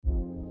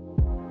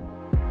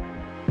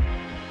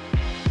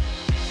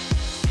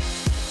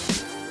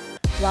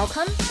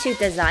Welcome to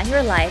Design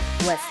Your Life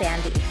with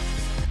Sandy.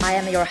 I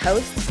am your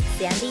host,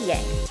 Sandy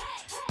Yang.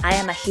 I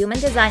am a human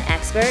design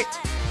expert,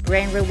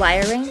 brain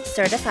rewiring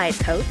certified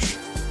coach,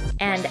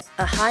 and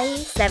a high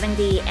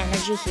 70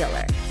 energy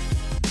healer.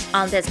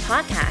 On this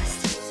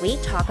podcast, we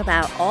talk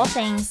about all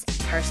things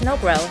personal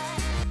growth,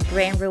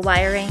 brain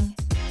rewiring,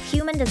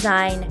 human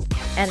design,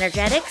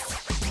 energetics,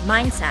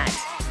 mindset,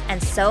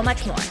 and so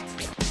much more.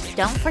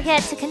 Don't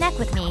forget to connect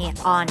with me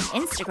on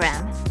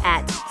Instagram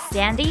at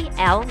Sandy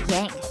L.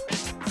 Yang.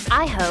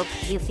 I hope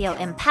you feel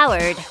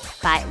empowered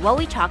by what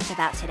we talked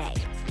about today.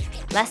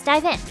 Let's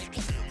dive in.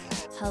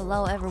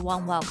 Hello,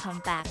 everyone.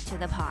 Welcome back to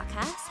the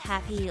podcast.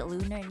 Happy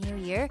Lunar New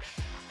Year.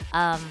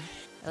 It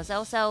was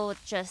also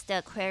just the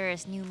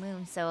Aquarius new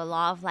moon, so a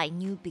lot of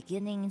new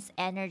beginnings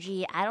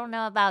energy. I don't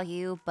know about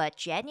you, but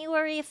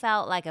January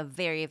felt like a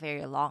very,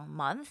 very long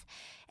month.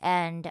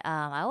 And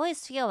I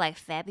always feel like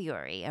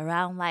February,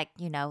 around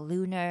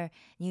Lunar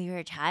New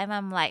Year time,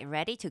 I'm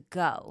ready to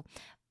go.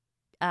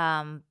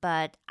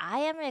 But I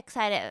am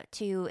excited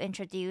to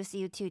introduce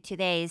you to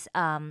today's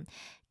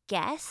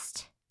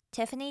guest,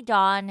 Tiffany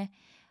Dawn.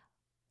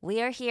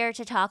 We are here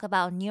to talk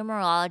about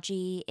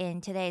numerology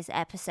in today's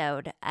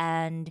episode,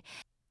 and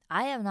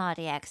I am not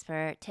the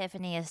expert.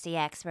 Tiffany is the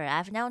expert.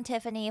 I've known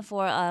Tiffany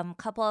for a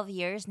couple of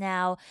years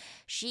now.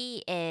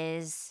 She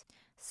is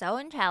so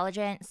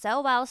intelligent, so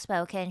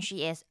well-spoken.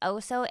 She is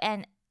also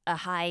a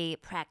high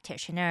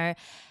practitioner,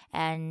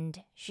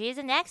 and she's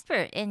an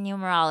expert in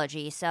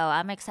numerology. So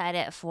I'm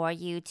excited for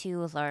you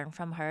to learn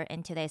from her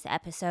in today's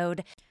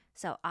episode.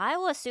 So I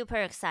was super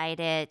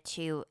excited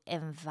to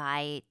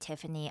invite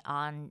Tiffany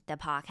on the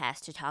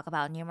podcast to talk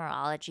about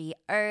numerology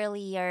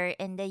earlier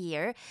in the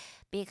year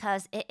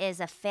because it is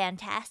a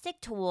fantastic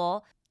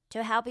tool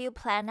to help you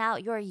plan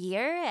out your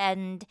year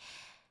and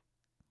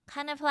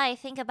kind of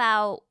think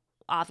about,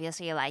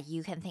 obviously,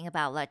 you can think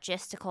about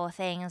logistical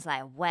things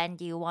like when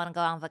do you want to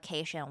go on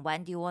vacation,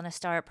 when do you want to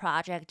start a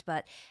project,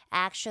 but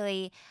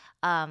actually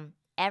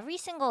every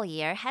single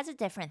year has a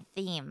different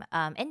theme,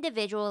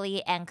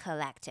 individually and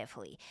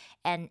collectively.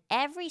 And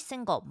every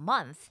single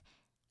month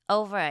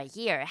over a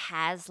year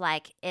has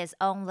its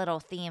own little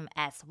theme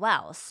as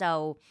well.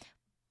 So,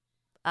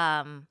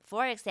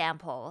 for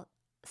example,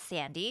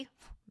 Sandy,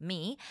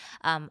 me,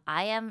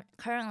 I am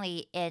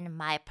currently in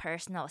my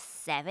personal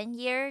 7th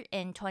year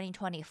in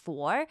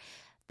 2024.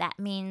 That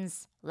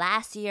means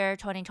last year,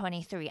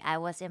 2023, I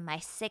was in my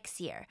 6th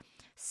year.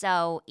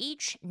 So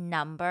each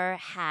number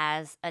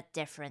has a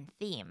different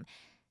theme.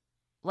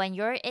 When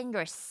you're in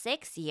your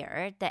 6th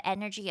year, the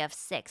energy of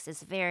 6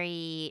 is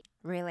very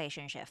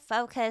relationship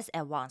focused.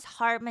 It wants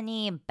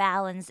harmony,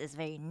 balance, is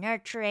very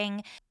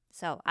nurturing.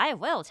 So I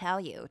will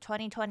tell you,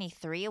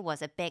 2023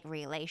 was a big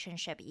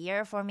relationship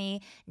year for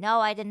me. No,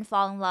 I didn't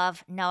fall in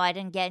love. No, I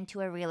didn't get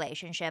into a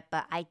relationship,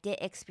 but I did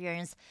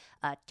experience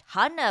a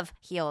ton of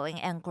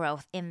healing and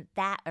growth in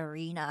that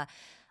arena.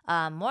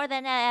 More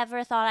than I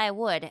ever thought I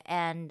would.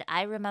 And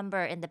I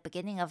remember in the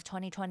beginning of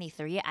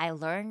 2023, I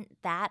learned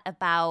that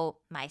about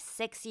my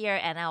 6th year.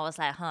 And I was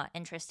like,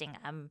 interesting.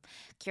 I'm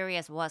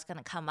curious what's going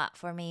to come up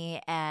for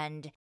me.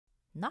 And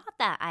not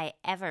that I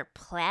ever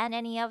plan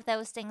any of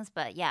those things,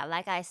 but yeah,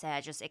 like I said,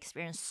 I just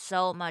experienced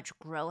so much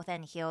growth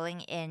and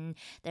healing in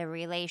the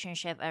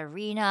relationship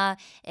arena.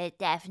 It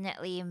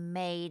definitely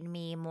made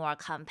me more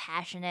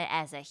compassionate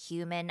as a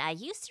human. I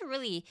used to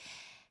really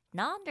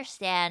not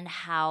understand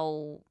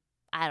how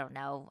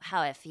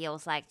it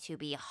feels like to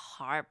be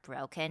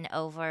heartbroken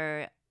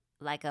over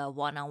a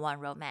one-on-one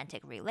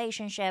romantic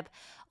relationship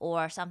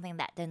or something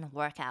that didn't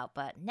work out.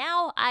 But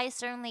now I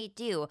certainly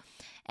do.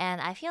 And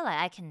I feel like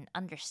I can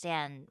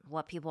understand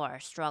what people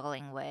are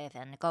struggling with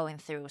and going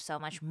through so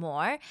much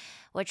more,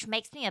 which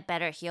makes me a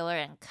better healer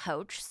and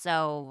coach.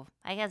 So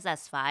I guess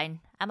that's fine.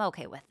 I'm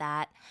okay with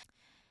that.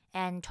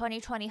 And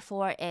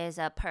 2024 is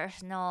a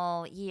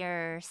personal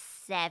year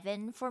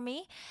 7 for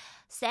me.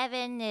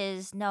 7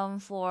 is known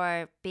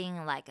for being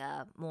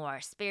a more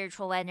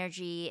spiritual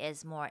energy,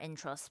 is more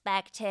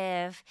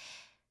introspective.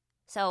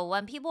 So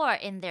when people are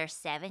in their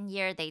 7th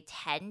year, they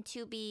tend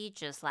to be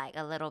just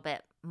a little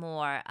bit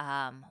more,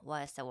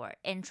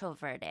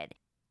 introverted.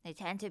 They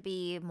tend to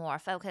be more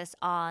focused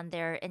on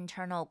their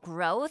internal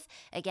growth.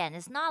 Again,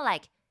 it's not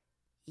like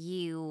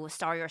you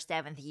start your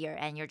 7th year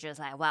and you're just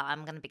wow,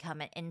 I'm going to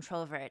become an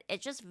introvert. It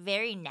just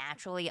very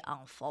naturally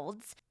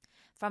unfolds.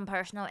 From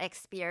personal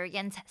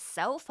experience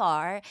so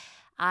far,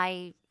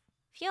 I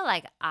feel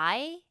like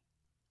I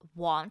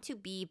want to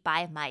be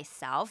by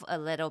myself a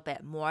little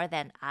bit more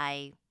than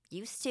I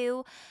used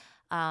to.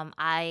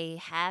 I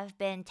have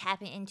been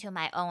tapping into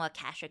my own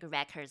Akashic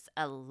records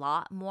a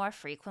lot more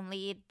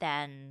frequently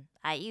than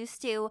I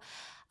used to.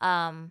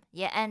 And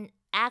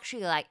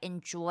actually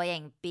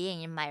enjoying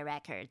being in my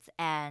records.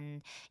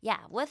 And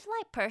yeah, with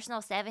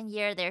personal 7th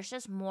year, there's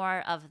just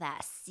more of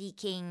that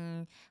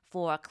seeking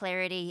for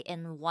clarity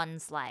in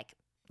one's life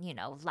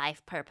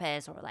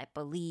purpose or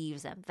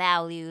beliefs and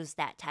values,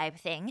 that type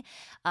thing.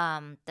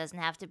 Doesn't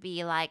have to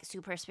be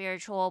super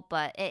spiritual,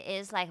 but it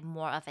is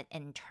more of an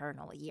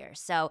internal year.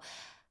 So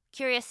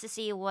curious to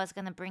see what's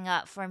gonna bring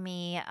up for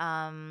me.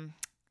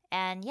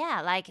 And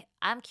yeah, like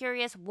I'm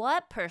curious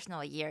what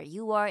personal year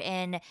you are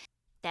in.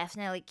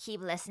 Definitely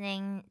keep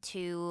listening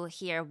to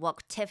hear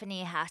what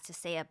Tiffany has to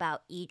say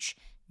about each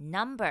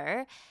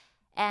number.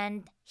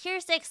 And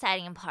here's the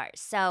exciting part.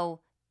 So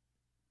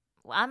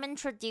I'm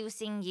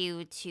introducing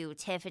you to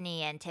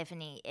Tiffany, and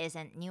Tiffany is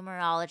a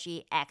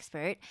numerology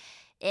expert.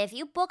 If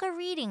you book a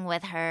reading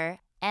with her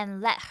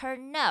and let her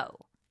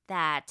know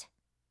that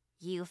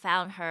you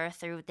found her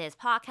through this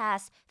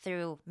podcast,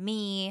 through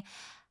me,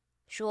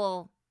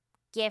 she'll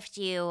gift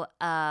you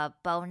a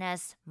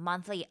bonus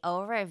monthly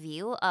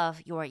overview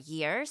of your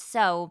year.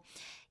 So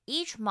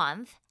each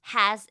month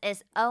has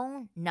its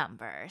own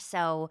number.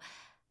 So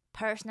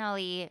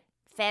personally,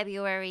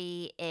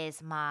 February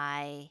is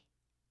my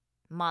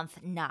month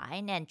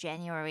 9 and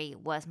January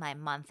was my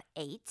month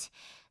 8.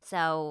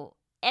 So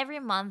every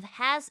month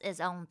has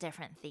its own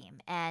different theme.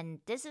 And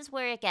this is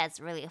where it gets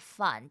really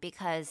fun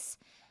because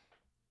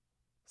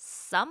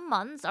some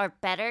months are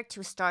better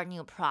to start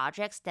new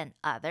projects than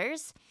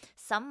others.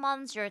 Some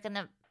months you're going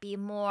to be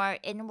more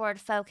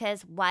inward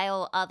focused,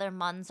 while other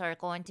months are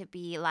going to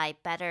be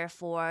like better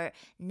for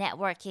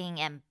networking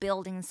and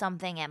building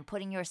something and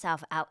putting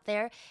yourself out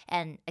there.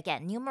 And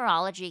again,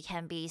 numerology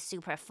can be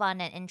super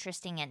fun and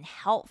interesting and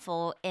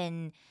helpful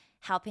in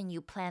helping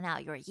you plan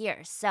out your year.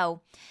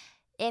 So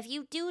if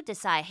you do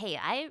decide, hey,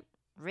 I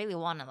really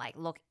want to like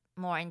look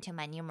more into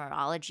my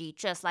numerology,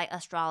 just like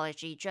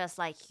astrology, just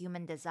like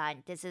human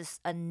design, this is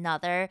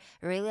another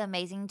really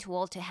amazing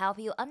tool to help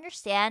you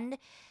understand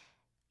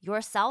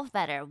yourself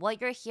better,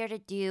 what you're here to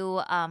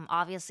do.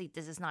 Obviously,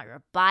 this is not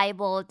your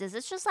Bible. This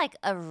is just like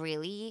a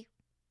really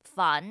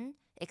fun,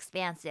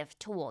 expansive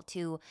tool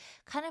to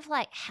kind of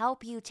like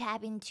help you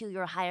tap into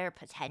your higher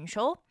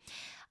potential.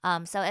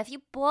 So if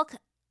you book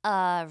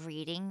a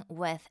reading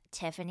with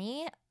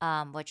Tiffany,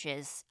 which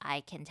is,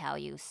 I can tell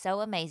you, so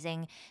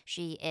amazing.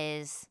 She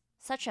is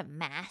such a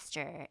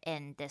master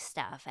in this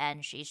stuff,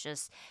 and she's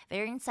just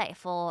very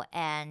insightful,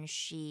 and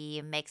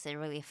she makes it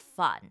really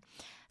fun.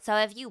 So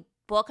if you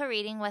book a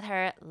reading with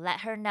her,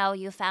 let her know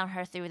you found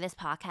her through this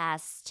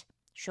podcast.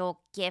 She'll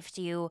gift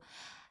you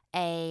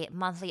a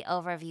monthly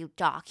overview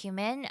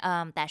document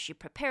that she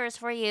prepares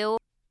for you.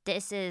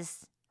 This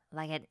is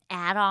like an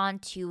add on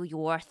to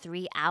your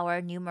 3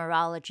 hour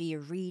numerology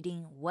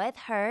reading with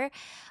her.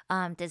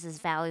 This is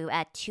valued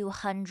at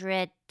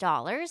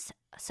 $200.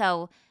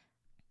 So,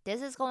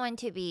 this is going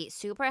to be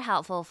super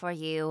helpful for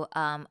you.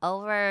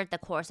 Over the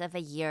course of a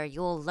year,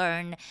 you'll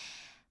learn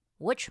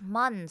which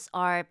months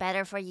are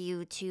better for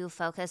you to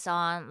focus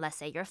on, let's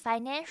say, your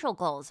financial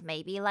goals.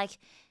 Maybe like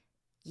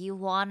you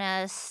want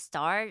to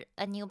start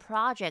a new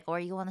project or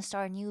you want to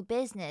start a new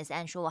business,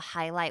 and she'll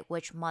highlight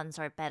which months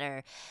are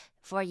better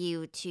for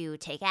you to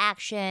take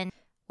action,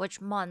 which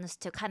months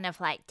to kind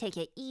of like take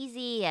it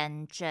easy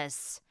and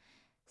just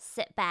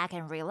sit back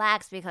and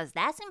relax, because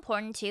that's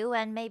important too.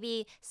 And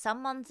maybe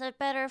some months are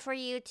better for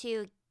you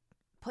to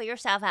put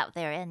yourself out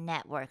there and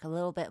network a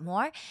little bit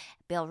more,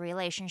 build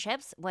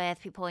relationships with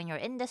people in your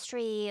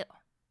industry,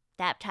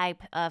 that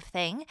type of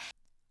thing.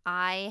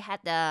 I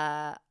had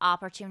the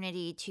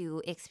opportunity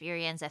to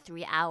experience a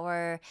 3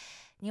 hour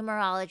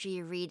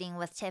numerology reading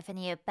with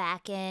Tiffany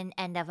back in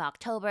end of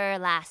October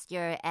last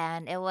year,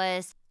 and it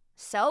was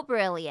so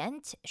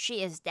brilliant.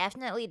 She is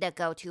definitely the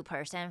go-to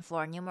person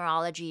for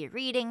numerology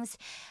readings.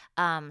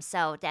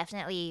 So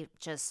definitely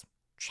just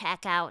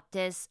check out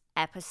this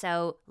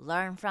episode,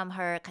 learn from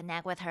her,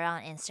 connect with her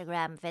on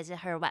Instagram, visit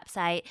her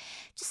website,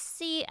 just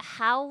see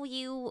how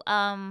you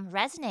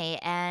resonate.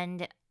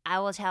 And I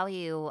will tell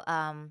you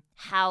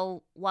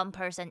how one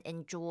person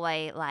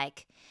enjoy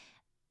like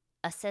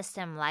a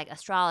system like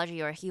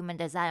astrology or human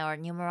design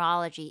or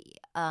numerology,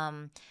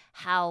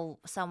 how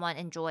someone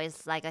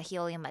enjoys like a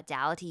healing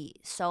modality.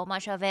 So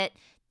much of it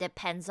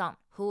depends on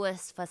who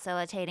is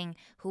facilitating,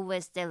 who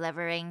is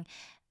delivering.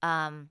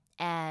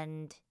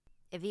 And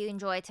if you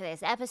enjoyed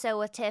today's episode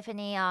with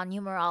Tiffany on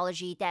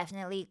numerology,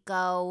 definitely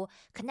go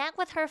connect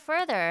with her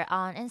further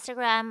on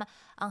Instagram,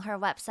 on her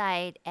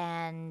website.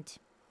 And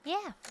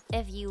yeah,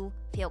 if you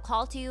feel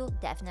called to,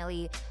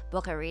 definitely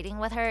book a reading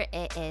with her.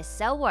 It is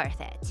so worth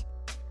it.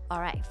 All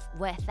right,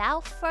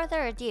 without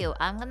further ado,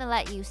 I'm going to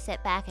let you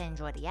sit back and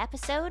enjoy the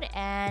episode,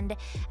 and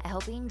I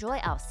hope you enjoy.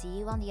 I'll see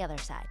you on the other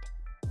side.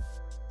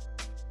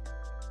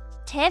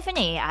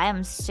 Tiffany, I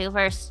am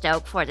super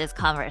stoked for this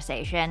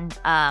conversation.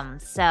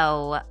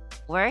 So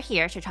we're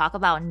here to talk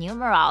about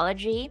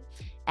numerology,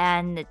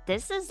 and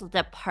this is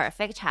the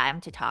perfect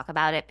time to talk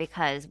about it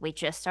because we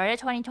just started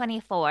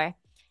 2024,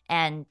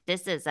 and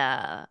this is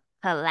a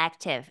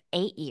collective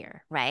 8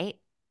 year, right?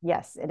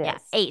 Yes, it Yeah,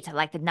 is. 8,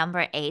 like the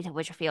number 8,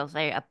 which feels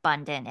very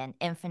abundant and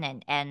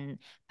infinite and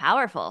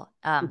powerful.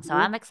 So Mhm.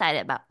 I'm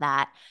excited about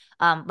that.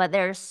 But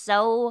there's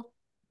so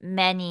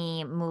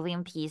many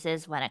moving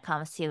pieces when it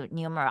comes to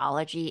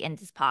numerology in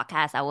this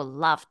podcast. I would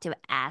love to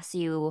ask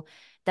you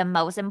the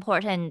most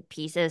important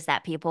pieces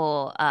that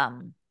people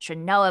should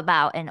know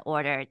about in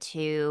order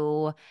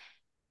to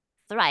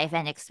thrive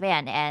and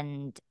expand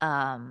and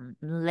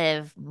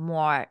live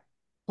more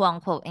quote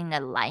unquote in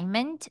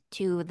alignment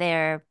to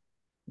their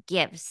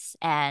gifts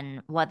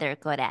and what they're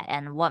good at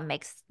and what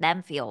makes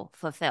them feel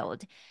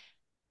fulfilled.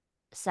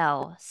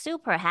 So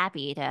super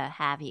happy to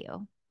have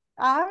you.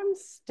 I'm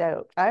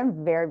stoked.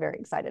 I'm very, very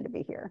excited to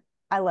be here.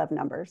 I love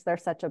numbers. They're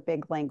such a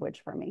big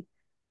language for me.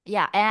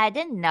 Yeah, and I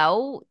didn't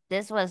know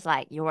this was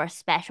like your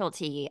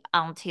specialty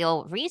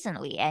until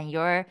recently, and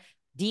you're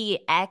the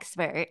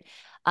expert.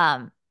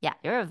 Yeah,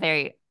 you're a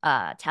very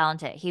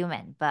talented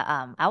human. But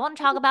I want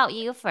to talk about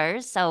you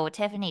first. So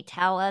Tiffany,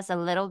 tell us a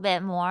little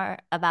bit more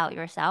about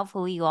yourself,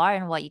 who you are,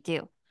 and what you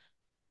do.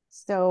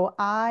 So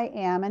I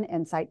am an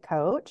insight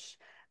coach.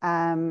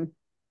 Um,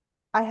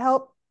 I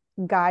help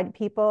guide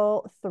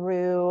people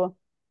through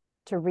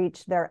to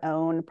reach their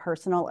own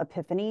personal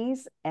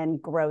epiphanies and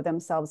grow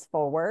themselves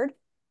forward.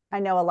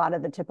 I know a lot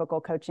of the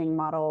typical coaching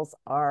models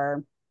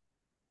are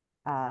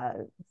uh,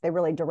 they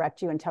really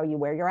direct you and tell you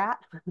where you're at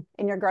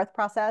in your growth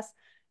process.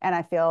 And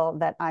I feel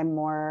that I'm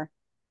more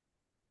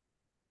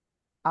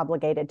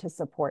obligated to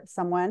support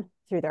someone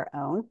through their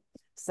own.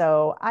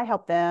 So I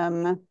help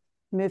them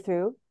move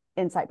through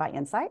insight by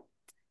insight.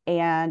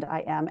 And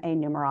I am a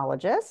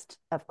numerologist,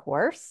 of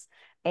course,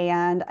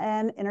 and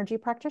an energy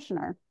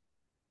practitioner.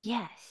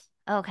 Yes.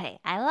 Okay.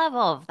 I love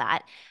all of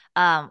that.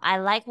 I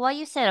like what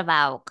you said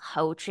about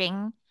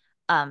coaching,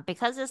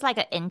 because it's like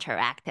an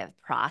interactive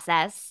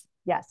process.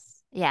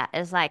 Yes. Yeah,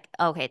 it's like,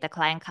 okay, the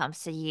client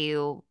comes to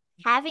you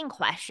having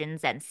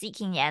questions and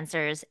seeking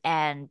answers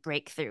and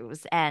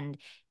breakthroughs. And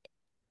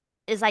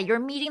it's like you're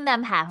meeting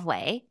them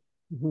halfway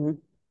Mm-hmm.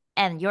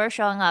 and you're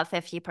showing up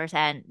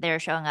 50%, they're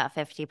showing up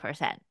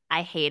 50%.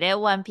 I hate it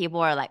when people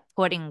are like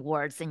putting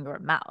words in your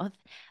mouth.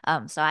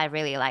 So I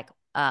really like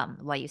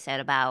what you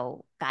said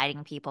about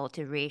guiding people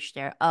to reach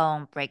their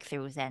own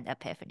breakthroughs and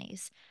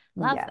epiphanies.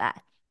 Love Yes.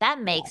 that. That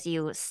Yes. makes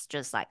you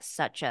just like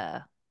such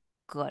a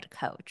good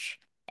coach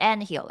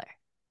and healer.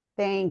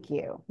 Thank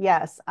you.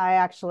 Yes, I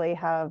actually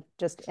have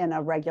just in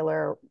a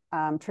regular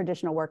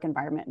traditional work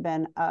environment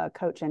been a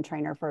coach and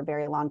trainer for a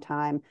very long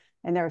time.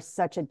 And there's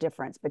such a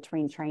difference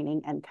between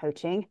training and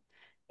coaching.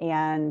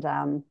 And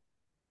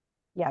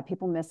yeah,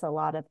 people miss a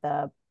lot of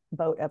the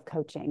boat of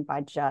coaching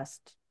by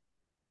just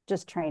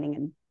training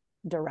and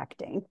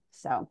directing.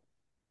 So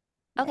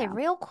Okay, yeah.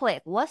 real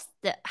quick,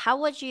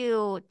 how would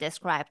you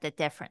describe the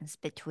difference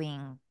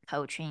between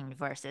coaching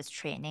versus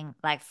training?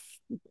 Like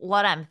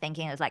what I'm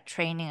thinking is like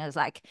training is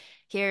like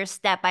here's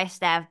step by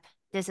step,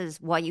 this is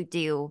what you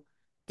do.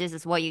 This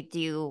is what you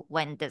do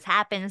when this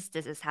happens,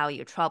 this is how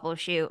you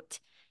troubleshoot.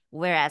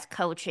 Whereas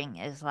coaching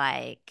is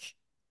like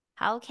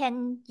how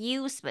can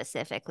you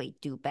specifically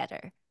do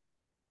better?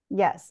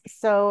 Yes.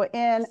 So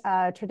in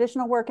a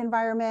traditional work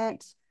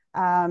environment,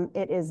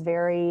 it is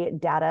very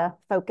data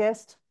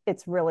focused.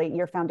 It's really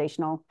your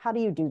foundational. How do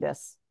you do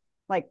this?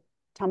 Like,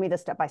 tell me the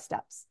step by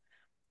steps.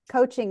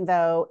 Coaching,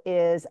 though,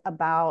 is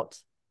about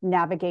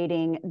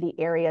navigating the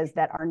areas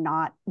that are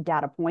not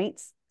data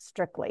points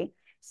strictly.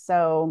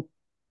 So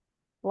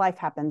life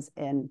happens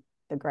in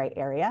the gray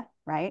area,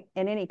 right?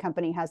 And any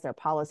company has their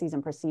policies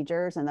and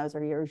procedures, and those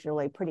are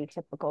usually pretty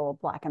typical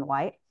black and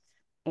white.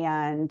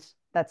 And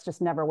that's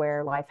just never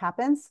where life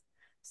happens.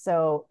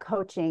 So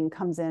coaching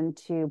comes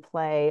into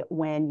play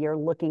when you're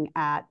looking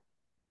at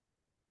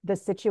the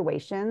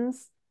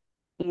situations,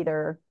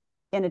 either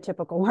in a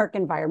typical work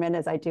environment,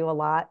 as I do a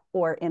lot,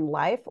 or in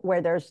life,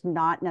 where there's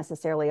not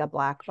necessarily a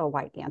black or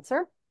white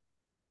answer.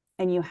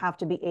 And you have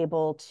to be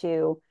able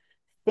to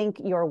think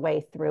your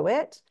way through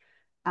it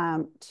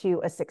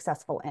to a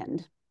successful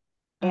end.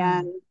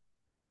 And Mm,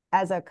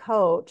 as a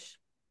coach,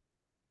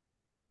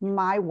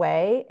 my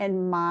way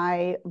and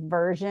my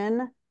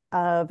version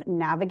of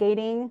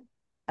navigating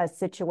a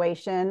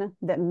situation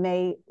that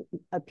may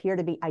appear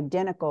to be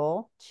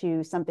identical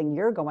to something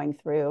you're going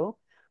through,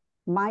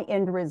 my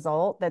end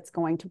result that's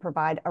going to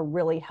provide a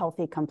really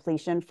healthy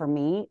completion for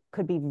me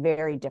could be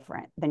very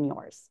different than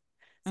yours.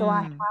 So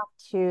I mm.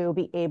 have to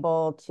be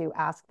able to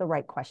ask the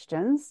right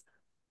questions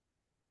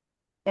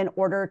in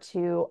order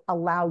to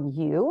allow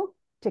you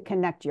to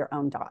connect your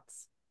own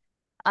dots.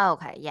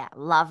 Okay, yeah,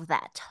 love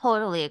that.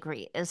 Totally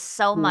agree. It's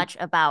so Mm. much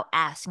about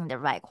asking the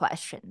right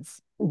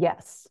questions.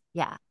 Yes.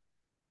 Yeah.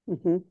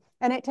 Mm-hmm.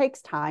 And it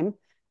takes time.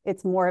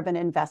 It's more of an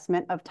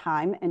investment of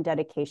time and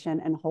dedication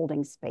and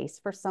holding space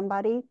for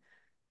somebody.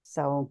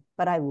 So,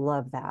 but I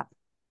love that.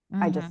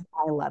 Mm-hmm.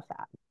 I love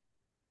that.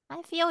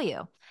 I feel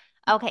you.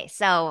 Okay,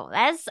 so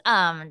let's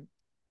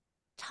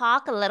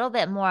talk a little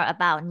bit more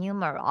about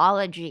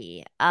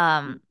numerology.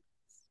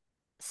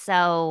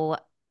 So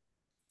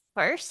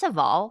first of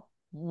all,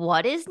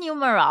 what is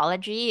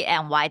numerology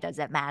and why does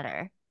it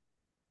matter?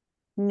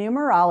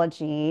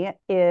 Numerology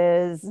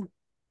is,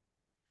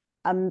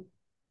 um,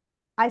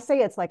 I say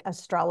it's like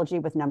astrology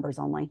with numbers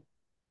only.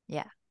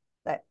 Yeah.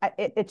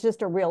 It's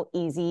just a real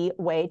easy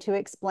way to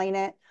explain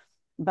it.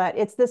 But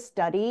it's the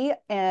study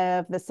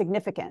of the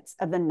significance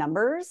of the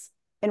numbers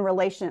in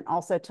relation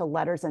also to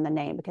letters in the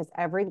name, because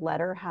every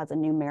letter has a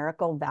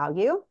numerical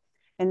value.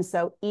 And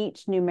so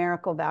each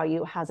numerical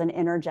value has an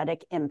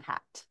energetic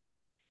impact.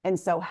 And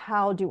so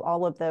how do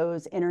all of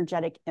those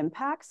energetic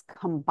impacts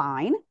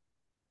combine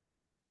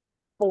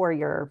for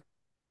your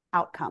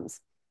outcomes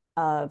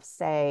of,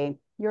 say,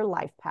 your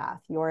life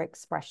path, your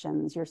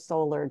expressions, your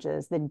soul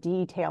urges, the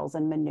details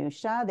and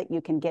minutia that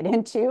you can get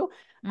into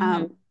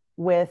Mm-hmm.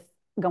 with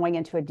going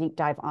into a deep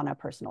dive on a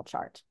personal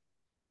chart.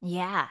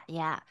 Yeah,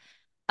 yeah.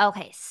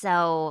 Okay,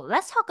 so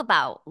let's talk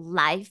about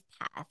life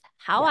path.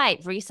 How Yeah. I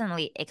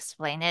recently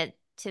explained it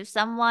to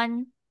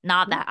someone,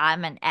 not that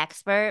I'm an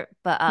expert,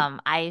 but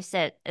I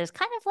said it's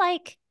kind of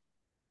like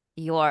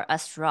your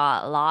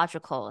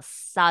astrological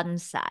sun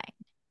sign.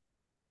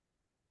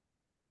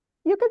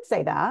 You could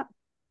say that.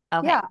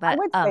 Okay, Yeah, I but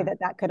would say that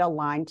that could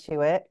align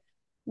to it.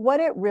 What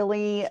it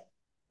really,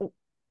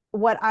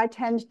 what I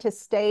tend to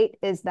state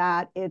is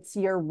that it's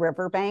your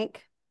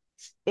riverbank.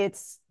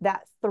 It's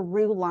that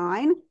through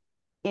line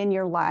in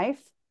your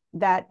life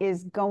that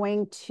is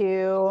going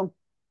to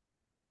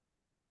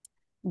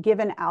give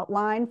an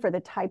outline for the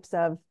types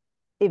of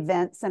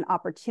events and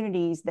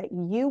opportunities that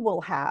you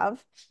will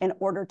have in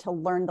order to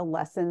learn the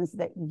lessons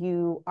that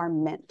you are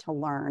meant to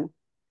learn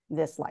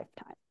this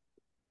lifetime.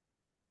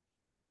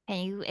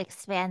 can you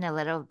expand a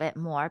little bit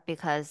more?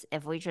 Because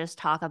if we just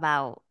talk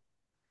about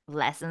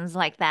lessons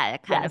like that,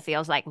 it kind of Yes.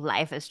 feels like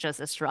life is just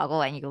a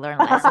struggle and you learn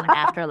lesson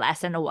after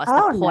lesson. What's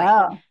the Oh, point?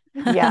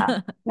 no.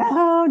 Yeah.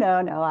 No,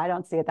 no, no. I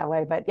don't see it that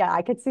way. But yeah,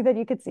 I could see that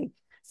you could see.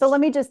 So let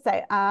me just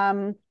say,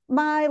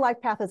 my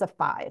life path is a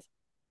five.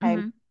 Okay.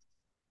 Hmm.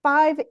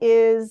 Five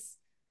is,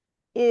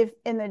 if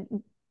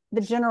in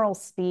the general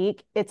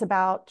speak, it's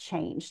about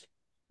change,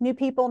 new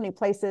people, new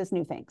places,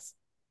 new things.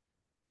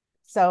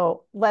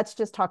 So let's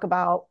just talk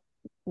about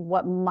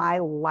what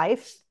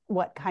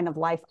kind of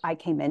life I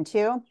came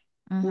into.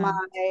 Hmm.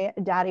 My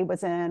daddy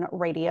was in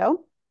radio,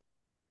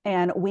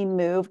 and we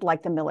moved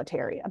like the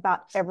military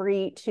about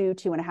every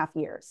 2.5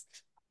 years,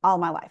 all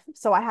my life.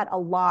 So I had a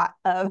lot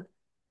of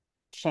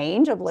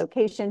change of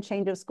location,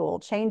 change of school,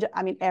 change,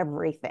 I mean,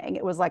 everything.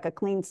 It was like a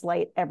clean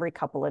slate every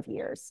couple of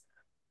years.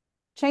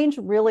 Change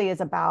really is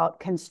about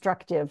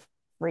constructive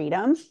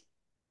freedom,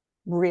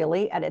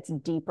 really, at its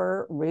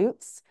deeper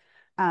roots.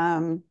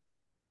 Um,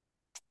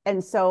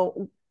 and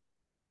so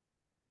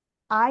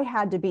I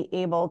had to be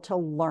able to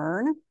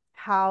learn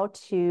how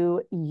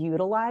to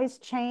utilize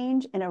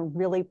change in a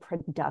really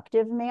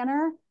productive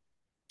manner.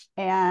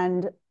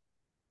 And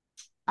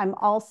I'm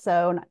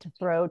also, not to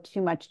throw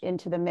too much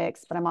into the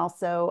mix, but I'm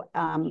also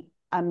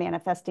a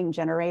manifesting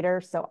generator.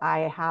 So I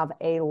have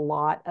a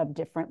lot of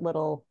different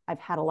little, I've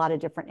had a lot of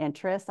different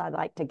interests. I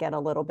like to get a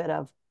little bit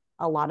of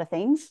a lot of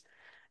things.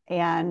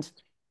 And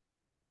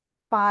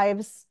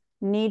fives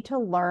need to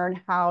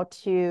learn how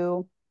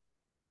to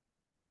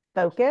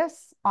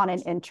focus on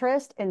an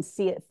interest and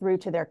see it through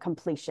to their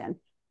completion.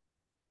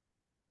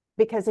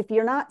 Because if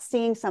you're not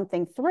seeing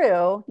something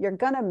through, you're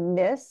going to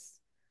miss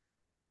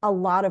a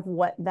lot of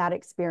what that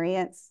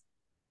experience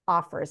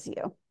offers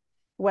you,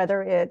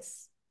 whether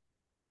it's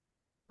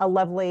a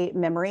lovely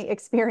memory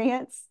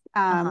experience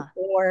Uh-huh.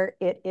 or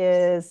it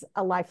is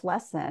a life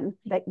lesson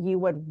that you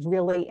would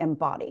really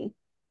embody.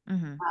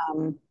 Hmm.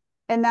 Um,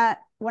 and that,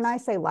 when I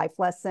say life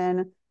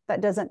lesson,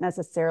 that doesn't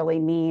necessarily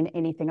mean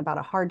anything about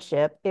a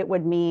hardship. It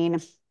would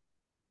mean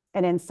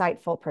an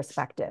insightful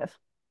perspective.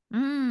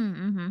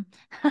 Mm-hmm.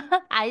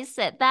 I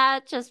said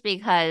that just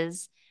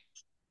because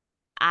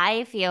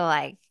I feel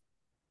like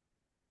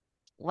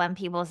when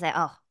people say,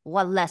 "Oh,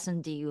 what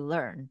lesson do you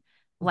learn?"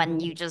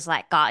 when you Mhm. just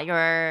like got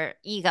your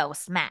ego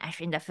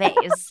smashed in the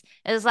face,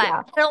 it's like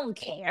Yeah. I don't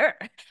care.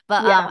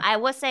 But Yeah. I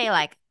would say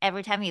like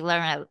every time you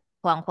learn a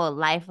quote unquote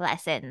life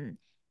lesson,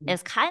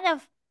 it's kind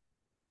of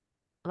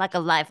like a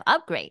life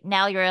upgrade.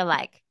 Now you're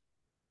like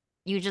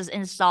you just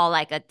install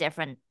like a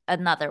different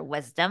another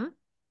wisdom.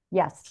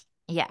 Yes.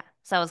 Yeah.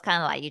 So it's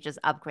kind of like you just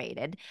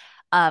upgraded.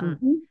 Um,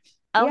 Mhm.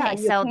 Yeah, okay,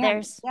 so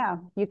there's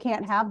you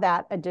can't have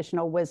that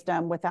additional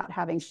wisdom without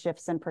having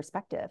shifts in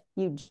perspective.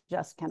 You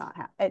just cannot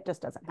have it,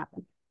 just doesn't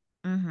happen.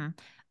 mm-hmm.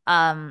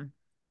 Um,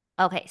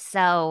 okay,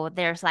 so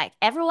there's like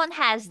everyone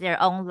has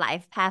their own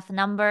life path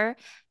number,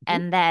 Mhm.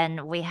 and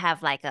then we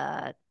have like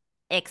a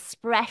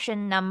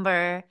expression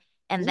number,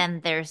 and Mhm.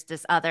 then there's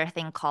this other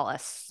thing called a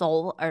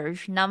soul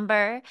urge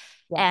number.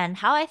 Yes. And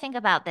how I think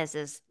about this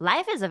is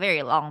life is a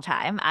very long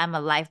time. I'm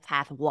a life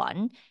path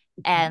one,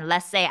 Mhm. and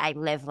let's say I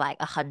live like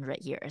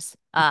 100 years.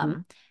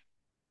 Mhm.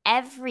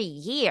 Every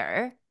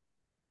year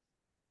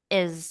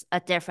is a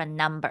different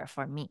number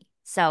for me.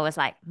 So it's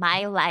like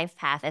my life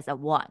path is a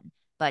one,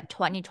 but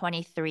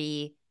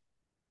 2023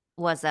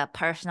 was a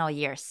personal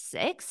year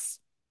six.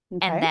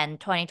 And Okay. then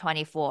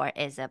 2024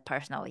 is a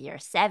personal year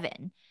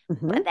seven.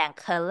 But Mhm. then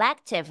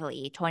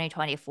collectively,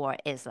 2024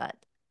 is a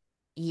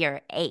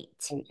year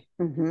eight. Right.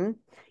 Mhm. Okay.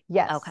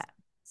 Yes.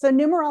 So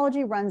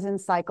numerology runs in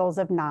cycles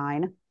of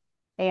 9,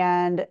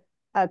 and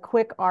a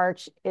quick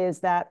arch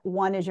is that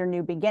one is your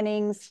new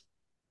beginnings.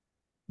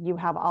 You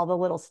have all the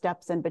little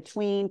steps in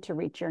between to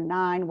reach your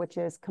 9, which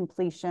is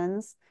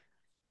completions.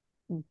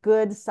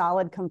 Good,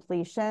 solid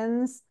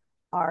completions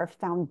are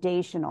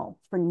foundational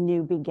for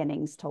new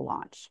beginnings to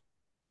launch.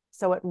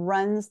 So it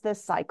runs the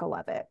cycle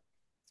of it.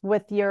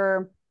 With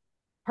your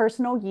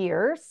personal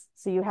years.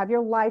 So you have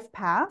your life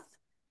path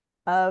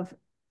of,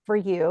 for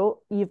you,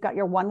 you've got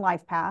your one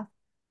life path.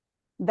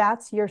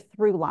 That's your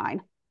through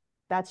line.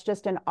 That's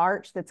just an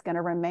arch that's going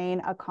to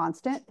remain a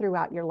constant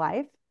throughout your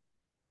life.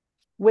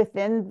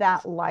 Within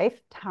that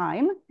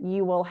lifetime,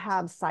 you will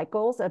have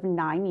cycles of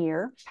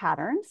 9-year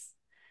patterns.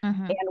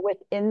 Mm-hmm. And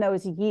within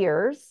those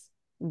years,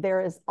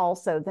 there is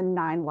also the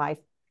 9 life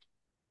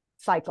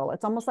cycle.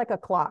 It's almost like a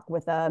clock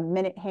with a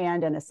minute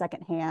hand and a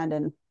second hand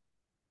and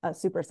a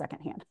super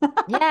second hand.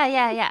 Yeah,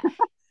 yeah, yeah.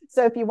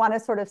 So if you want to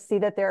sort of see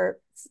that they're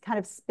kind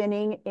of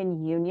spinning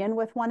in union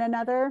with one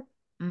another,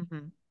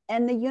 Mm-hmm.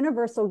 and the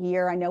universal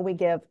year, I know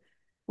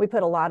we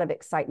put a lot of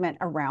excitement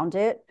around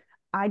it.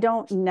 I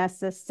don't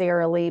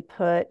necessarily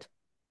put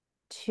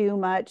too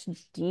much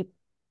deep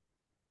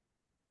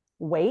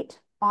weight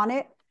on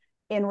it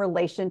in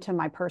relation to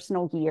my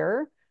personal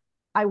year.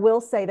 I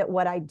will say that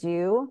what I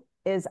do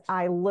is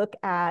I look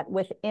at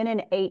within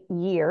an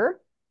 8-year,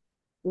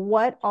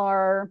 what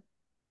are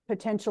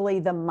potentially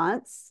the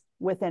months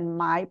within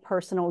my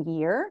personal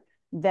year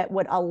that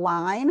would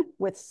align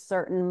with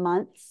certain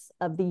months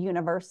of the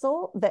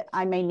universal that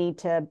I may need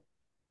to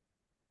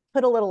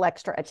put a little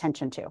extra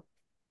attention to.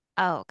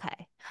 Oh,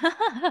 okay.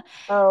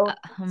 So,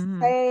 Mhm.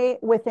 say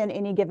within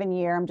any given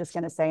year, I'm just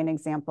going to say an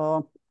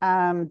example.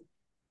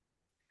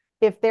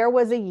 If there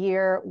was a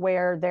year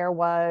where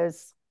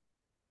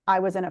I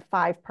was in a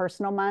 5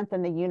 personal month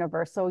and the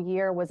universal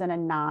year was in a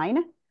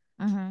 9,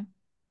 Mhm.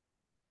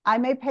 I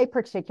may pay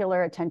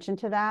particular attention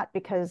to that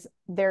because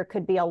there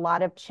could be a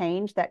lot of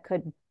change that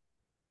could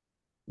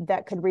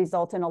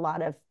result in a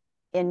lot of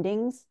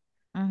endings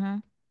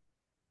Mhm.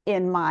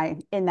 in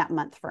that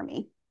month for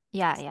me.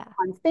 Yeah, yeah.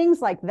 On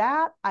things like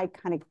that, I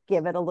kind of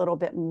give it a little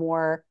bit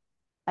more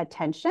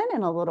attention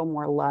and a little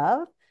more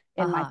love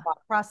in my Uh-huh.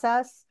 thought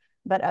process.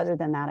 But other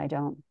than that, I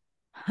don't.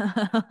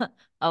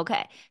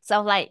 Okay.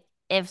 So like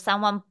if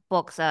someone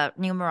books a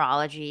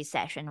numerology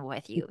session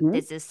with you, Mhm.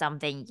 this is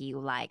something you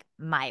like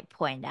might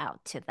point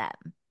out to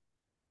them.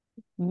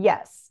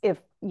 Yes,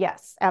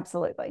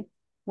 absolutely.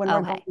 When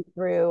we're going Okay.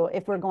 through,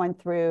 if we're going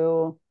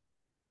through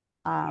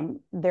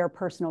their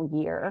personal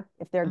year,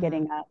 if they're Hmm.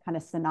 getting a kind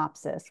of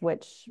synopsis,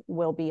 which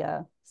will be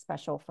a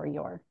special for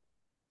your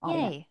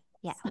audience. Yay.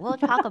 Yeah, we'll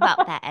talk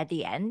about that at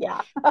the end.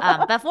 Yeah.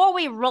 Before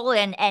we roll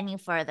in any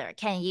further,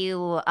 can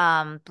you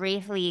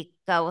briefly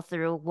go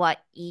through what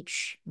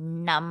each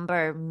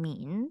number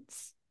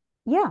means?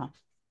 Yeah.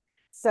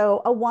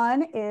 So a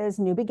 1 is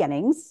new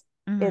beginnings.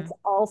 It's Mm-hmm.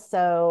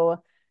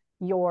 also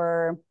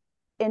your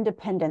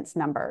independence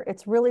number.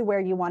 It's really where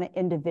you want to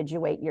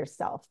individuate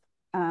yourself.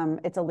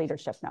 It's a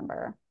leadership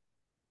number.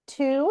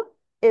 2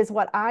 is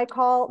what I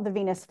call the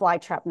Venus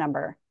flytrap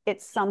number.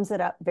 It sums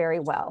it up very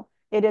well.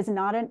 It is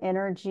not an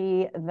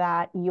energy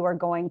that you are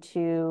going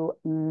to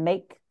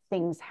make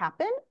things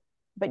happen,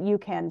 but you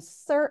can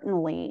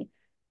certainly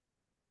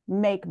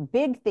make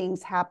big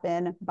things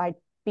happen by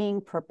being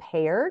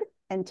prepared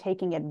and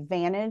taking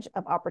advantage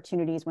of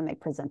opportunities when they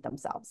present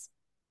themselves.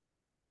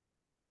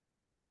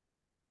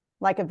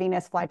 Like a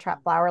Venus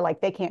flytrap flower, like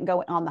they can't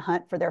go on the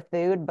hunt for their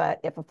food,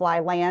 but if a fly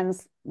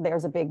lands,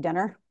 there's a big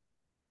dinner.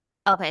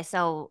 Okay,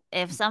 so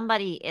if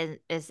somebody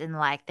is in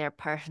like their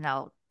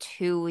personal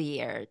 2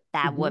 year,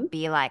 that Mm-hmm. would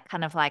be like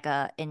kind of like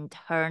a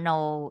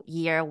internal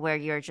year where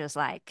you're just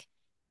like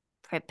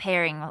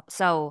preparing.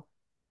 So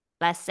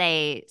let's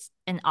say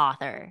an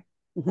author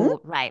who Mm-hmm. would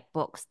write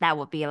books, that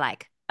would be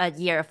like a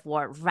year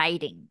for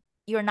writing.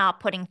 You're not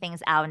putting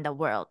things out in the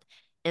world.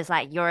 It's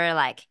like you're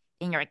like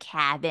in your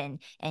cabin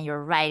and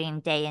you're writing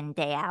day in,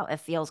 day out. It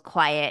feels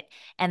quiet.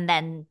 And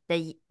then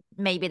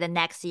maybe the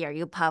next year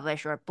you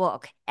publish your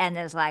book and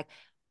it's like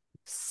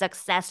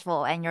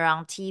successful and you're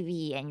on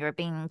TV and you're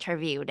being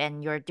interviewed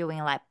and you're doing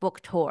like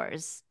book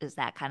tours. Is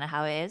that kind of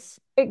how it is?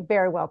 It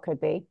very well could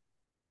be.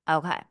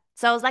 Okay.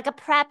 So it's like a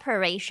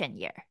preparation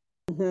year.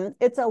 Mm-hmm.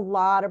 It's a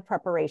lot of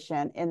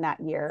preparation in that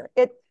year.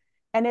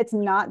 And it's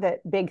not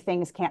that big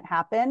things can't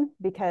happen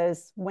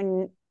because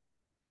when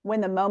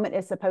the moment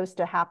is supposed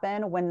to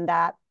happen, when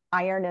that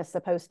iron is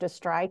supposed to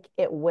strike,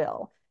 it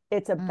will.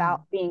 It's Mm.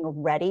 about being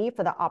ready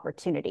for the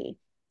opportunity.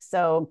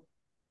 So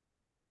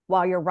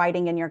while you're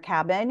writing in your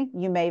cabin,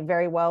 you may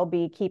very well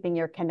be keeping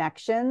your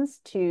connections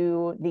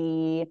to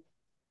the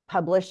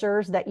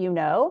publishers that you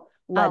know,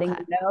 letting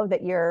Okay. you know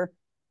that you're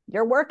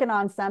working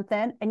on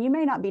something and you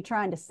may not be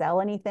trying to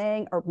sell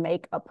anything or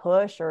make a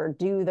push or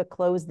do the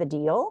close the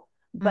deal,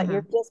 but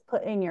you're Mm-hmm. just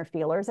putting your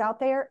feelers out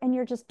there and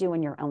you're just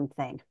doing your own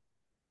thing.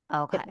 It,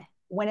 Okay.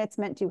 when it's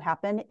meant to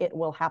happen, it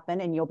will happen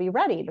and you'll be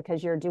ready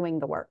because you're doing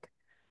the work.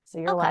 So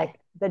you're Okay. like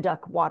the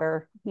duck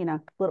water,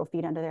 little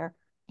feet under there.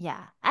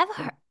 Yeah. I've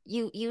Yeah. heard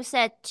you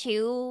said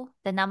two,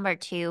 the number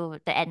two,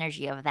 the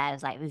energy of that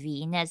is like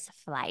Venus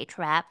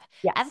flytrap.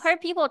 I've Yes.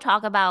 heard people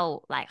talk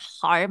about like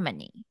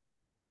harmony.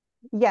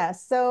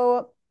 Yes.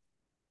 So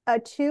a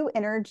 2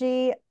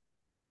 energy,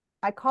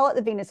 I call it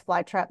the Venus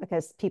flytrap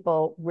because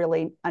people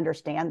really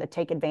understand the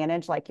take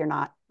advantage, like you're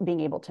not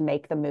being able to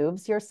make the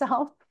moves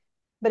yourself,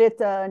 but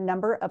it's a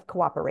number of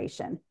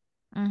cooperation.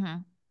 Mm-hmm.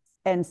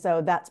 And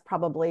so that's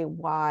probably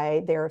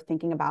why they're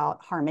thinking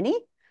about harmony,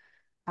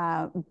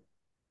 uh,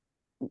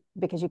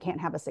 because you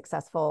can't have a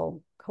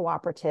successful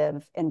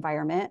cooperative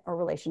environment or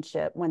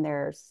relationship when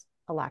there's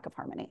a lack of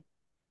harmony,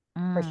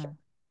 for sure. Mm,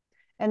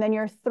 And then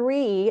your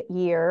 3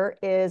 year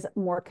is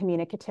more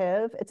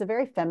communicative. It's a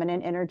very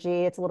feminine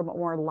energy. It's a little bit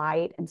more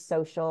light and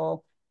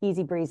social,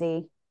 easy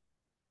breezy,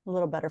 a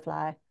little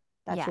butterfly.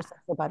 That's your yeah.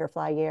 social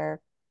butterfly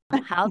year.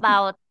 How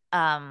about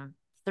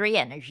three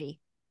energy?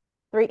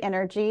 3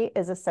 energy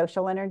is a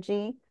social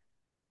energy,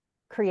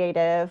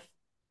 creative,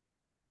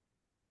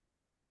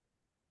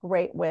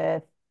 great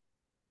with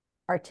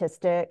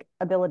artistic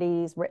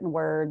abilities, written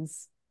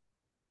words.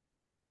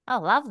 Oh,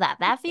 love that.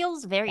 That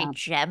feels very Yeah.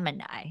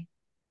 Gemini,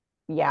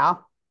 Yeah.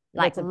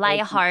 like That's a very,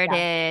 yeah.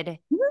 lighthearted,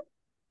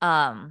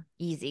 Mhm.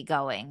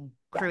 easygoing,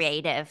 Yes.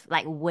 creative,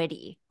 like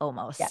witty Yes.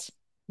 almost.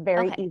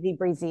 Very Okay. easy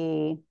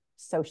breezy,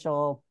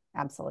 social.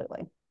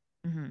 Absolutely.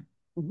 Hmm.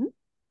 Mhm.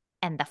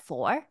 And the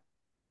four,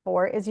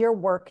 4 is your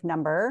work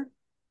number.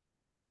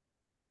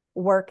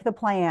 Work the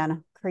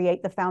plan,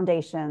 create the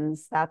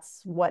foundations.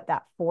 That's what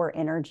that 4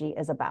 energy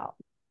is about.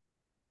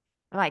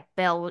 like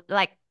build,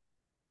 like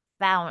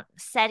found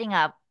setting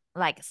up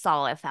like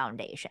solid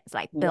foundations,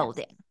 like Yes.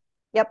 building.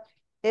 Yep.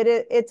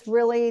 It's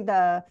really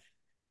that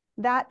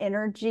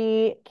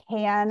energy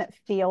can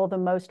feel the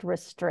most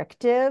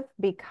restrictive Yeah,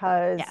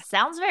 because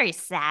sounds very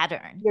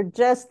Saturn. you're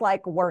just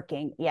like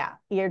working. Yeah.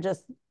 You're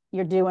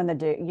doing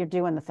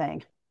the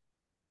thing.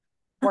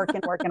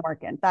 Working, working,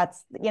 working.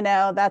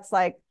 That's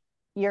like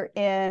you're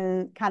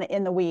in kind of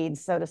in the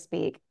weeds, so to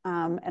speak,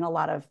 in a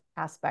lot of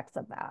aspects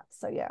of that.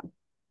 So yeah.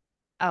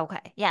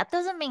 Okay. Yeah, it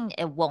doesn't mean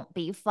it won't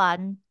be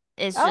fun.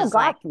 It's Oh just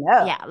gosh, like,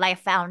 no. yeah, like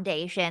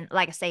foundation,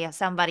 like say if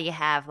somebody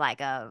have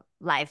like a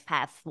life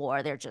path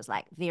four, they're just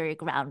like very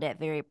grounded,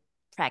 very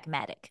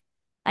pragmatic,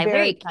 like Very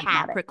very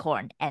pragmatic.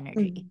 Capricorn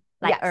energy, Mhm.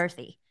 like Yes,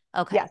 earthy.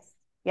 Okay. yes,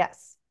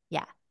 yes.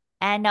 Yeah.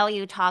 And I know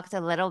you talked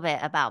a little bit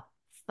about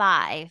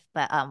five,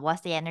 but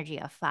what's the energy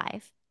of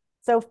five?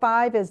 So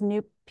 5 is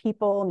new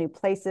people, new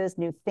places,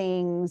 new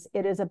things.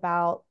 It is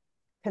about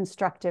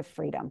constructive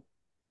freedom,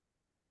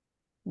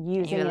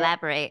 Can you using it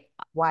elaborate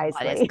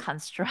what is wisely.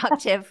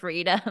 constructive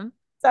freedom?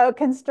 So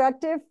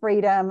constructive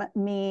freedom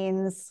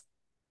means,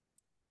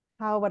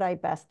 how would I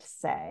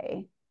best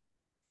say?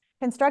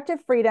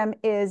 Constructive freedom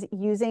is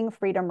using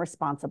freedom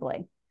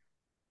responsibly.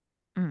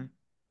 Mm,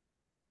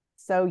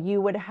 So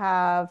you would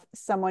have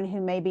someone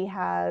who maybe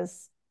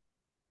has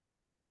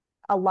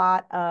a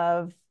lot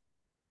of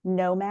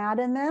nomad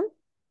in them.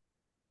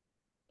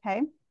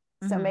 Okay.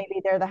 So hmm.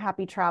 maybe they're the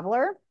happy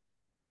traveler.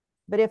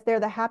 But if they're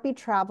the happy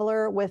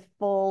traveler with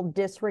full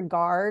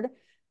disregard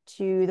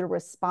to the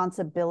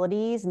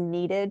responsibilities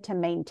needed to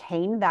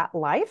maintain that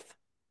life,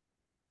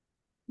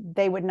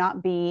 they would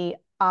not be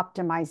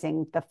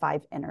optimizing the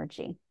 5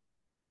 energy.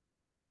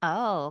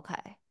 Oh,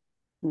 okay.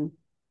 Mm.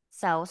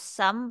 So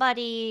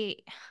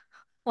somebody,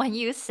 when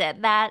you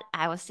said that,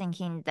 I was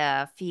thinking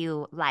the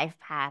few life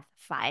path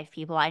five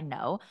people I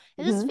know,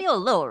 it just Mhm. feel a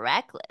little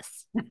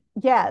reckless.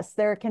 Yes,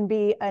 there can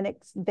be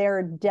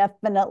there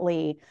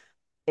definitely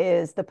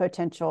is the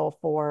potential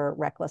for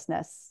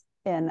recklessness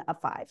in a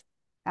 5.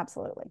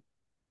 Absolutely.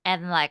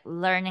 And like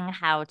learning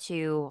how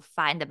to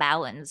find the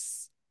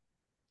balance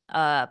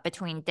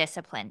between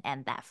discipline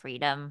and that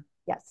freedom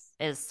Yes.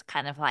 is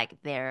kind of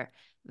like their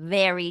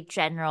very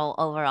general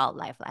overall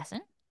life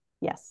lesson.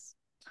 Yes.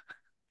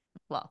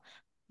 Well,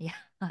 yeah,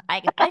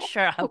 I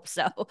sure hope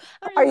so.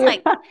 I'm Are just you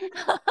like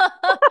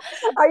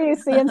are you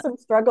seeing some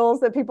struggles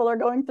that people are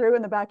going through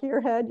in the back of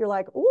your head? You're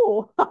like,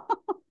 "Ooh."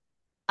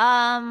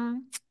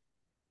 um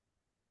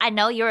I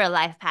know you're a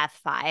life path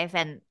five,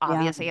 and Yeah.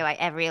 obviously,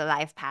 like every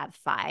life path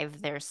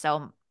five, there's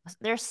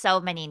so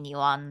many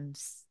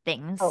nuance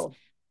things, Oh,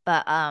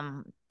 but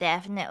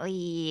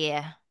definitely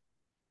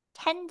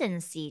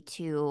tendency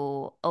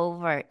to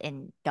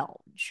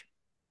overindulge.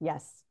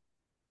 yes.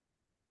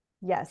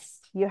 Yes.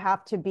 You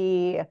have to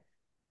be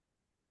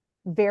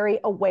very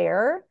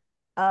aware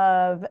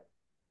of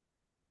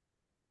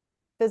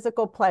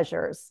physical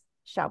pleasures,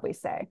 shall we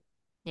say.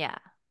 Yeah.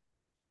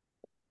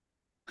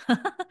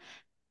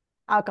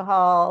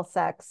 Alcohol,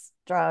 sex,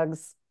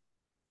 drugs,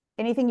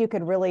 anything you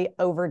could really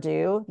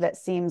overdo that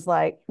seems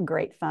like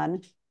great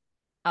fun.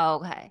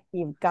 Okay.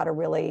 You've got to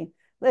really,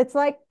 it's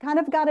like kind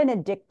of got an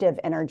addictive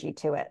energy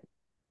to it.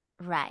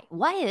 Right.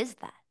 Why is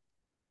that?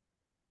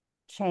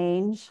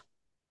 Change,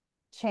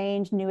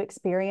 change, new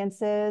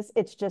experiences.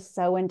 It's just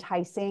so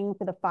enticing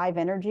for the 5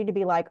 energy to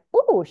be like,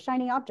 "Ooh,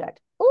 shiny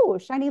object. Ooh,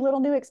 shiny little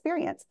new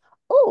experience.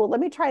 Ooh, let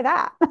me try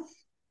that."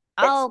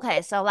 It's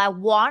Okay, so like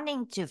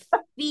wanting to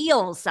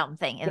feel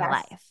something in yes,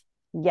 life.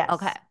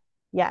 Okay. yes,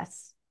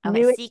 yes.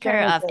 Okay, New seeker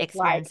of experiences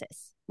like,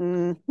 experiences.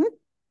 mhm,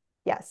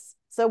 yes.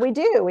 So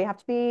we have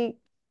to be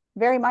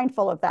very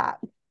mindful of that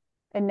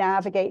and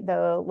navigate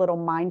the little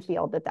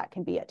minefield that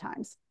can be at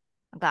times.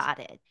 Got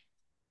it.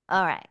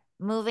 All right.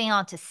 Moving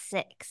on to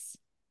six.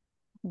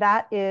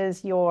 That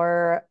is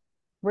your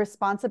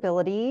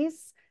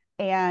responsibilities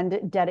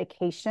and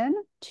dedication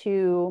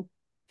to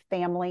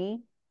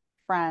family,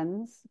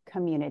 friends,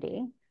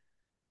 community.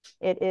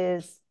 It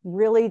is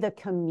really the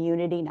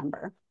community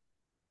number.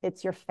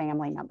 It's your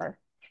family number.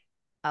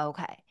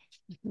 Okay.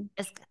 Mhm.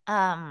 It's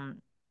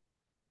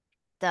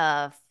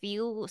the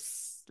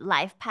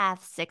life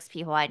path six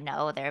people I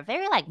know, they're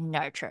very like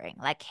nurturing,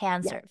 like Yeah.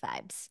 Cancer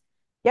vibes.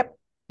 Yep.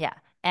 Yeah. You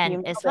And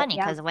nailed it's it. funny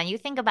Yeah. because when you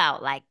think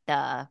about like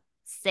the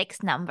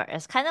six number,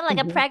 it's kind of like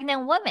a Mhm.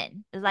 pregnant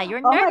woman. It's like you're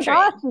Oh my gosh.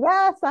 nurturing.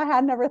 Yes. I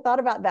had never thought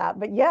about that.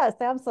 But yes,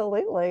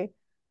 absolutely.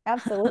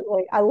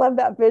 Absolutely. I love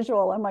that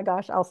visual. Oh my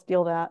gosh. I'll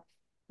steal that.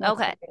 That's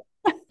Okay.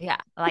 great. Yeah.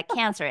 Like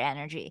Cancer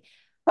energy.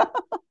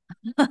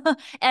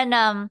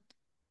 And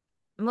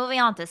moving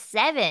on to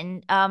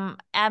seven,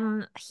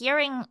 I'm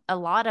hearing a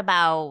lot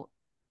about,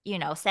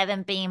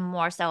 seven being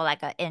more so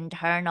like an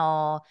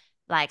internal,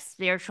 like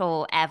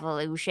spiritual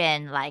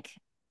evolution, like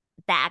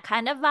that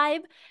kind of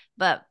vibe.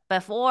 But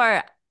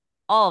before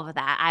all of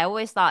that, I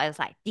always thought it's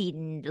like the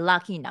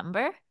lucky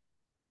number.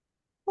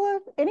 Well,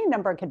 any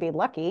number could be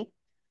lucky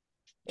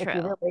if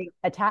you True. really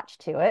attach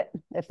to it.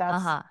 If that's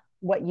Uh-huh.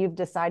 what you've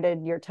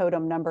decided your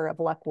totem number of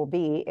luck will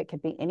be, it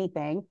could be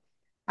anything.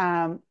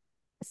 Um,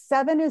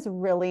 Seven is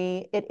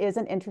really, it is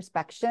an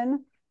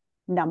introspection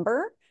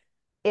number.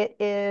 It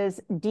is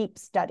deep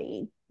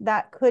study.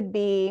 That could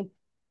be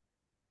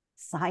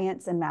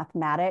science and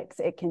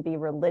mathematics. It can be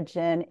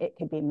religion. It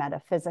could be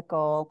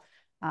metaphysical,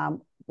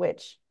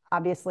 which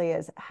obviously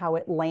is how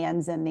it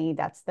lands in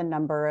that's the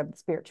number of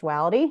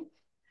spirituality.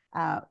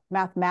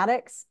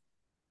 Mathematics,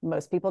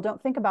 most people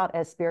don't think about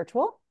as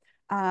spiritual,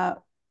 uh,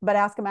 but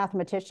ask a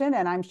mathematician,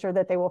 and I'm sure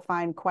that they will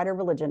find quite a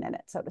religion in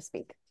it, so to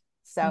speak.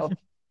 So,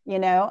 you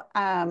know,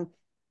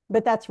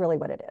 but that's really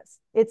what it is.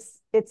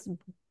 It's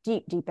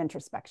deep, deep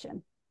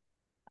introspection.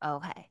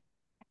 Okay.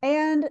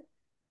 And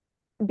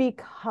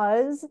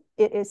because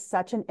it is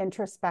such an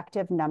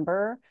introspective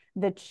number,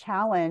 the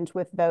challenge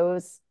with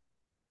those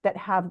that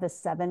have the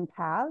seven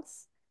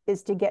paths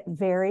is to get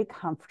very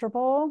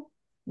comfortable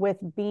with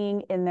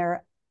being in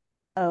their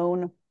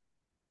own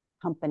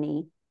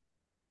company,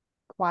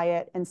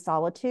 quiet and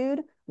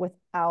solitude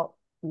without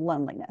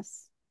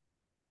loneliness.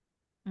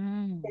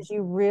 Mm. Because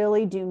you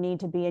really do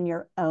need to be in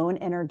your own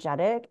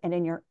energetic and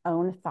in your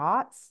own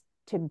thoughts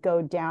to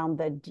go down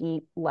the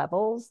deep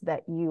levels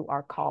that you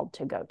are called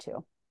to go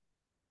to.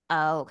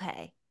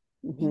 Okay.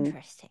 Mhm.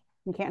 Interesting.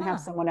 You can't have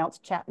Huh. someone else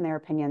chatting their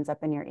opinions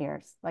up in your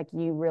ears. Like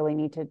you really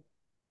need to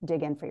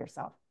dig in for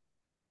yourself.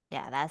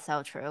 Yeah, that's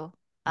so true.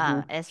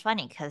 Mhm. It's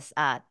funny because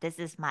this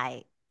is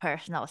my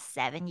personal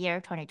 7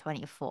 year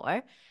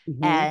 2024.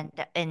 Mhm.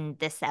 And in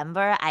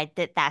December, I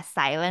did that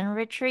silent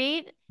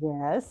retreat.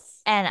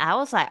 Yes. And I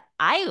was like,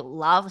 I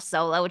love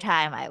solo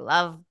time. I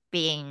love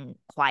being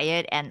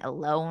quiet and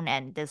alone.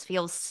 And this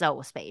feels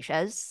so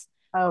spacious.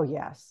 Oh,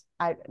 yes.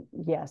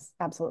 Yes,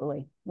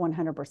 absolutely.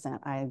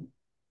 100%.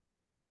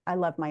 I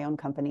love my own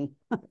company.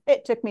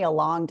 It took me a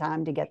long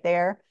time to get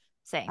there.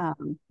 Same.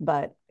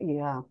 But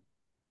yeah,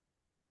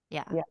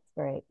 Yeah. yeah, it's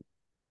great.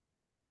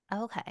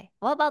 Okay.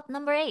 What about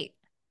number eight?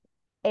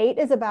 Eight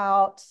is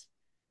about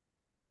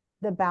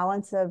the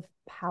balance of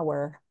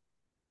power.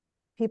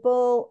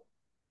 People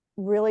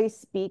really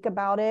speak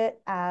about it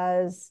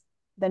as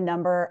the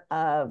number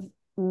of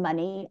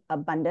money,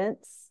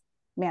 abundance,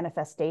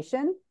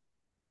 manifestation.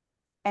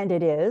 And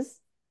it is,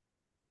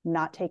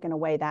 not taken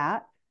away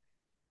that.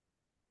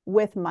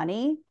 With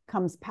money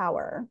comes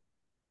power.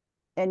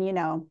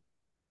 And,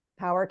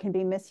 power can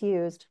be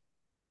misused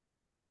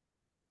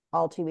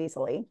all too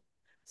easily.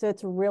 So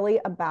it's really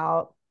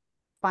about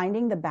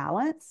finding the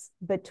balance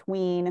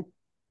between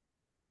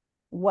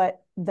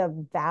what the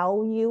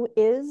value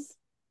is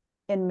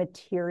in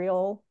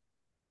material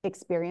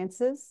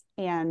experiences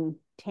and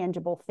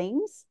tangible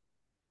things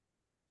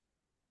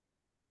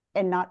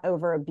and not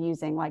over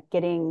abusing, like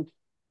getting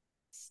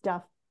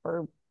stuff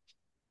for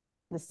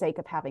the sake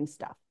of having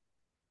stuff.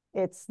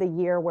 It's the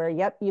year where,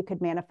 yep, you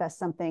could manifest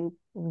something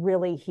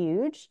really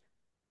huge.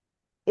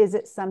 Is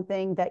it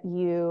something that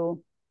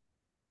you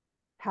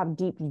have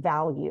deep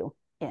value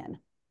in?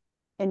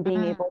 And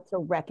being Mm. able to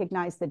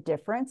recognize the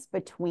difference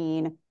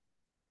between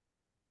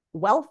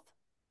wealth,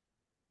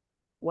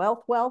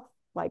 wealth,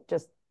 like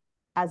just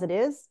as it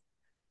is,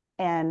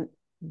 and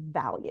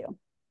value.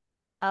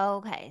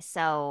 Okay.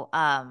 So,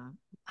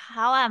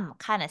 how I'm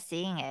kind of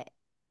seeing it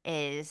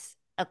is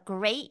a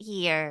great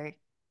year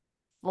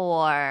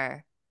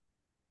for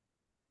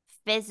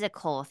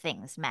physical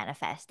things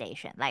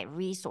manifestation, like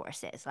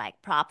resources,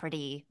 like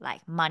property,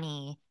 like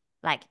money,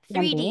 like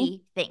Can be.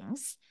 3D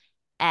things.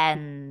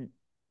 And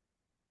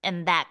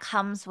that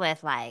comes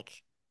with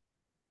like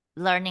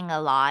learning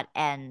a lot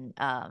and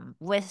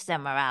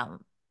wisdom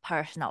around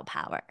personal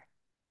power.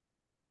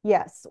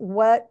 Yes.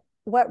 What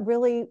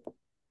really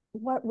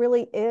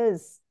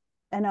is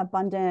an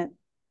abundant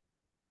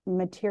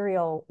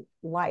material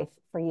life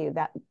for you?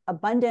 That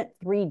abundant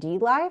 3D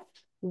life,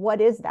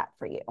 what is that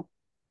for you?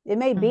 It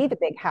may be Mhm. the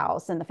big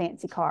house and the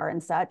fancy car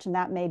and such, and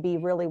that may be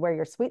really where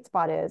your sweet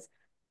spot is.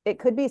 It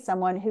could be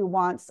someone who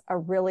wants a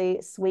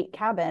really sweet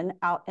cabin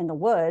out in the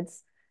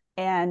woods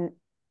and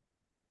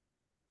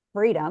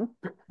freedom,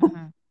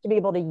 Mhm. to be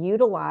able to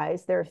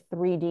utilize their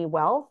 3D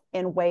wealth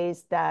in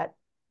ways that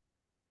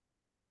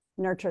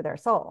nurture their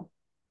soul.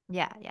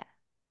 Yeah, yeah.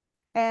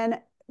 And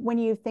when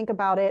you think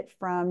about it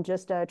from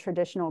just a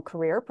traditional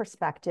career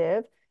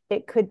perspective,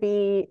 it could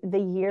be the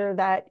year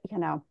that,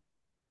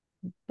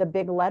 the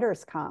big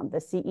letters come, the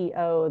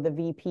CEO, the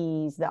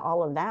VPs, the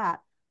all of that.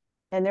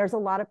 And there's a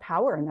lot of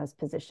power in those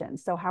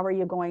positions. So how are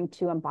you going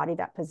to embody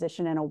that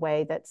position in a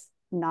way that's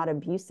not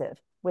abusive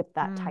with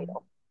that Mm.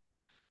 title?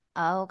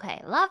 Okay,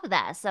 love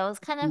that. So it's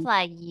kind of Mm-hmm.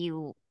 like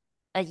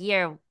a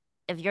year,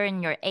 if you're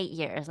in your 8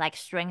 years, like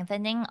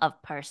strengthening of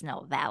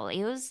personal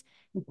values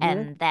Mm-hmm.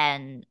 and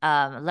then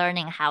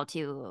learning how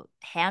to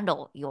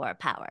handle your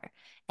power.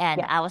 And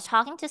Yes. I was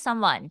talking to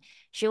someone,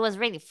 she was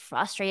really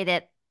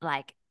frustrated,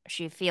 like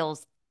she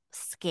feels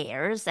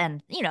scarce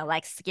and,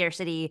 like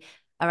scarcity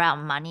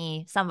around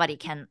money. Somebody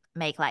can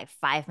make like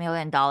 $5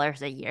 million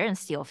a year and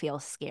still feel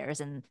scarce.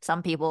 And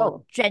some people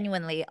Oh.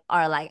 genuinely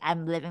are like,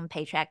 I'm living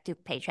paycheck to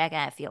paycheck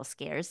and I feel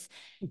scarce.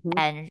 Mm-hmm.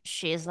 And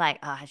she's like,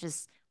 oh, I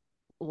just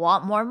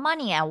want more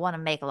money. I want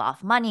to make a lot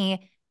of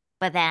money.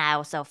 But then I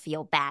also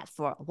feel bad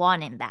for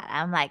wanting that.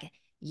 I'm like,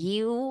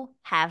 you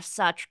have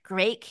such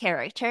great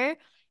character.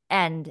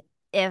 And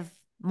if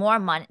more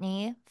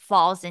money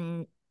falls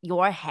in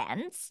your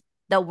hands,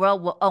 the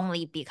world will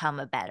only become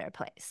a better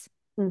place.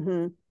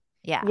 Mm-hmm.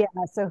 Yeah. Yeah.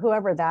 So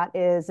whoever that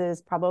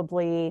is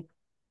probably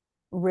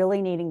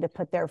really needing to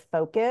put their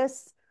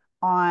focus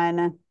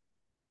on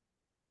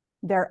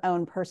their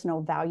own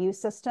personal value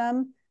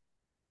system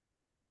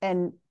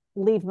and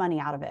leave money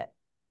out of it.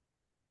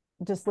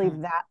 Just leave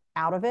Mm. that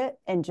out of it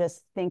and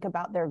just think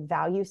about their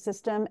value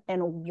system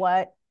and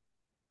what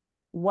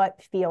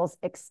feels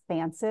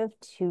expansive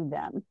to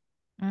them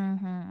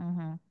Mm-hmm,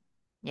 mm-hmm.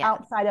 Yeah,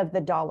 outside of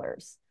the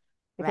dollars,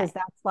 because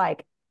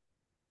right.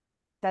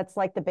 that's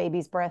like the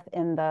baby's breath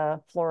in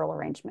the floral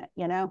arrangement,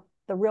 the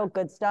real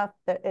good stuff,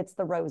 that it's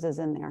the roses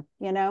in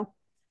there.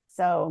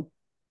 So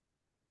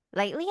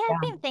Lately, I've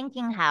yeah. been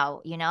thinking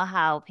how,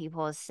 how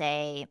people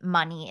say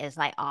money is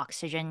like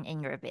oxygen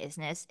in your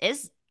business,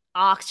 is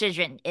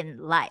oxygen in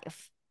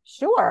life.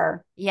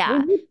 Sure. We Yeah.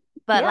 need,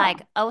 But yeah.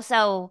 like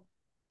also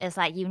it's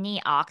like you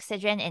need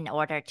oxygen in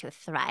order to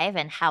thrive.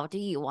 And how do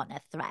you want to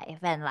thrive?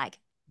 And like,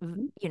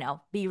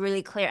 be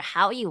really clear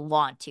how you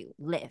want to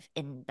live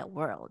in the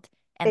world.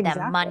 And then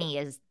Exactly. money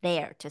is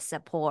there to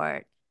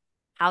support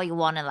how you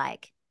want to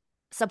like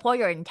support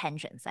your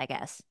intentions, I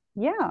guess.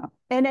 Yeah.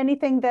 And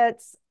anything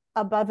that's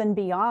above and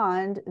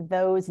beyond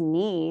those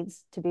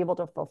needs to be able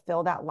to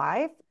fulfill that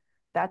life,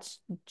 that's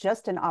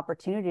just an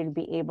opportunity to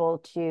be able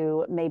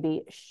to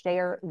maybe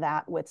share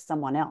that with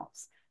someone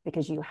else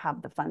because you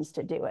have the funds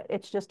to do it.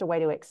 It's just a way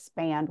to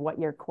expand what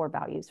your core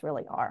values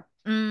really are.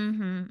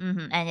 Mm-hmm,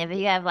 mm-hmm. And if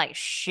you have like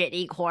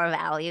shitty core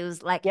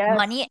values, like Yes.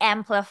 money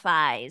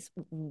amplifies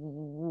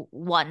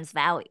one's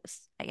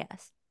values, I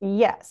guess.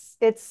 Yes.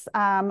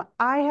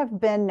 I have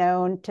been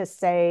known to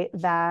say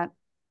that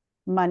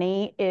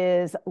money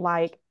is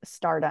like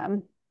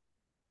stardom.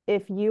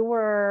 If you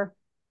were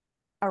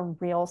a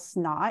real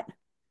snot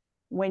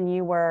when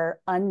you were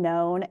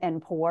unknown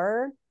and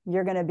poor,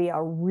 you're going to be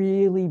a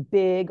really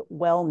big,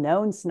 well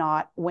known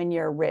snot when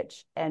you're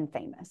rich and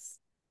famous.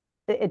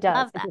 It does.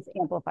 Love It that. just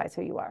amplifies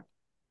who you are.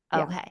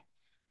 Yeah.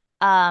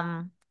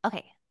 Okay.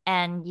 Okay.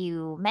 And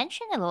you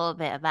mentioned a little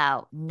bit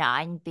about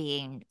nine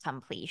being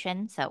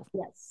completion. So,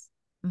 Yes.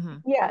 mm-hmm.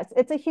 Yes.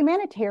 It's a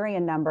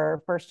humanitarian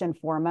number, first and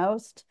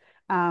foremost.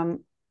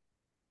 Um,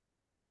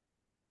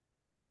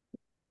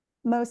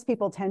 most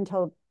people tend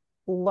to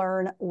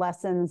learn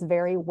lessons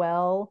very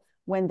well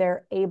when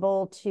they're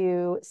able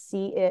to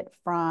see it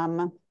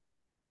from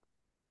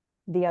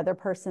the other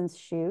person's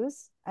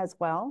shoes as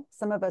well.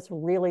 Some of us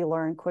really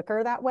learn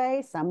quicker that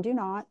way, some do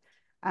not.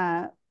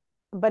 Uh,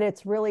 but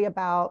it's really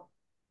about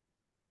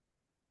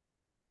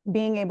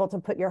being able to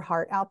put your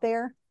heart out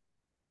there,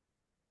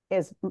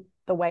 is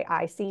the way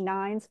I see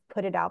nines,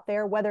 put it out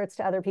there, whether it's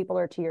to other people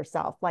or to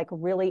yourself, like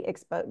really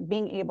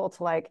being able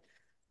to like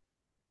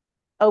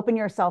open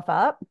yourself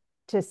up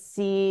to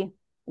see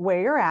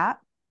where you're at,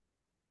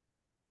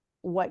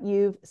 what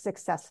you've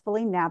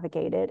successfully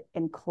navigated,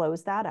 and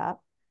close that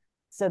up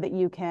so that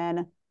you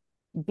can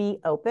be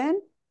open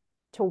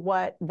to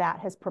what that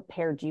has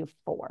prepared you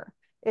for.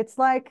 It's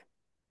like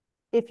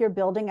if you're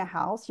building a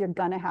house, you're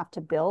going to have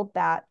to build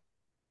that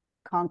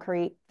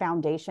concrete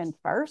foundation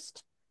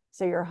first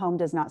so your home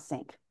does not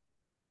sink.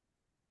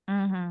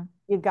 Mm-hmm.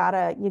 You got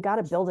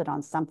to build it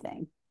on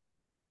something.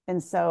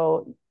 And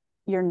so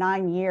your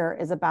 9 year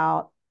is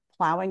about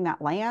plowing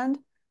that land,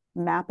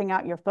 mapping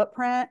out your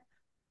footprint,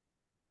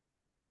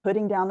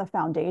 putting down the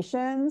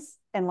foundations,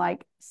 and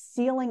like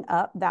sealing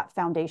up that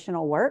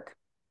foundational work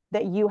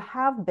that you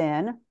have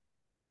been,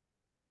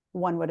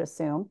 one would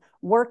assume,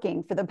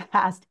 working for the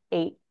past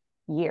 8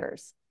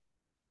 years.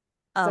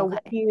 So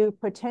what Okay. you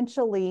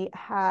potentially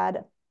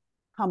had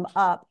come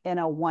up in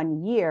a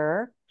 1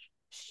 year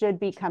should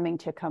be coming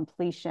to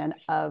completion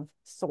of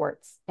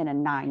sorts in a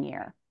 9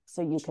 year.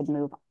 So you could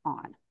move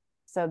on.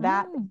 So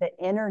that is Mm. the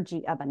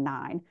energy of a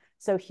nine.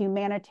 So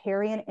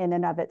humanitarian in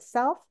and of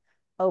itself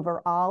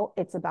overall,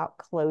 it's about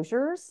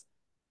closures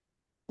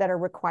that are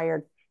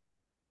required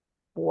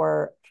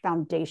for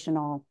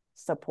foundational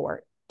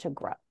support to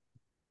grow.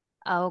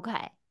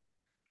 Okay.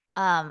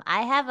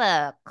 I have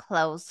a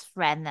close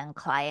friend and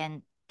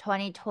client.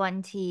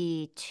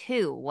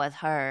 2022 was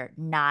her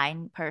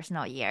 9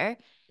 personal year,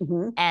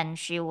 Mm-hmm. and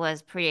she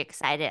was pretty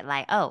excited,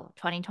 like, oh,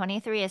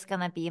 2023 is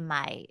gonna be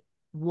my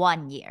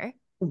 1 year.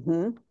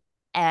 Mm-hmm.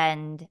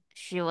 And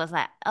she was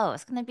like, oh,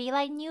 it's gonna be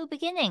like new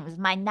beginnings.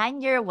 My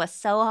 9 year was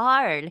so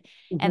hard.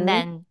 And Mm-hmm.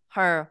 then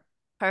her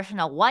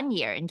personal 1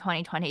 year in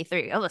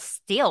 2023, it was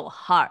still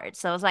hard.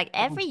 So it's like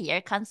every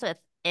year comes with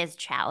its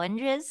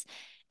challenges.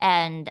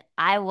 And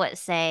I would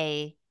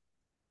say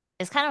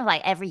it's kind of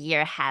like every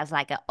year has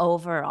like an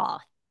overall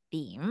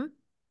theme.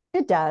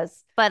 It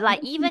does. But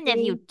like even if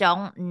you Recently,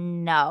 don't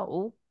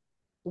know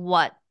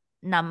what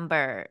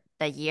number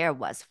the year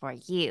was for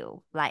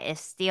you, like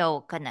it's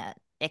still gonna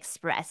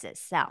express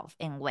itself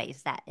in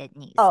ways that it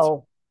needs to.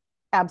 oh,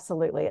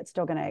 absolutely. It's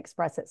still going to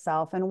express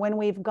itself. And when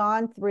we've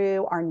gone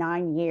through our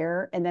 9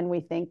 year, and then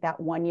we think that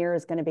 1 year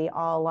is going to be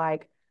all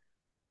like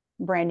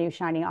brand new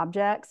shiny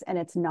objects, and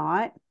it's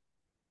not,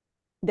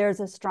 there's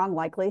a strong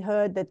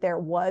likelihood that there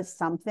was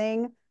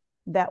something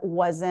that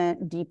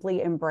wasn't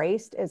deeply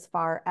embraced as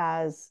far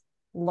as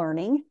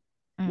learning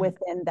Mm,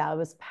 within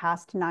those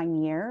past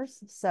 9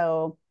 years.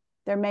 So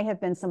there may have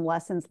been some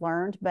lessons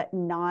learned, but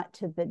not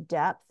to the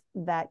depth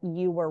that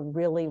you were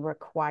really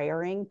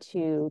requiring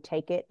to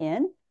take it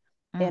in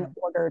mm.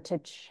 order to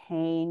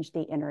change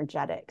the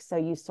energetic. So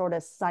you sort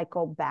of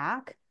cycle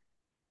back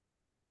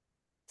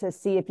to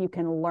see if you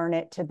can learn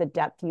it to the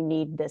depth you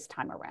need this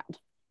time around.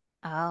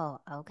 Oh,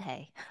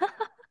 okay.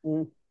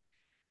 Mm,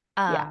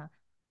 yeah. Um,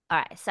 all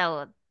right.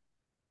 So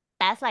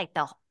that's like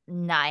the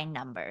 9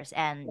 numbers,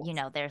 and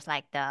Yes. there's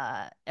like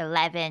the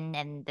 11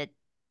 and the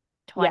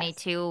Yes.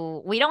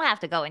 22. We don't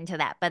have to go into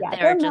that, but Yeah.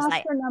 they're They're just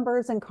like master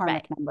numbers and right,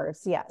 karmic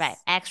numbers. right,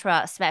 Yes.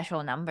 extra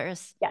special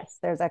numbers. Yes.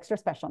 There's extra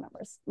special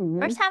numbers.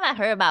 First time I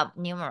heard about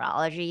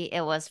numerology,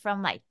 it was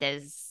from like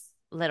this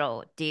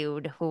little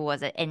dude who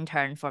was an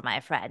intern for my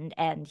friend,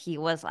 and he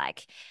was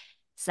like,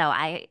 "So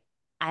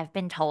I've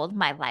been told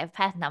my life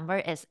path number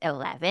is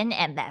 11,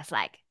 and that's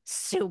like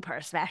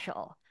super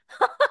special."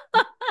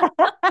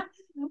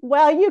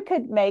 Well, you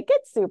could make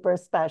it super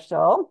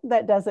special.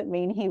 That doesn't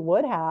mean he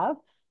would have.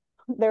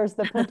 There's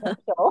the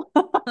potential.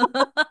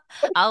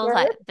 I was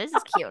like, Sure. "This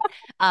is cute."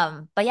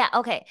 But yeah,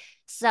 okay.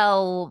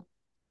 So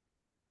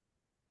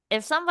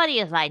if somebody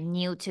is like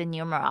new to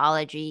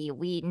numerology,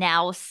 we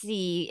now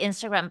see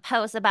Instagram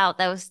posts about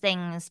those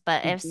things.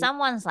 But if Mhm.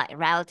 someone's like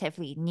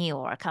relatively new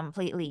or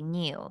completely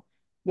new,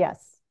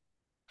 Yes.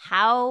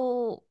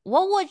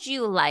 what would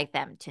you like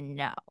them to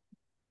know?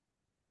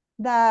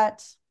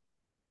 That,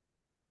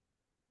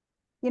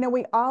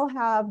 we all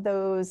have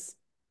those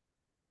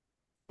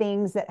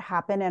things that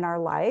happen in our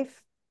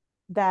life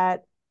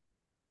that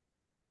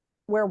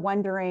we're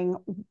wondering,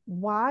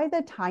 why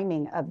the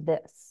timing of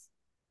this?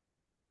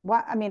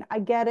 Why? I mean, I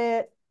get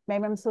it.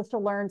 Maybe I'm supposed to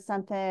learn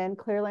something.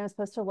 Clearly, I'm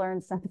supposed to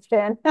learn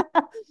something.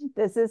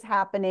 This is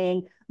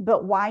happening,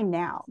 but why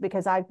now?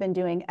 Because I've been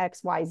doing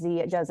XYZ.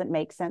 It doesn't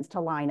make sense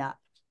to line up.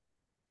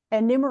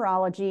 And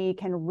numerology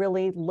can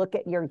really look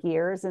at your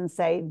years and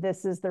say,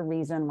 this is the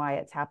reason why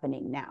it's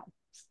happening now.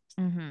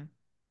 Mm-hmm.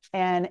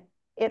 And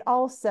it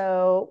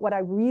also, what I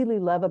really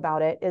love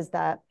about it is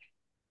that,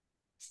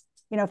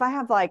 if I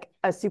have like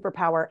a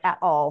superpower at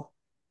all,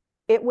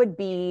 it would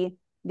be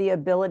the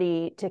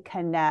ability to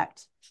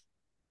connect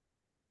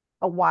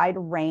a wide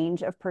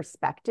range of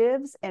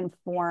perspectives and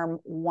form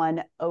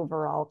one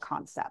overall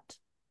concept.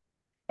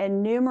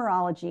 And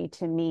numerology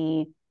to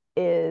me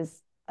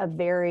is a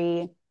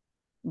very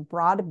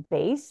broad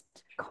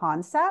based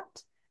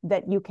concept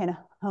that you can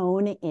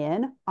hone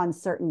in on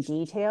certain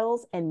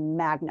details and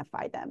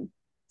magnify them.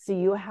 So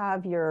you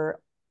have your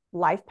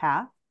life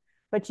path,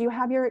 but you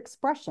have your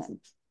expression.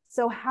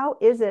 So, how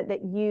is it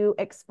that you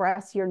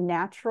express your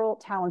natural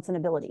talents and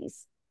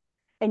abilities?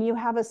 And you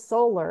have a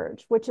soul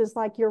urge, which is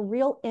like your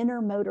real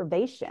inner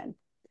motivation.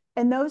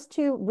 And those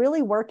two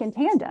really work in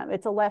tandem.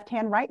 It's a left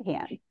hand, right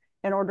hand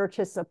in order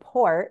to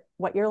support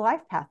what your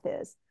life path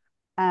is.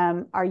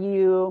 Are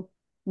you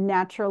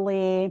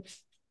naturally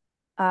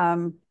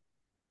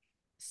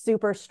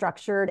super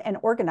structured and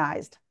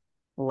organized?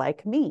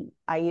 Like me.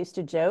 I used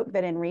to joke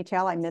that in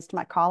retail, I missed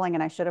my calling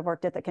and I should have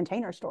worked at the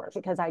Container Store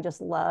because I just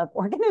love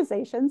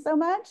organization so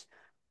much.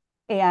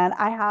 And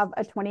I have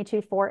a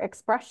 22/4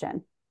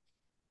 expression.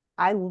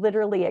 I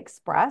literally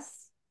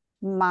express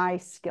my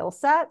skill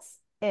sets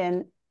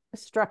in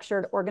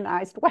structured,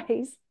 organized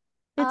ways.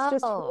 It's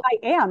just who Oh,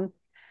 I am.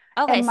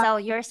 okay. And my So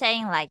you're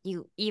saying like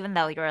even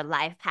though your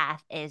life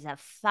path is a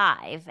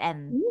 5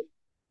 and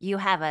you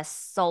have a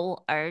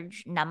soul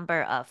urge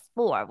number of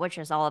 4, which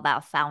is all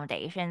about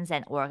foundations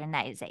and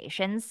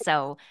organizations.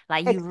 So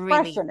like you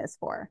really, expression is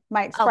for.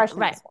 My oh, expression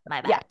right, is for.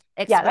 my Yeah. bad.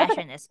 Yeah, that's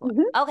okay. Expression is 4.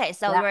 Mhm. Okay,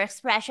 so Yeah. your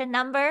expression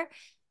number,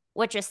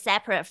 which is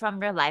separate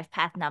from your life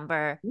path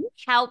number,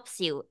 helps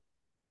you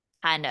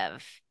kind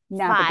of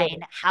Navigate.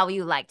 find how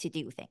you like to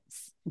do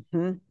things.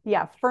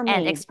 Yeah, for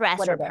and me, that's express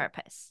what your it is.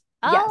 purpose.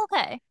 Yes. Oh,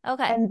 okay.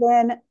 Okay. And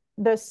then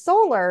the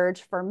soul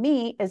urge for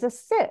me is a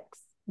 6.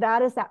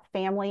 That is that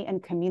family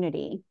and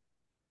community.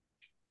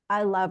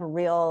 I love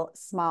real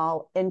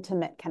small,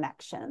 intimate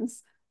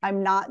connections.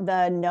 I'm not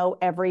the know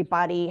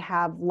everybody,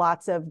 have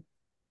lots of,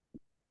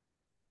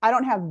 I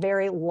don't have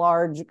very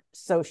large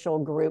social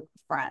group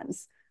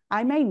friends.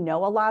 I may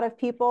know a lot of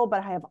people,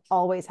 but I have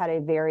always had a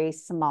very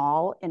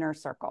small inner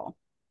circle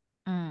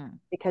Mm,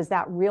 because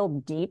that real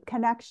deep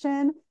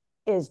connection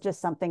is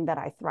just something that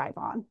I thrive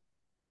on.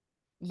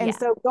 And yeah.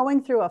 so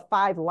going through a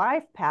 5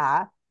 life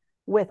path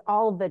with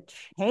all the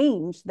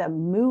change, the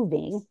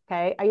moving,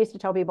 okay. I used to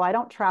tell people I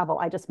don't travel,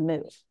 I just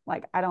move.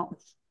 Like I don't,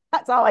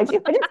 that's all I do.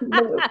 I just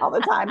move all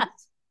the time.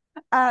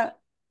 Uh,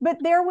 but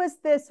there was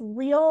this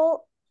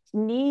real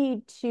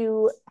need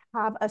to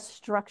have a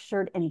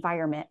structured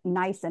environment,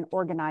 nice and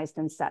organized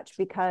and such,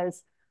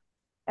 because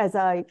as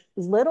a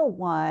little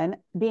one,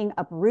 being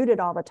uprooted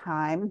all the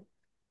time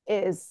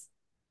is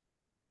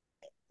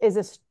is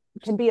a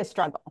can be a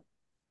struggle.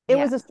 It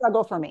Yeah. was a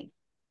struggle for me.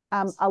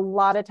 A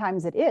lot of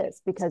times it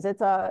is because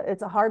it's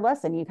a hard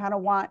lesson. You kind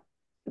of want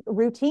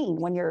routine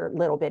when you're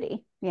little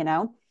bitty, you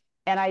know,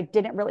 and I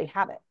didn't really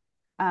have it.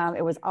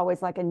 It was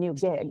always like a new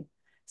gig.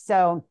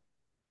 So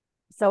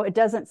so it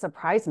doesn't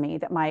surprise me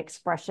that my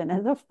expression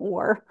is a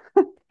 4.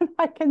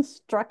 I can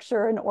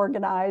structure and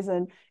organize,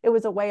 and it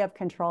was a way of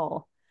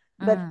control.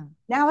 But Mm,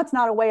 now it's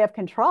not a way of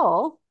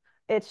control.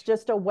 It's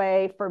just a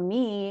way for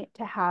me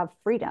to have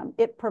freedom.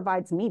 It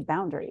provides me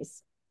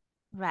boundaries.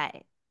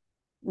 right.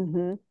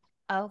 Mm-hmm.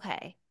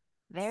 Okay.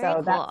 Very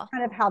So that's cool.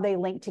 kind of how they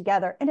link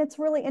together. And it's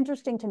really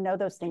interesting to know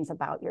those things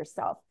about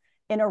yourself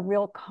in a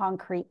real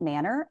concrete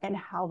manner and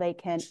how they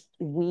can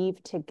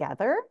weave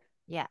together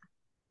Yeah.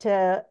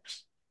 to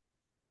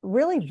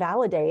really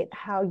validate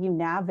how you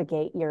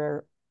navigate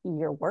your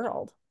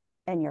world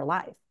and your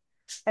life.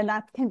 And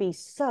that can be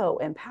so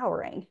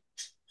empowering.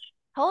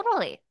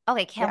 Totally.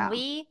 Okay, can Yeah.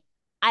 we?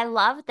 I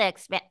love the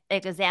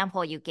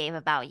example you gave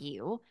about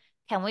you.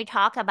 Can we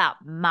talk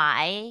about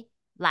my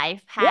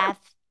life Yeah.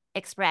 path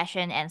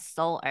expression and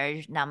soul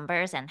urge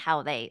numbers and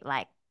how they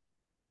like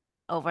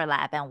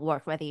overlap and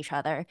work with each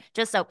other,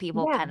 just so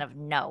people Yeah. kind of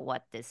know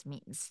what this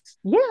means?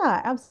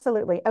 Yeah,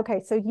 absolutely.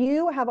 Okay, so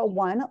you have a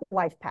 1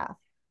 life path.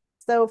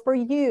 So for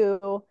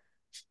you,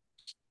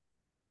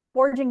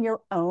 forging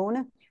your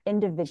own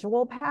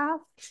individual path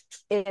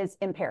is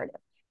imperative.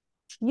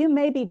 You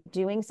may be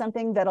doing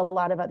something that a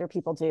lot of other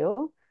people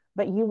do,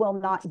 but you will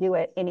not do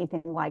it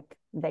anything like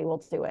they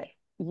will do it.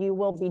 You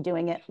will be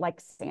doing it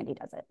like Sandy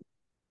does it.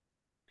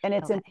 And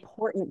it's Okay.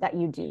 important that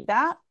you do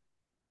that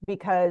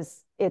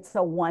because it's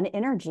a 1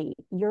 energy.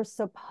 You're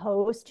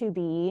supposed to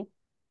be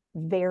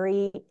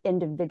very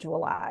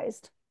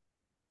individualized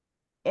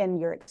in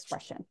your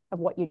expression of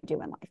what you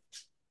do in life,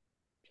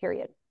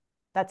 period.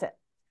 That's it.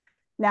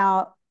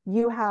 Now,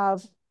 you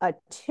have a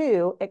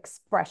 2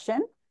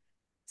 expression.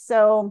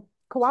 So,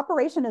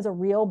 cooperation is a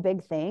real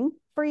big thing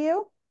for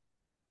you,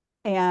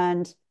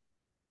 and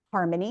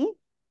harmony.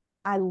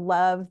 I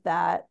love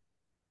that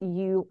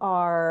you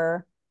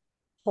are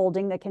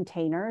holding the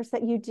containers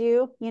that you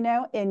do, you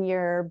know, in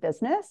your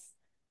business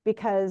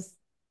because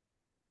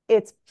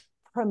it's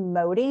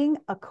promoting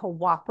a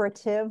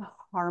cooperative,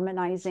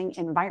 harmonizing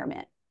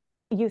environment.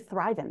 You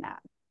thrive in that.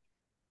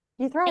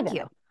 You thrive Thank in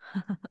you. it.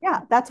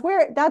 Yeah, that's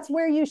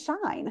where you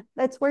shine.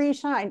 That's where you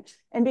shine.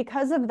 And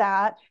because of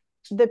that,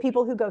 the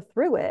people who go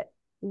through it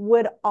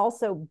would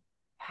also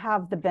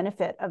have the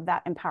benefit of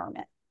that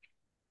empowerment.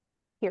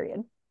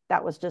 Period.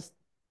 That was just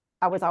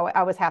I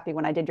was happy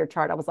when I did your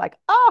chart. I was like,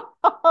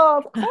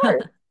 oh,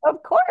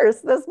 of course,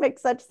 this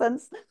makes such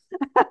sense.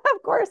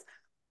 Of course.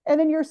 And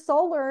then your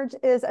soul urge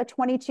is a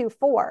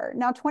 22-4.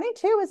 Now,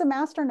 22 is a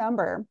master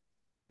number.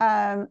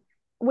 Um,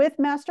 with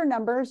master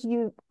numbers,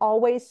 you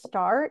always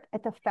start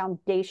at the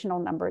foundational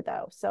number,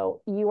 though.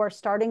 So you are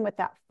starting with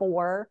that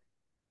 4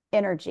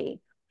 energy.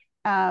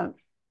 Um,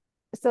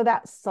 so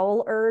that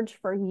soul urge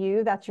for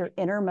you, that's your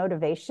inner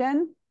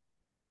motivation.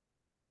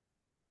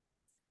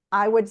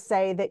 I would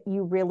say that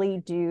you really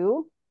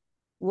do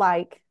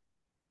like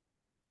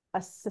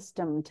a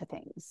system to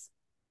things.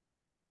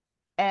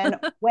 And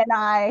when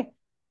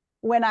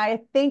I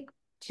think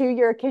to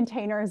your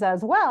containers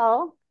as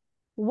well,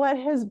 what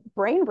is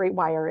brain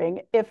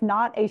rewiring if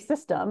not a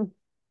system?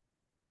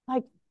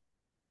 Like,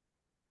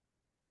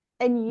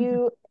 and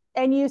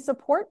you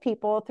support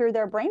people through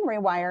their brain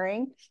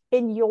rewiring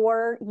in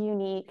your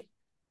unique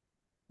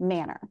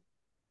manner.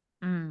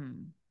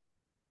 Mm.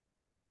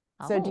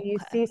 So do Oh, you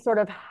okay. see sort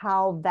of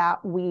how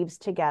that weaves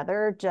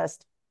together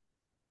just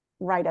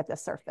right at the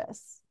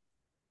surface?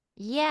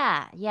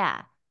 Yeah,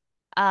 yeah.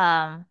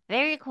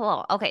 Very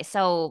cool. Okay,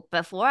 so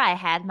before I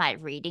had my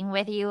reading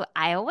with you,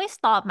 I always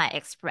thought my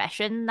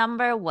expression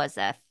number was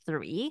a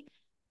 3,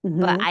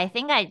 but Mm-hmm. I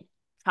think I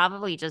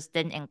probably just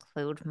didn't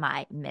include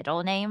my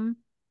middle name.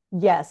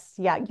 Yes,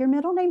 yeah. Your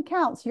middle name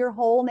counts. Your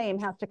whole name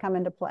has to come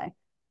into play.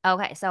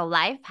 Okay, so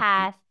life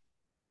path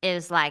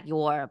is like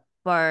your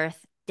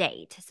birth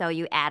state. So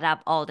you add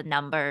up all the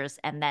numbers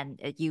and then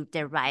you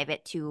derive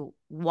it to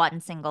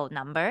one single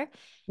number.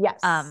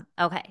 Yes.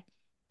 Okay.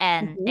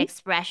 And Mhm.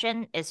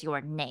 expression is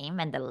your name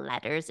and the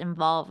letters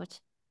involved.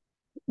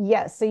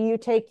 Yes. So you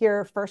take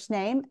your first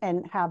name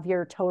and have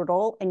your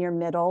total and your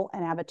middle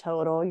and have a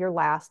total, your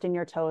last and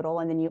your total,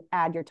 and then you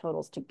add your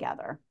totals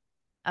together.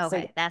 So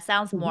Okay, that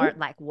sounds yeah. more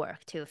like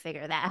work to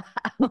figure that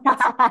out.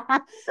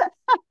 Mhm.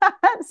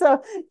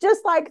 So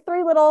just like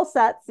three little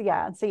sets.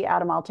 Yeah. So you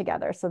add them all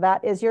together. So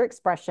that is your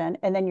expression.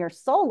 And then your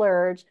soul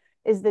urge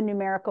is the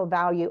numerical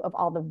value of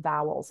all the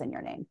vowels in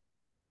your name.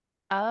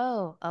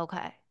 Oh,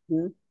 okay.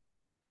 Mhm.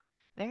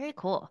 Very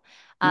cool.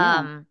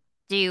 Yeah.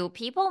 Do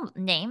people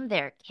name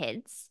their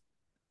kids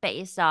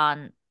based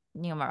on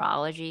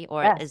numerology,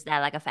 or is Yes. that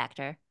like a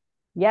factor?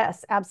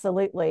 Yes,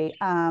 absolutely.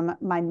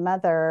 My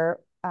mother,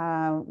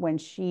 when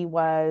she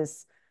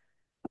was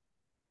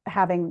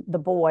having the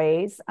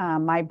boys,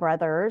 my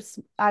brothers,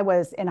 I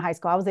was in high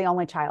school. I was the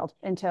only child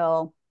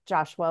until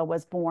Joshua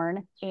was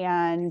born.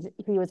 And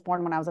he was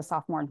born when I was a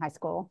sophomore in high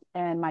school.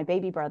 And my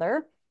baby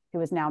brother,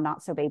 who is now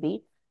not so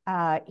baby,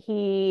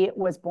 he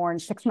was born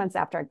 6 months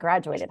after I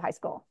graduated high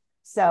school.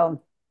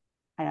 So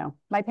I know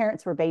my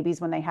parents were babies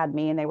when they had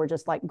me, and they were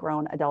just like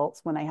grown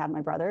adults when they had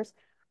my brothers.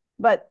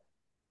 But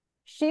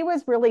she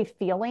was really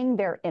feeling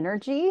their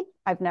energy.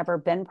 I've never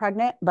been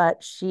pregnant,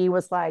 but she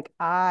was like,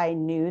 I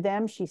knew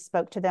them. She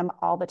spoke to them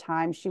all the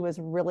time. She was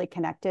really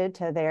connected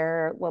to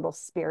their little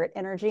spirit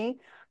energy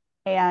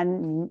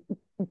and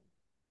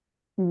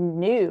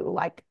knew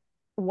like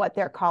what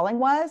their calling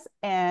was.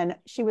 And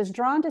she was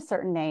drawn to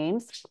certain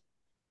names,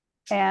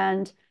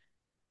 and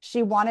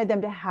she wanted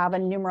them to have a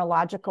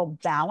numerological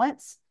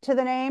balance to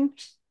the name,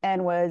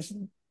 and was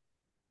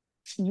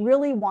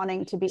really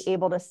wanting to be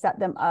able to set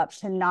them up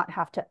to not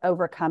have to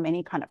overcome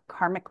any kind of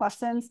karmic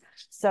lessons.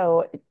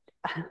 So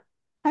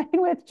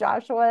with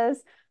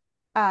Joshua's,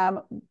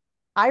 um,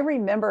 I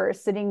remember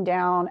sitting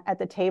down at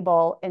the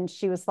table, and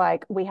she was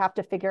like, we have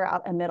to figure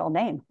out a middle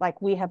name.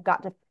 Like we have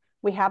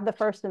the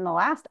first and the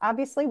last.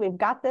 Obviously, we've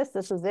got this.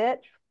 This is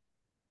it.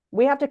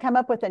 We have to come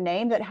up with a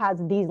name that has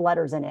these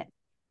letters in it,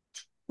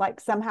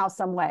 like somehow,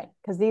 some way,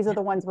 because these are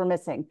the ones we're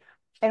missing.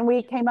 And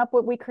we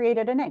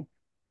created a name.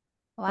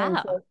 And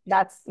Wow. so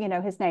that's,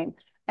 his name.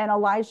 And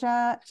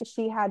Elijah,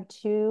 she had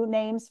two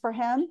names for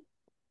him.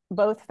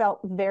 Both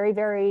felt very,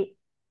 very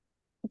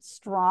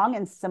strong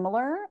and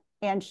similar.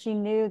 And she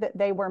knew that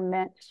they were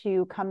meant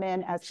to come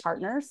in as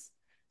partners.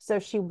 So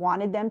she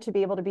wanted them to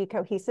be able to be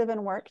cohesive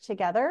and work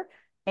together.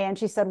 And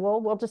she said, well,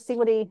 we'll just see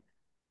what he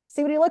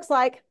looks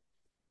like.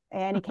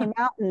 And he came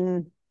out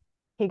and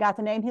he got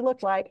the name he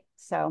looked like.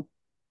 So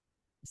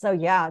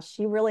yeah,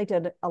 she really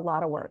did a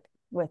lot of work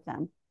with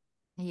them.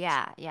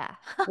 Yeah, yeah.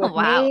 With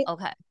Wow. me,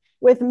 Okay.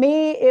 with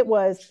me, it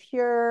was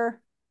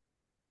pure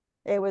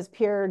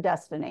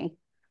destiny.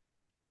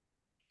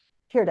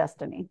 Pure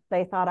destiny.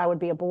 They thought I would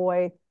be a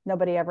boy.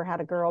 Nobody ever had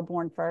a girl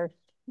born first.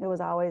 I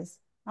was always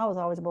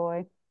a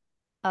boy.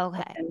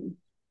 Okay. And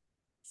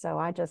so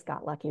I just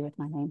got lucky with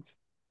my name.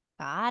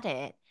 Got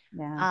it.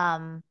 Yeah.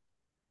 Um,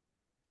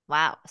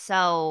 wow.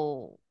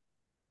 So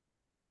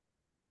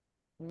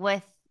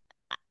with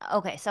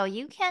okay, so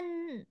you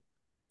can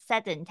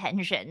set the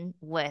intention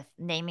with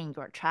naming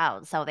your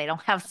child so they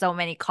don't have so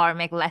many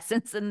karmic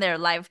lessons in their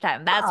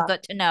lifetime. That's Yeah.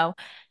 good to know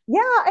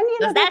Yeah. And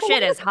because there's that a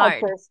shit lot is of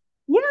hard. cultures.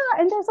 Yeah.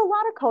 And there's a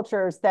lot of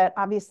cultures that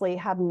obviously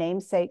have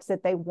namesakes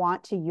that they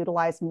want to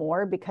utilize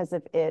more because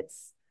of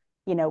its,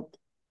 you know,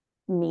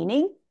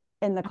 meaning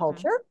in the Hmm.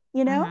 culture.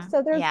 Hmm.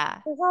 So there's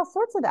Yeah, there's all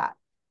sorts of that.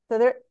 So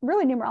there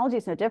really numerology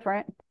is no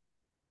different.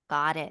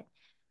 got it.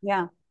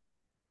 Yeah.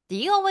 Do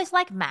you always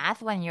like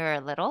math when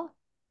you're little?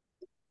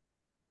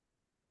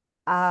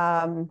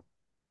 Um,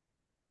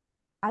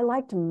 I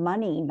liked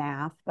money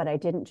math, but I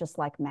didn't just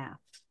like math.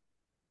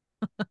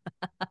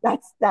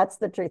 That's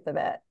the truth of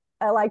it.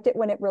 I liked it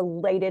when it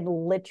related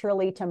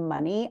literally to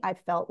money. I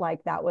felt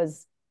like that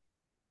was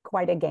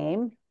quite a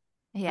game.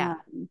 Yeah,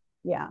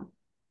 Yeah,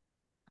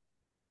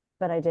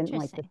 but I didn't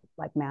interesting.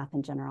 like math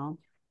in general.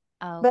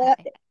 But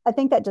Okay. I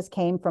think that just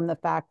came from the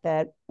fact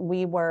that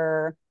we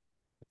were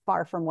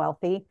far from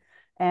wealthy.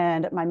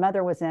 And my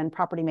mother was in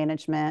property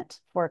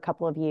management for a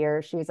couple of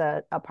years. She was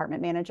a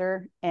apartment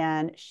manager,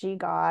 and she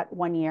got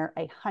one year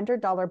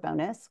 $100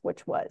 bonus,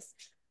 which was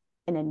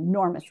an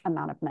enormous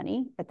amount of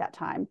money at that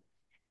time.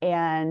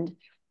 And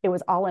it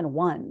was all in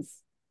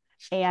ones.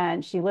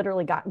 And she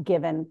literally got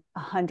given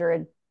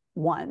 100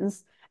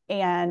 ones.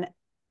 And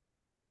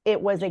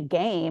it was a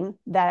game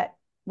that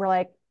we're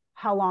like,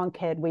 how long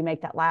could we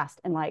make that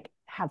last and like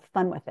have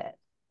fun with it?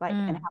 And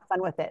Mm. have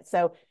fun with it.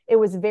 So it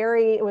was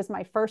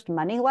my first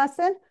money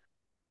lesson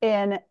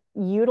in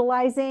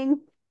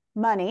utilizing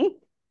money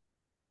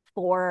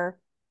for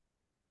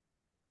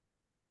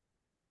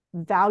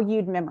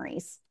valued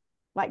memories,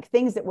 like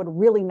things that would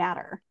really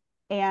matter.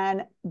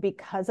 And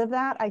because of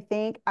that, I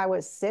think I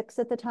was 6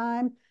 at the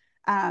time.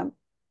 Um,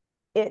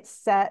 it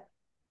set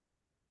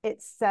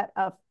it set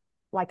up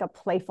like a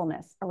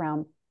playfulness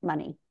around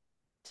money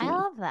to I me,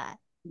 love that.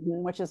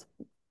 which is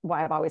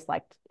why I've always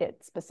liked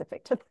it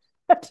specific to.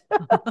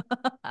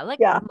 I like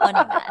Yeah.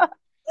 money math.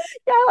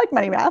 Yeah, I like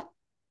money math.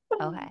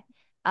 Okay.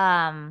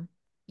 Um,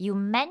 you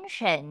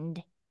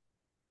mentioned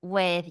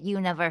with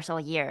universal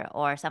year,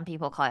 or some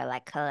people call it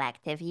like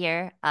collective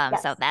year. So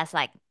Yes, that's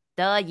like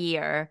the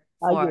year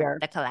a for year.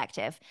 the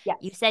collective.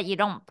 You Yes. said you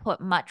don't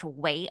put much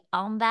weight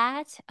on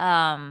that.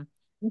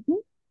 Mhm.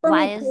 For me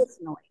Why is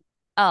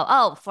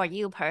personally. for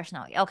you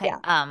personally. Okay.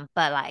 Yeah.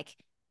 But like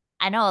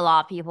I know a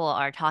lot of people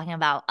are talking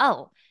about,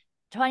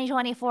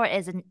 2024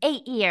 is an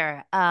 8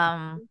 year.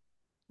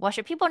 What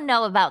should people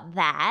know about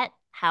that?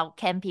 How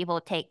can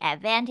people take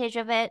advantage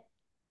of it?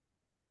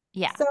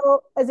 Yeah.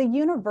 So, as a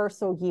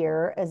universal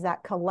year, as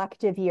that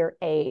collective year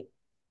eight,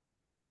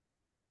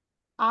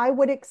 I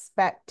would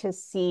expect to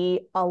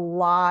see a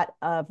lot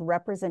of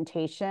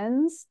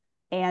representations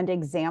and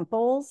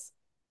examples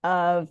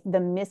of the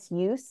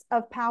misuse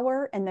of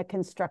power and the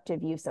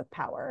constructive use of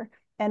power.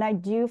 And I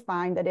do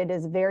find that it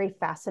is very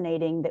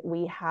fascinating that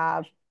we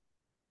have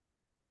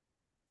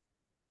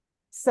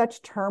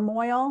such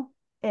turmoil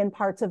in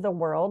parts of the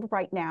world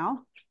right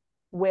now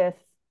with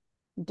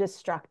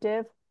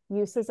destructive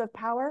uses of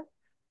power.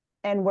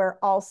 And we're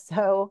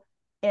also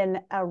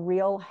in a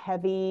real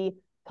heavy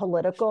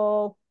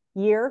political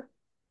year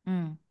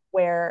Mm,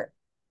 where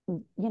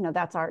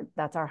that's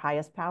our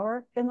highest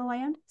power in the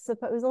land,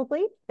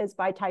 supposedly, is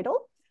by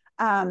title.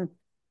 um,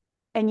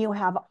 and you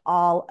have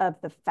all of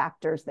the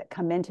factors that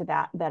come into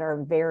that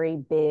are very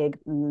big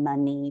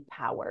money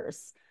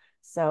powers.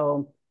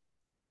 So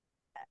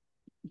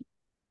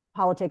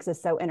politics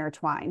is so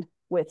intertwined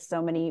with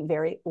so many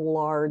very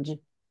large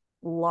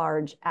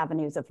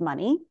avenues of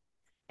money.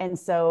 And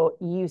so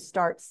you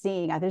start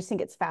seeing, I just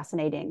think it's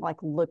fascinating, like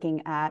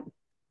looking at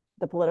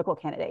the political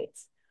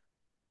candidates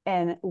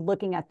and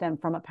looking at them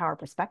from a power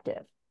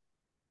perspective.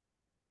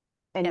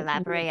 And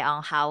elaborate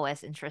on how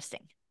it's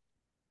interesting.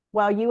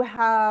 well, you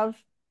have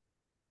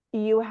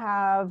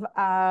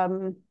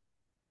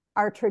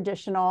our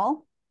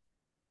traditional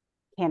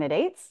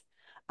candidates,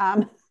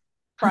 um,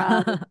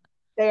 from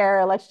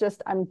there.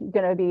 I'm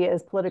going to be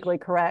as politically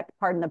correct,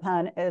 pardon the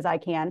pun, as I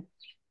can.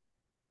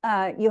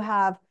 You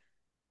have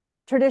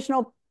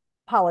traditional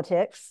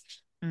politics,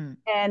 Mm,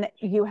 and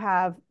you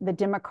have the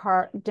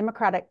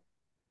Democratic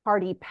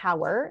Party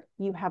power.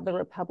 You have the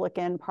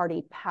Republican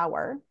Party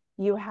power.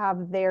 You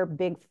have their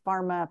big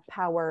pharma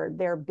power,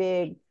 their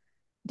big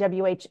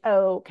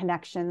WHO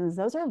connections.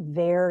 Those are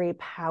very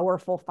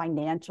powerful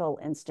financial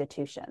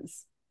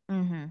institutions,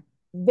 hmm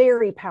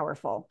very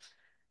powerful.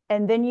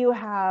 And then you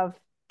have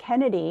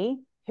Kennedy,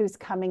 who's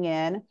coming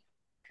in,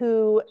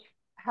 who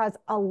has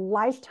a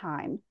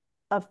lifetime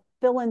of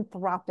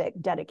philanthropic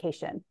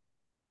dedication.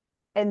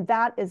 And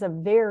that is a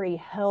very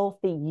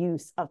healthy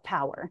use of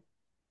power.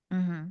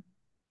 hmm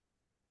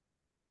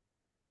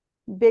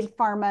Big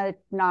pharma,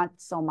 not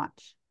so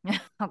much.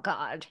 Oh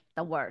God,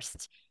 the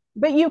worst.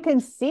 But you can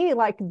see,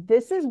 like,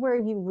 this is where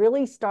you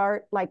really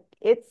start, like,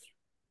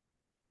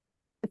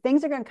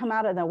 things are going to come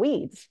out of the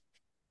weeds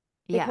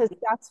Yeah. because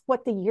that's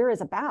what the year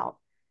is about.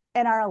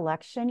 And our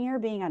election year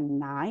being a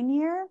 9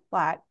 year,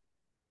 like,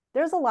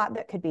 there's a lot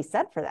that could be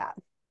said for that.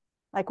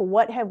 Like,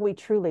 what have we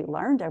truly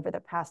learned over the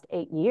past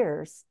 8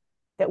 years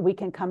that we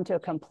can come to a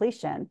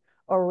completion?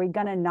 Or are we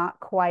going to not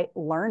quite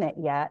learn it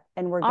yet?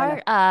 And we're going to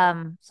Our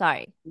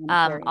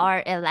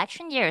humanitarian.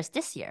 election year is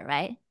this year,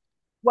 right?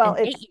 Well,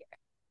 An eight it's,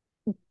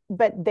 year.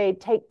 but they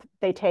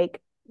take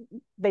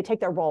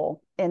their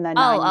role in the nine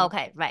Oh, years.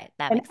 okay, right.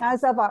 That And makes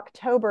as sense. of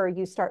October,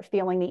 you start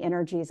feeling the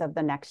energies of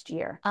the next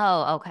year.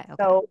 Oh, okay,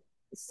 okay.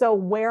 So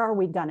where are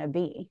we going to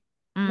be?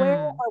 Where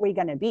Mm, are we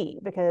going to be?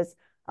 Because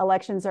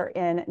elections are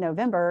in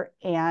November,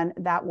 and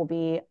that will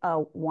be a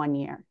 1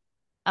 year.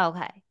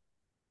 okay.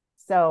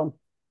 So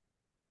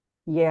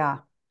yeah,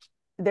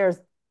 there's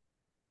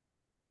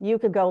you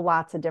could go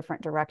lots of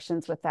different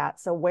directions with that.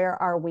 So where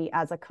are we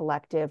as a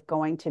collective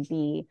going to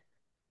be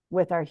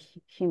with our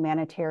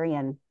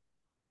humanitarian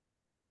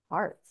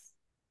hearts?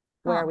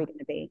 Where are we Huh. going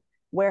to be?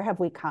 Where have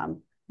we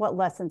come? What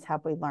lessons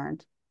have we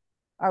learned?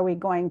 Are we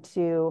going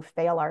to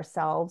fail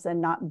ourselves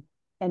and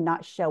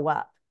not show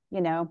up,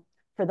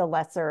 for the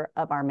lesser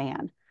of our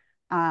man?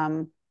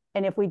 Um,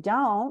 and if we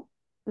don't,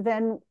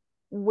 then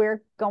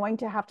we're going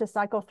to have to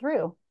cycle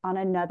through on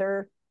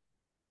another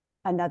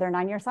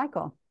 9 year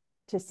cycle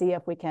to see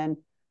if we can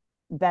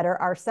better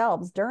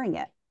ourselves during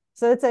it.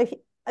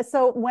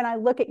 So when I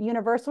look at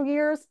universal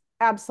years,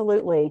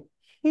 absolutely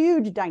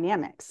huge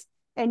dynamics.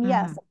 And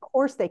yes, Mm-hmm. of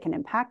course they can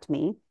impact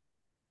me.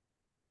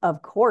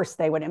 Of course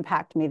they would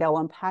impact me. They'll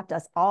impact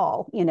us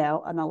all.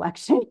 An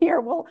election year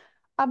will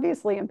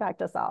obviously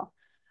impact us all.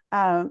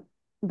 Um,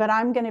 but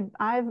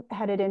I've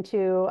headed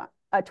into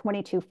a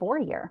 22-4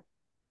 year.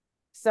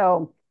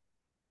 So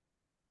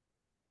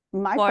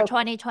my For focus,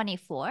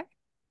 2024?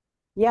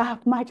 yeah,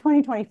 my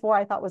 2024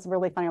 I thought was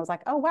really funny. I was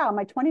like, oh wow,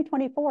 my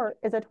 2024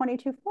 is a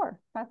 22-4.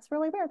 That's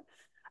really weird.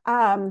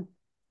 Um,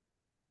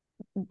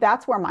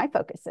 that's where my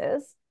focus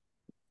is.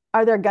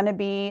 Are there going to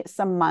be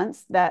some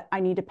months that I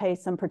need to pay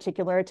some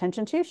particular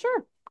attention to?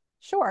 Sure.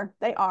 Sure,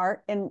 they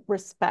are in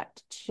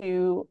respect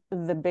to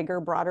the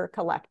bigger, broader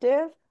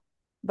collective.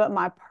 but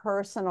my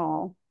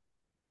personal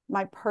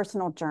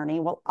journey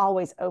will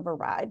always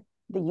override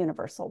the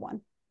universal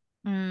one.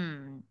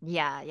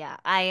 Yeah, yeah.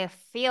 I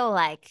feel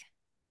like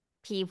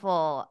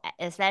people,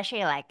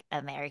 especially like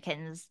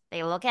Americans,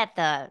 they look at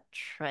the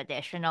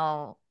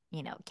traditional,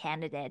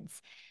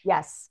 candidates.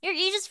 Yes, You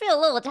just feel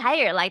a little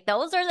tired. Like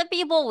those are the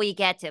people we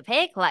get to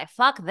pick. Like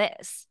fuck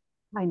this.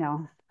 I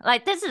know.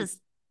 Like this is,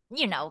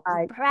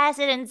 I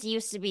presidents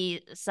used to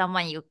be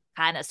someone you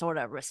kind of sort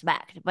of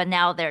respect, but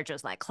now they're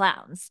just like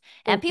clowns.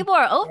 And it's people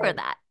are over very,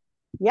 that.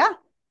 yeah.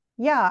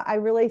 Yeah, I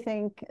really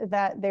think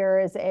that there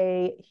is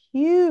a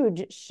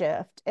huge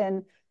shift.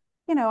 And,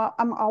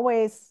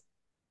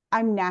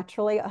 I'm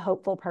naturally a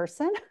hopeful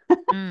person.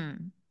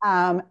 Mm.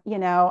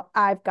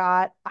 I've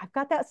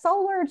got that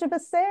soul urge of a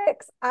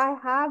six. I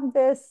have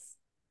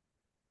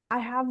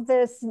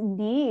this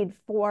need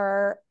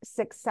for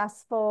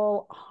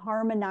successful,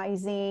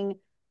 harmonizing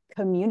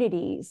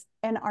communities.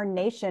 And our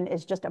nation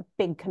is just a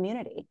big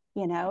community,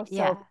 So of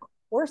Yeah.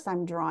 course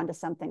I'm drawn to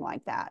something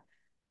like that.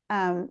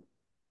 Um,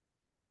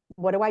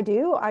 what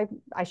do? I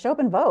show up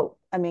and vote.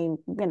 I mean,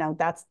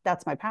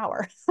 that's my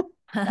power.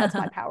 That's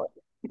my power.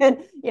 And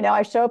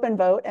I show up and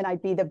vote and I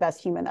be the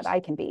best human that I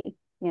can be.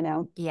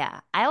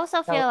 Yeah. I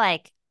also feel So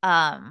like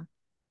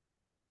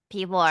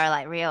people are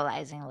like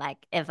realizing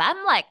like if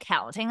I'm like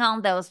counting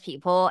on those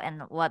people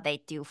and what they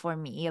do for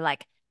me,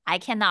 like I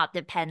cannot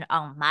depend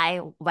on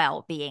my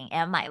well-being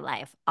and my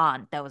life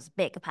on those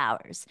big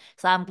powers.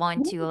 So I'm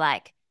going to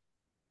like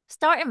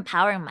start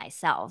empowering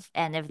myself.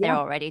 And if they're yeah,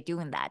 already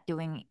doing that,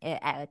 doing it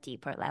at a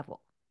deeper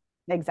level.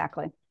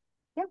 exactly.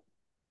 Yeah,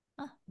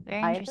 Oh,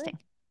 very I agree. interesting.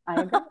 I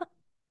agree.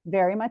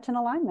 Very much in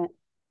alignment.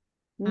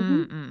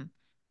 Hmm. Mm-mm.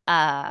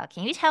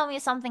 Can you tell me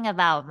something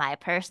about my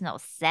personal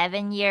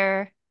 7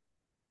 year?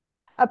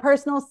 A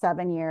personal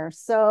 7 year.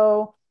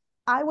 So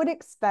I would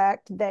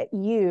expect that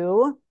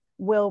you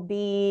will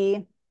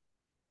be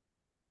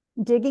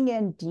digging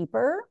in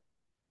deeper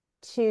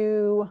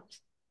to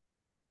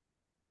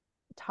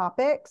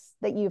topics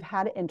that you've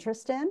had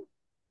interest in,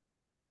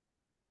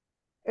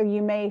 or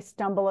you may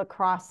stumble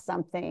across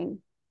something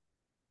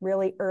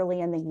really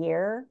early in the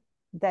year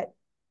that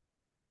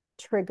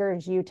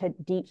triggers you to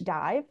deep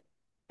dive,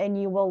 and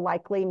you will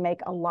likely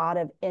make a lot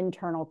of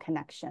internal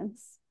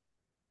connections.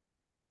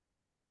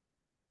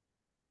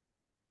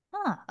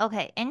 Huh,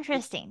 okay,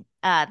 interesting.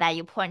 That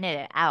you pointed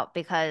it out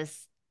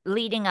because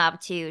leading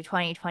up to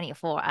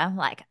 2024, I'm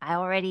like, I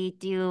already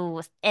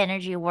do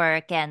energy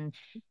work and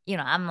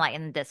I'm like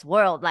in this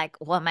world, like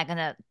what am I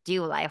gonna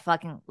do? Like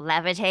fucking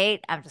levitate?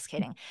 I'm just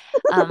kidding.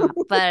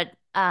 But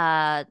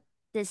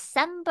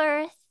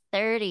December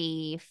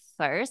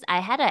 31st, I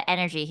had an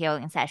energy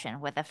healing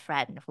session with a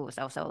friend who's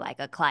also like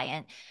a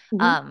client.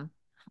 Mm-hmm. Um,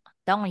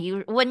 don't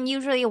you wouldn't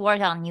usually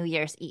work on New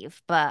Year's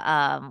Eve,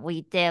 but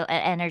we did an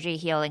energy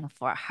healing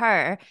for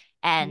her,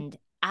 and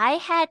I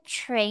had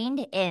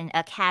trained in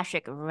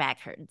Akashic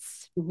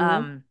Records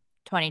Mm-hmm.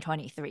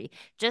 2023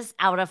 just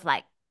out of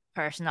like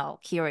personal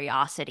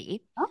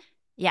curiosity. Oh,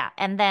 Yeah,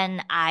 and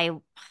then I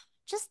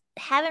just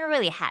haven't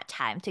really had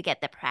time to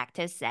get the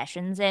practice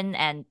sessions in,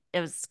 and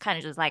it was kind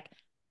of just like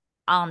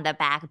on the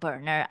back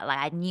burner. Like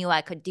I knew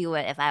I could do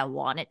it if I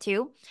wanted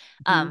to.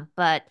 mm-hmm.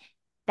 But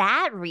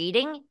that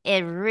reading,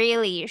 it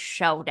really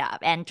showed up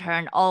and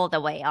turned all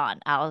the way on.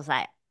 I was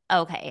like,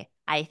 okay,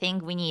 I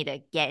think we need to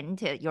get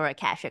into your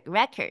Akashic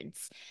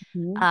records.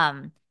 Mm-hmm.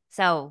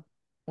 So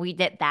we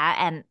did that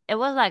and it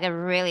was like a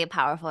really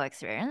powerful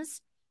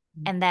experience.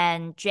 And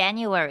then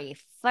January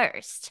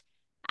 1st,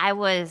 I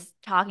was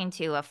talking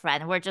to a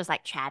friend. We're just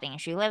like chatting.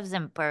 She lives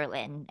in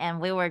Berlin.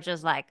 And we were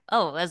just like,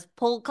 oh, let's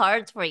pull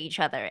cards for each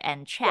other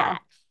and Yeah.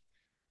 chat.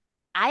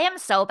 I am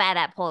so bad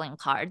at pulling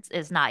cards.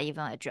 It's not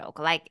even a joke.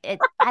 Like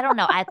I don't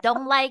know. I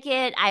don't like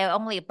it. I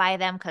only buy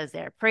them because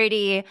they're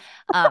pretty.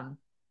 Um,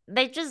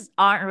 they just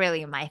aren't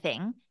really my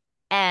thing.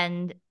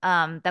 And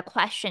the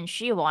question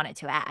she wanted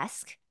to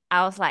ask,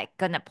 I was like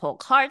gonna pull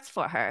cards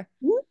for her.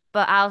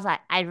 But I was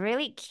like, I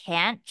really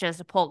can't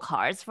just pull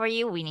cards for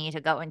you. We need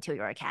to go into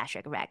your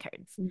Akashic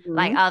records.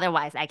 Like Mm-hmm.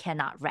 otherwise I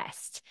cannot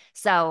rest.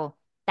 So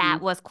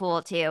that was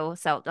cool too.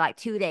 So like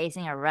 2 days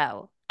in a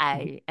row,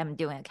 I am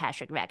doing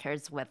Akashic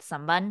records with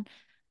someone.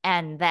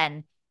 And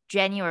then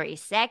January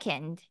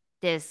 2nd,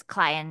 this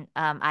client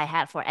I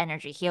had for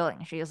energy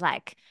healing, she was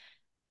like,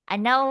 I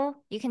know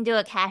you can do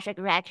Akashic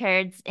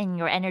records in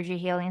your energy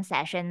healing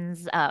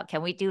sessions.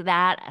 Can we do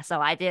that?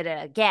 So I did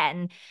it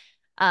again.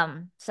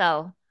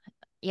 So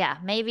yeah,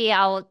 maybe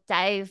I'll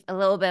dive a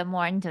little bit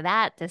more into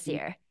that this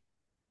year.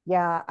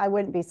 Yeah, I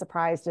wouldn't be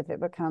surprised if it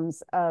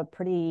becomes a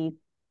pretty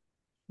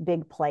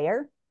big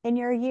player in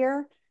your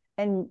year.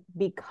 And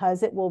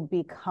because it will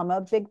become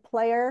a big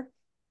player,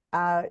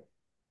 uh,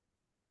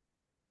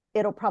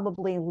 it'll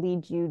probably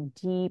lead you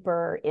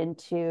deeper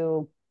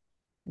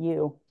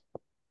you,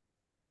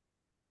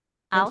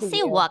 I'll into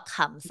see you. what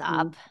comes Mhm.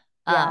 up.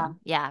 Yeah,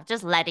 Yeah,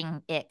 just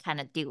letting it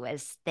kind of do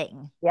its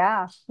thing.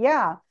 yeah,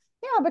 yeah,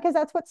 yeah, because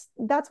that's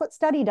what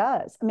study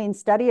does. I mean,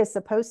 study is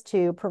supposed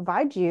to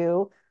provide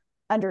you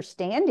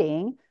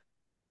understanding.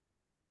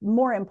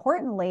 More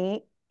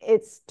importantly,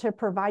 it's to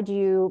provide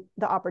you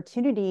the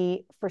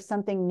opportunity for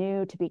something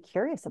new to be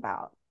curious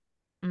about.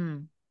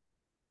 Mm.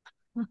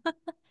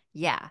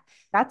 Yeah.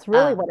 That's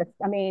really Um, what it's,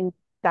 I mean,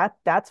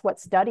 that's what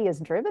study is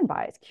driven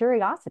by, is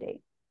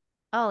curiosity.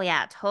 oh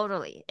yeah,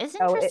 totally. It's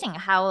So it, interesting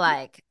how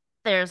like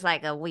there's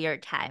like a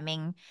weird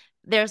timing.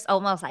 There's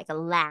almost like a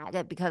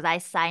lag because I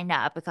signed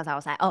up because I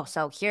was like, oh,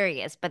 so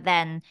curious. But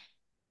then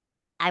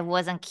I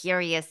wasn't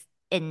curious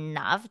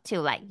enough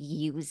to like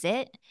use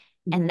it.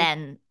 And mhm,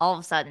 then all of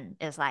a sudden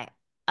it's like,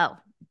 oh,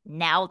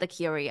 now the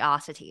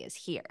curiosity is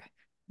here.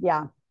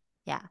 yeah,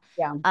 Yeah.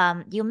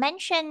 yeah. You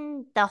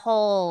mentioned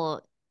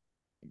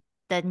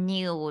the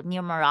new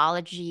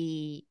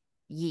numerology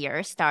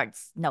year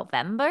starts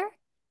November.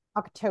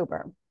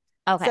 October.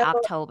 Okay, So,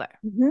 October.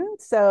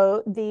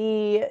 so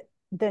the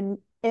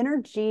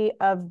energy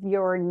of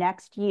your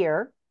next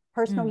year,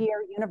 personal Mm.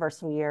 year,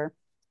 universal year,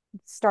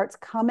 starts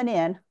coming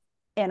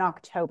in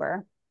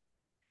October,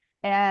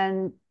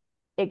 and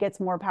it gets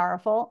more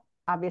powerful,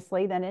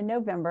 obviously, than in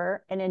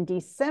November. And in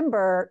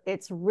December,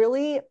 it's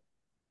really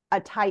a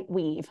tight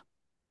weave.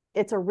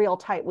 It's a real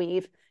tight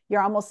weave.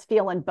 You're almost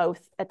feeling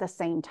both at the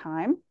same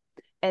time.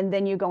 And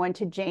then you go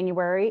into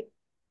January,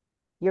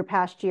 your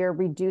past year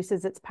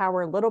reduces its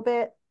power a little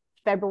bit.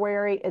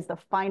 February is the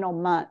final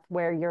month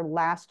where your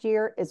last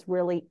year is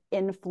really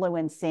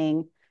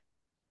influencing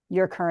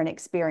your current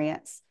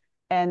experience.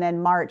 And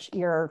then March,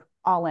 you're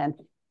all in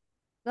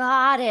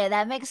Got it.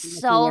 That makes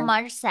with the so year.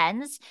 much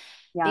sense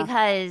Yeah.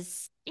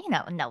 because,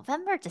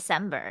 November,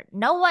 December,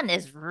 no one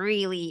is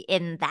really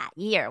in that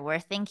year. We're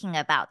thinking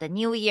about the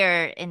new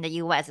year in the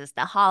US is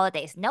the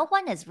holidays. No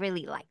one is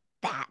really like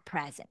that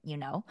present, you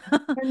know?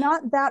 They're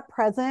not that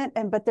present.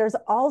 And, but there's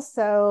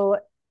also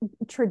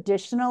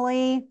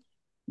traditionally,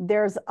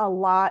 there's a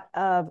lot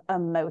of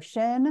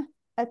emotion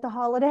at the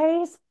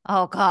holidays.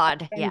 Oh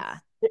God, And, yeah.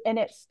 and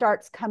it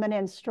starts coming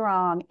in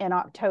strong in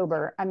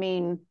October. I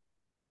mean,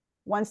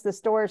 once the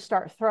stores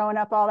start throwing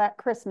up all that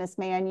Christmas,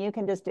 man, you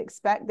can just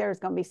expect there's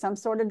going to be some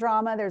sort of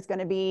drama. There's going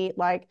to be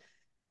like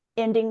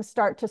endings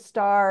start,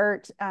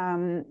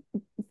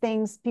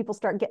 things, people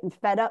start getting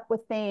fed up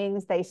with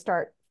things. They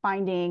start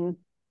finding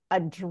a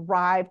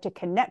drive to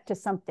connect to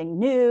something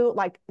new.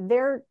 Like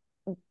they're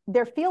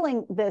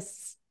feeling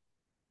this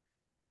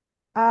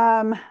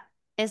um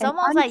It's an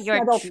almost like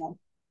unsettledness.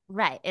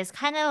 right. It's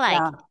kind of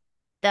like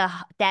Yeah.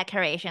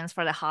 decorations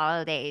for the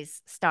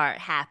holidays start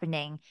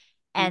happening,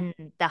 Mm.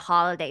 and the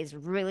holidays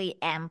really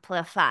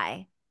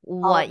amplify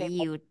what Holiday.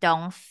 you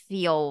don't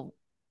feel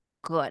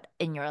good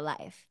in your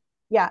life.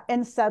 Yeah,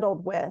 and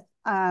settled with.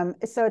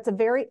 So it's a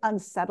very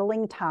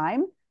unsettling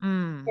time.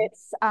 Mm,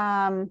 It's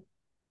I'm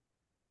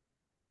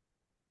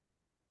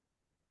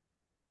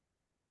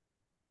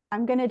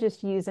going to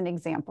just use an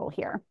example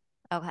here.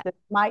 okay. This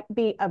might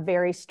be a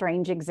very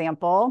strange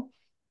example.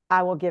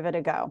 I will give it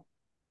a go.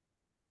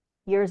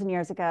 Years and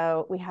years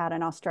ago, we had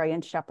an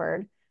Australian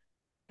Shepherd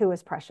who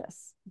was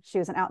precious. She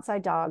was an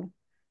outside dog.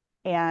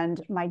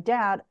 And my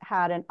dad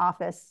had an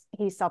office.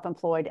 He's self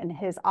employed, and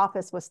his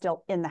office was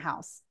still in the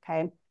house.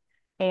 Okay.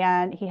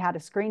 And he had a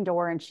screen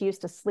door, and she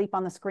used to sleep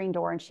on the screen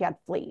door, and she had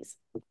fleas.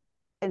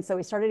 And so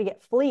we started to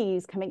get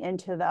fleas coming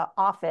into the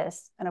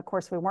office. And of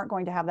course, we weren't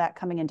going to have that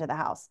coming into the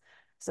house.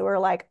 So we are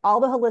like, all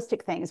the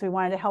holistic things, we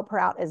wanted to help her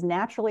out as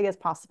naturally as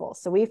possible.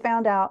 So we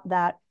found out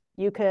that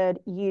you could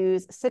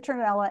use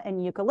citronella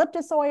and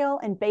eucalyptus oil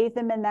and bathe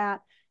them in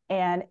that.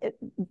 And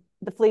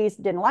the fleas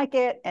didn't like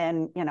it,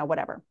 and,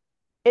 whatever.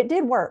 It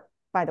did work,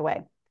 by the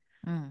way.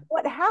 Mm.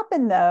 What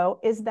happened though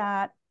is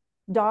that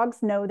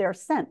dogs know their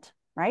scent,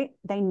 right?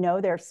 They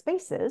know their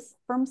spaces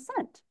from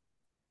scent.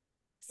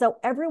 So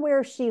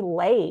everywhere she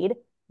laid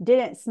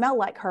didn't smell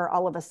like her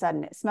all of a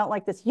sudden. It smelled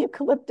like this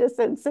eucalyptus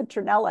and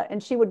citronella.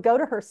 And she would go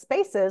to her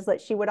spaces that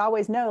she would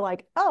always know,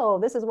 like, oh,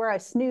 this is where I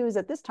snooze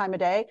at this time of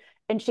day.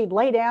 And she'd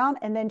lay down,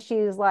 and then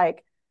she's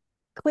like,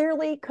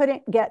 clearly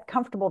couldn't get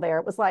comfortable there.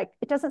 It was like,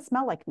 it doesn't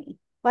smell like me.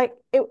 Like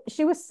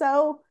she was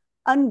so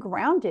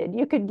ungrounded.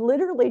 You could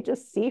literally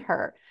just see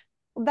her.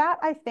 That,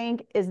 I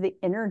think, is the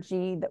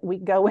energy that we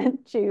go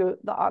into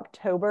the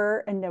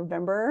October and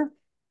November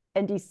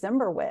and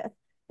December with,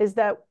 is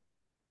that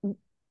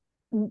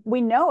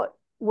we know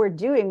we're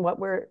doing what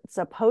we're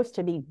supposed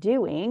to be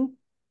doing.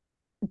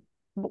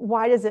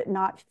 Why does it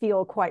not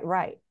feel quite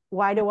right?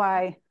 Why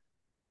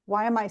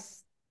am I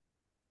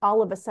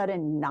all of a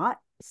sudden not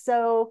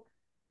so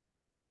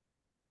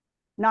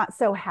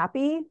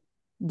happy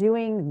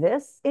doing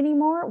this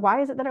anymore?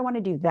 Why is it that I want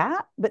to do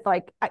that? But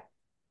like,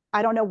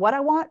 I don't know what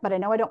I want, but I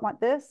know I don't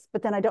want this,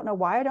 but then I don't know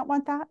why I don't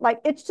want that.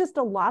 Like, it's just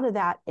a lot of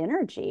that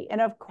energy.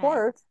 And of Right.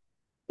 course,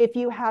 if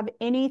you have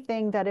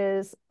anything that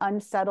is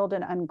unsettled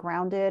and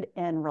ungrounded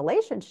in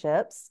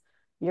relationships,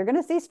 you're going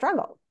to see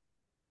struggle.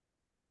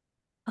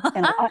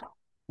 And a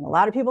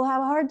lot of people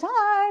have a hard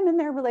time in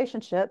their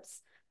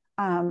relationships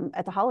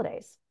at the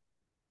holidays.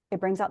 It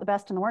brings out the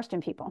best and the worst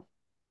in people.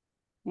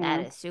 You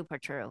That know, is super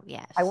true.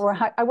 I, Yes.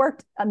 wor- I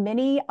worked a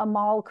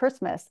mall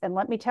Christmas, and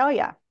let me tell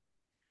you,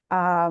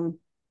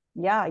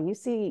 yeah, you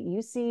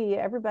see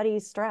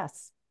everybody's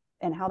stress.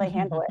 and how they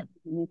handle it.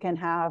 You can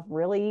have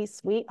really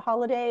sweet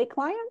holiday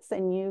clients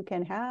and you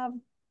can have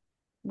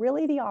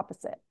really the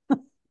opposite.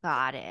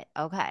 Got it.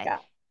 Okay. Yeah.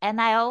 And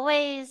I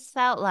always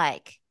felt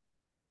like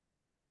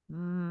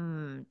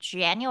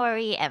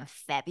January and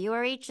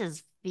February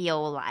just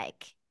feel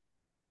like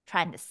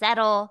trying to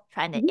settle,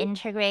 trying to Mhm.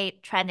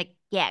 integrate, trying to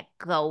get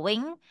going.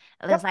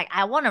 And it's Yep. like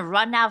I want to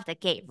run out of the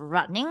gate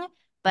running,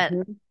 but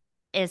Mhm.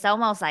 it's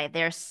almost like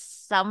there's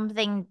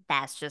something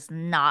that's just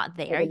not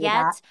there Holding you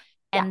back. yet.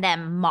 Yeah. And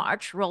then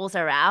March rolls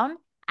around,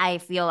 I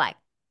feel like,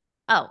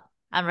 oh,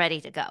 I'm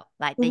ready to go.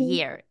 Like the Mhm.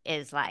 year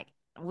is like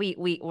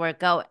we're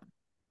going.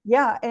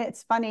 Yeah, and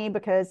it's funny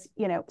because,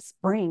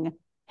 spring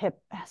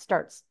hip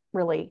starts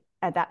really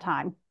at that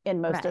time in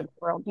most of Right. the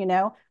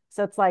world.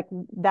 So it's like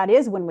that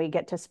is when we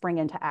get to spring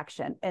into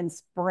action and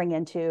spring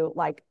into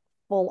like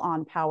full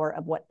on power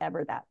of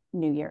whatever that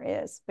new year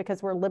is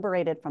because we're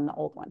liberated from the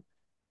old one.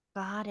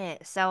 Got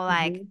it. So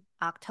like Hmm.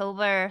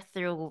 October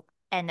through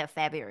end of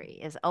February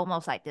is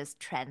almost like this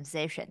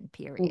transition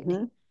period. Hmm.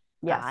 Got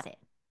Yes. it.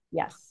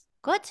 Yes.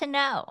 Good to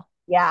know.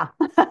 Yeah.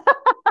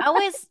 I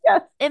always,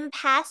 Yes. in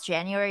past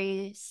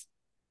Januaries,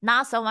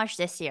 not so much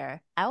this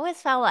year, I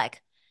always felt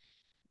like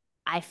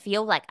I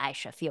feel like I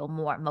should feel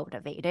more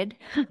motivated.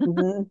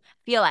 Hmm.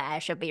 Feel like I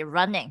should be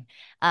running.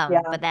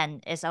 Yeah. But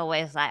then it's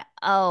always like,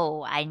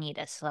 oh, I need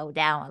to slow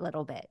down a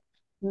little bit.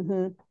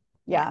 Hmm.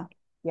 Yeah. Yeah.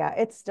 Yeah.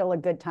 It's still a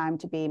good time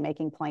to be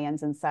making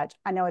plans and such.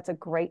 I know it's a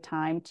great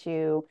time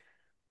to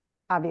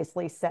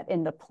obviously set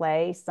into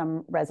play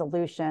some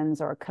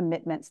resolutions or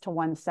commitments to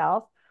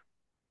oneself.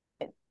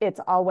 It's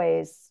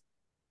always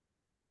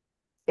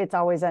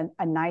a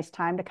nice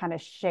time to kind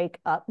of shake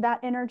up that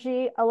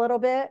energy a little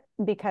bit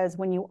because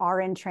when you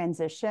are in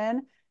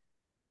transition,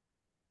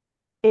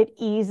 it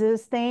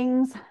eases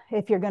things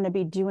if you're going to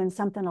be doing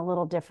something a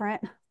little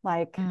different.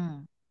 Like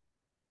Mm,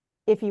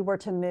 if you were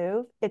to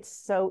move, it's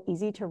so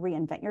easy to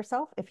reinvent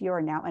yourself if you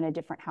are now in a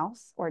different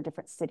house or a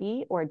different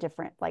city or a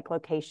different like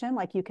location.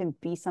 Like you can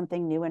be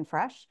something new and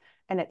fresh.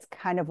 And it's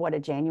kind of what a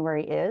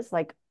January is.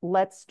 Like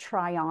let's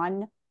try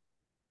on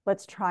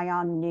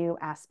new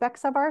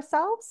aspects of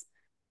ourselves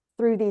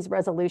through these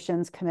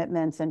resolutions,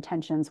 commitments,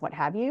 intentions, what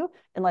have you.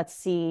 And let's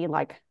see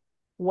like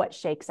what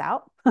shakes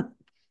out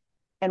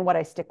and what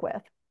I stick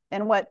with.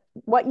 And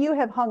what you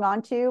have hung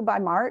on to by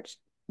March,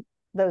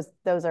 those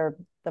are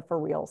the for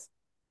reals.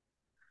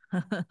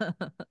 okay.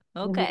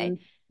 Mm-hmm.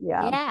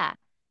 Yeah.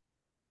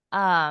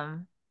 Yeah.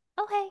 Um,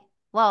 okay.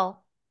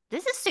 Well,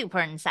 this is super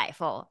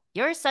insightful.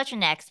 You're such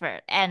an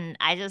expert, and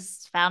I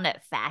just found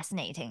it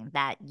fascinating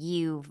that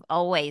you've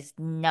always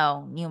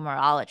known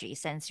numerology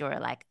since you were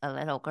like a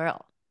little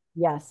girl.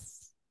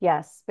 Yes.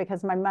 Yes.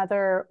 Because my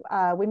mother,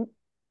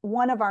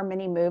 one of our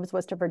many moves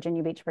was to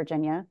Virginia Beach,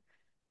 Virginia,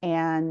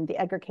 and the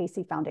Edgar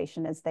Casey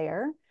Foundation is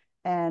there.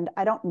 And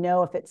I don't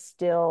know if it's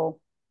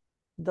still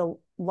the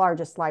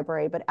largest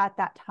library, but at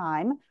that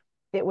time,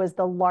 it was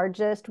the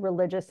largest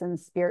religious and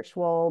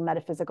spiritual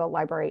metaphysical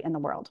library in the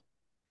world.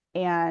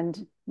 And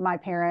my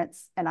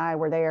parents and I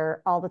were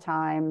there all the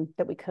time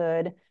that we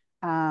could.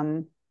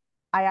 Um,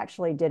 I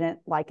actually didn't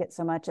like it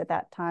so much at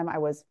that time. I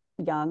was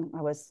young.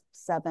 I was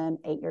 7,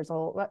 8 years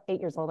old, well,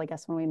 8 years old, I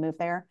guess, when we moved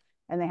there.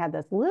 And they had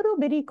this little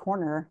bitty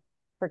corner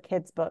for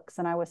kids' books.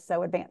 And I was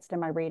so advanced in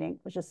my reading,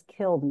 it just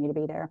killed me to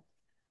be there.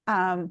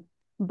 Um,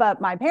 but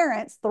my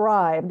parents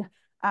thrived,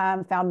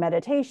 found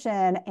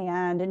meditation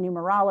and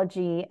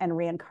numerology and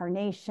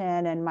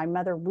reincarnation. And my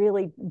mother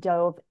really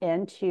dove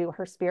into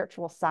her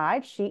spiritual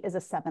side. She is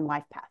a seven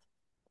life path.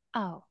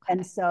 Oh,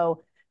 And okay.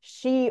 so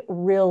she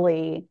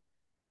really,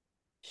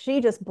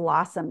 she just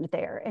blossomed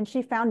there and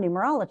she found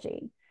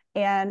numerology.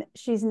 And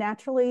she's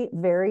naturally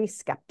very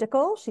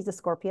skeptical. She's a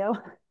Scorpio.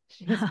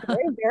 She's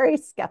very, very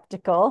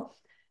skeptical,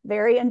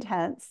 very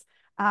intense.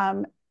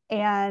 Um,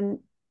 and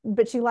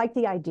but she liked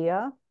the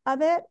idea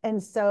of it.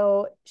 And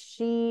so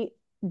she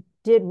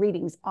did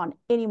readings on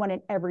anyone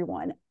and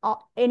everyone,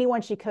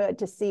 anyone she could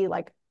to see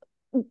like,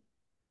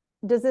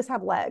 does this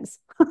have legs?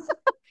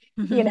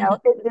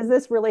 Does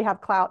this really have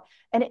clout?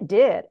 And it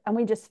did. And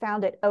we just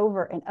found it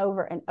over and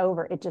over and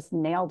over. It just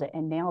nailed it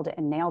and nailed it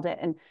and nailed it.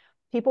 And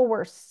people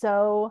were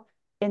so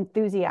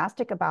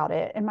enthusiastic about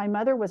it. And my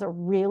mother was a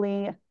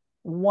really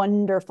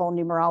wonderful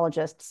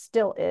numerologist,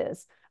 still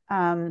is.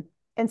 And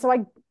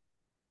so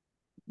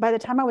by the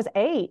time I was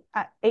 8,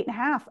 8 and a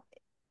half,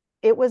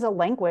 it was a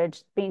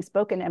language being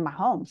spoken in my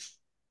home.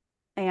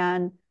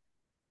 And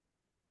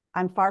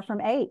I'm far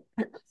from 8.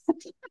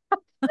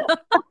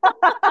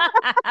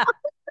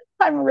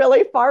 I'm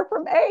really far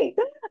from 8.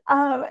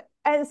 Um,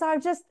 and so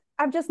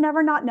I've just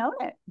never not known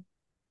it.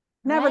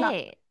 Never not.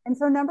 Right. And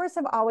so numbers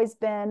have always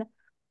been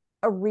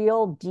a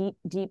real deep,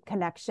 deep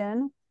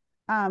connection.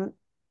 Um,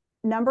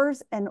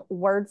 Numbers and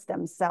words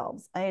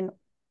themselves. And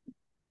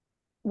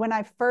when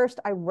I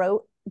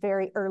wrote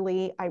very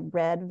early, I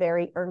read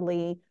very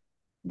early.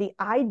 The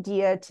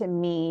idea to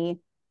me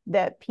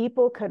that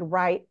people could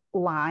write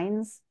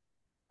lines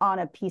on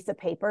a piece of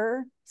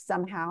paper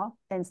somehow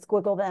and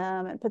squiggle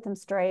them and put them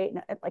straight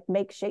and like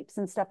make shapes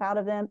and stuff out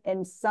of them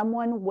and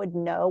someone would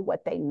know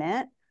what they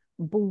meant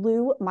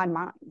blew my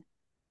mind.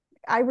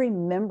 I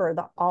remember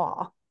the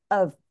awe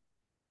of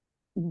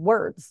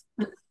words,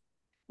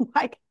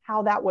 like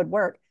how that would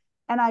work.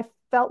 And I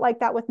felt like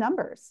that with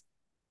numbers.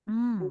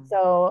 And Mm.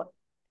 so,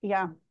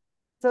 yeah.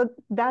 So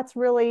that's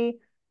really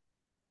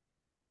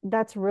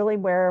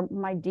where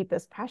my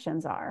deepest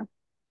passions are.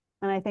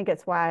 And I think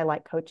it's why I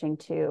like coaching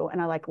too.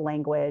 And I like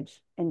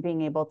language and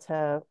being able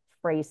to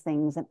phrase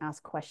things and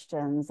ask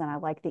questions. And I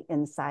like the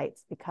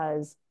insights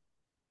because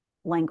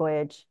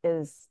language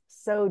is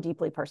so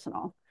deeply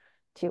personal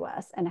to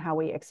us and how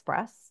we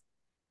express.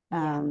 Yeah.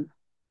 Um,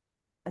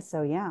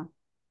 so yeah,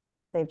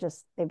 they've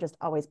just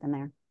always been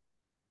there.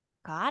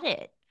 Got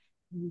it.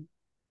 Mhm.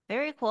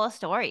 Very cool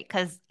story.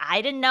 Cause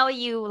I didn't know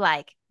you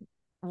like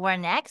were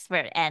an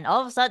expert. And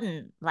all of a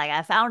sudden, like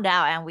I found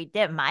out and we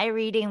did my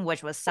reading,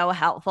 which was so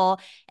helpful.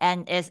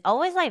 And it's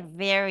always like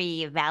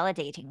very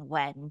validating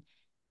when,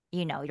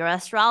 your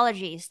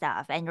astrology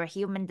stuff and your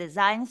human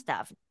design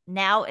stuff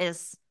now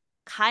is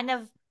kind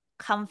of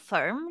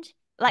confirmed.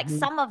 Like Mhm.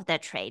 some of the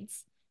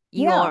traits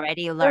you Yeah,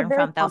 already they're learn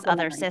very from those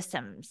other complimentary.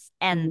 systems.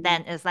 And Mhm.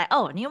 then it's like,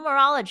 oh,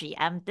 numerology,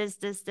 I'm this,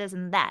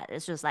 and that.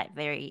 It's just like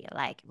very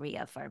like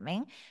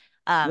reaffirming.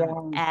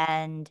 Yeah,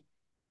 And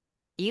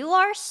you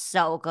are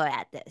so good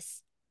at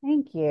this.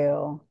 thank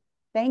you.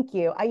 Thank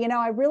you.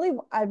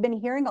 I've been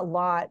hearing a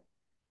lot,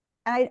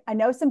 and I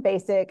know some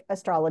basic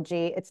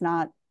astrology. It's,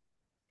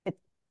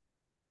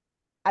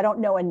 I don't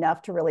know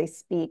enough to really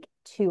speak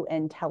too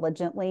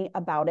intelligently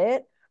about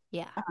it.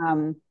 Yeah,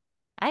 Um,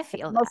 I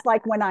it's feel almost that.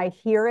 like when I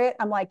hear it,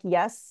 I'm like,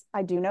 yes,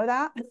 I do know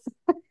that,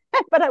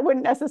 but I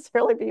wouldn't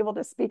necessarily be able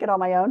to speak it on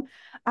my own.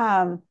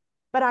 Um,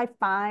 but I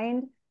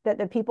find that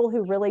the people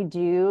who really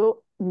do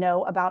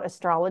know about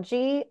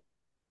astrology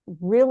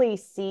really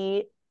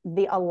see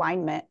the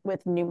alignment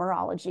with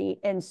numerology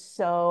in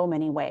so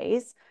many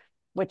ways,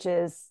 which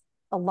is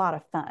a lot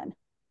of fun.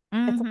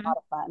 It's a Mm-hmm. lot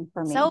of fun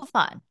for So me.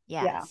 fun.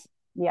 Yeah. Yes.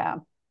 Yeah.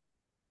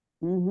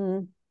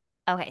 Mm-hmm.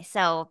 Okay,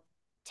 so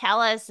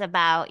tell us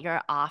about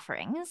your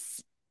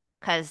offerings.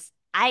 Cause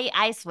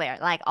I swear,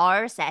 like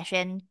our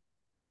session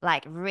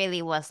like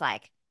really was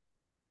like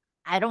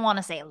I don't want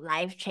to say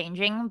life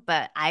changing,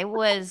 but I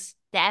was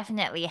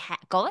definitely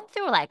going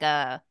through like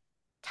a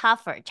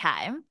tougher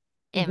time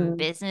in Mm-hmm.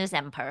 business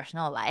and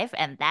personal life.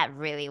 And that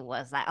really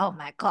was like, oh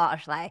my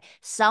gosh, like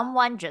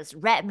someone just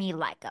read me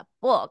like a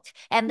book.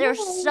 And there's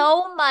Yay.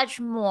 so much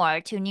more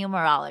to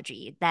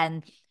numerology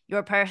than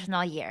your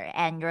personal year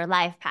and your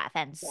life path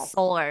and Yes.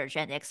 soul urge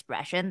and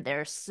expression.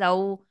 There's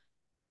so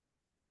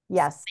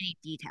Yes. many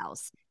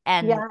details.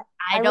 And Yeah.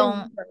 I I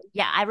don't, remember.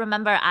 yeah, I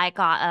remember I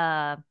got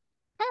a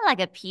kind of like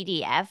a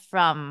PDF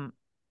from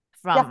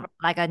Yeah.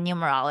 like a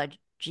numerology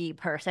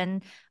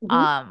person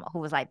Mm-hmm. who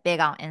was like big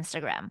on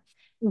Instagram.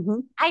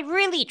 Mm-hmm. I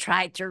really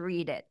tried to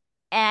read it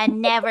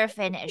and never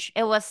finished.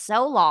 It was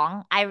so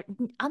long. I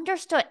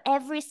understood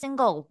every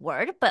single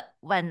word, but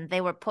when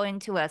they were put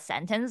into a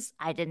sentence,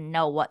 I didn't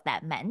know what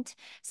that meant.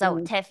 So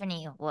Mm-hmm.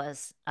 Tiffany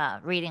was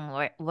reading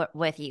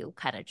with you,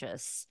 kind of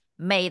just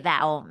made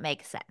that all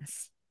make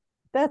sense.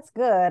 That's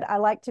good. I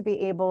like to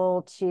be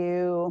able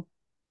to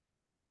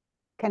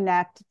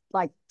connect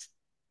like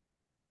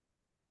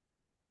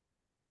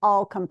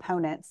all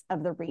components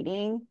of the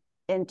reading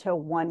into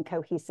one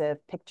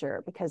cohesive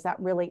picture because that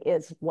really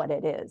is what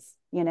it is.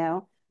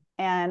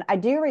 And I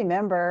do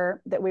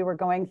remember that we were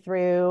going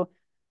through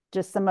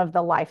just some of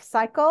the life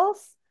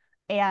cycles.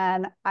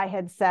 And I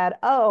had said,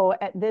 oh,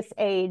 at this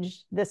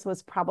age, this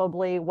was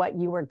probably what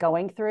you were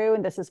going through.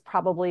 And this is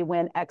probably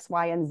when X,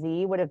 Y, and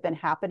Z would have been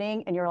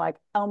happening. And you're like,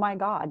 oh my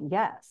God,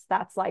 yes,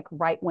 that's like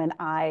right when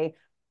I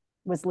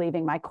was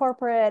leaving my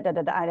corporate. Da,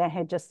 da, da,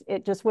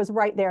 it just was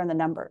right there in the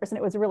numbers. And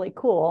it was really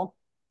cool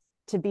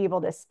to be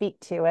able to speak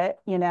to it.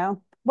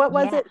 What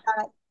was Yeah. it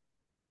that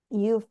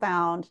you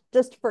found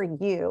just for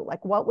you?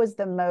 Like, what was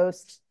the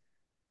most,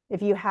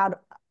 if you had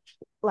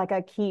like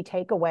a key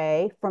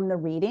takeaway from the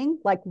reading,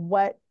 like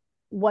what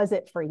was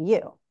it for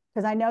you?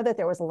 Because I know that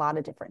there was a lot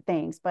of different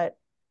things, but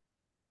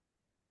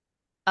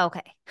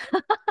Okay.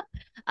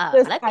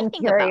 just Let me I'm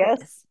think about curious.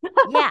 this.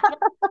 Yeah.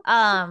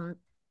 Um,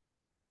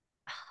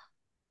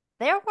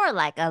 there were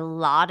like a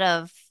lot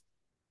of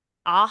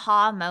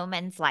aha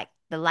moments, like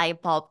the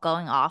light bulb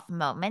going off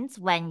moments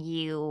when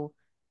you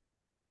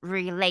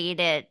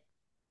related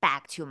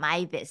back to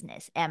my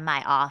business and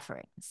my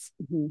offerings.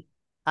 Mhm.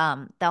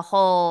 The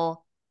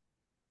whole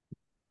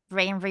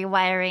brain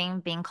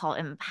rewiring, being called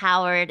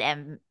empowered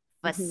and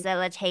Mhm.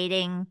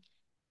 facilitating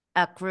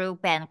a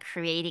group and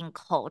creating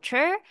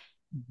culture.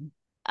 Mhm.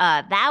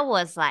 That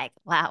was like,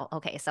 wow,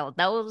 okay, so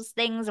those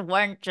things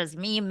weren't just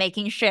me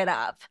making shit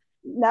up.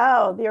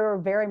 No, they were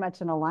very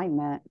much in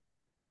alignment.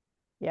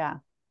 Yeah.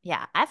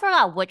 Yeah, I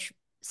forgot which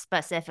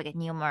specific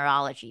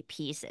numerology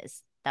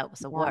pieces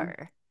those Yeah.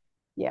 were.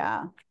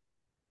 Yeah.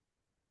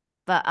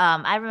 But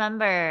I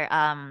remember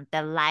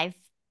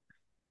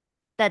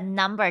the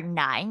number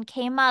nine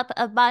came up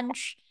a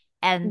bunch,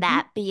 and Mhm.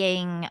 that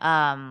being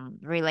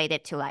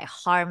related to like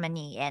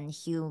harmony and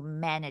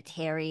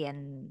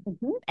humanitarian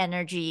Mhm.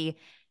 energy.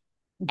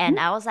 And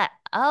Mhm. I was like,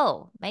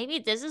 oh, maybe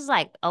this is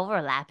like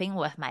overlapping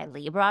with my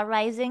Libra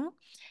rising.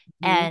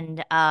 Mhm.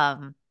 And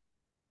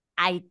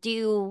I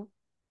do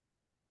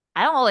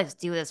I don't always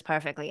do this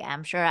perfectly.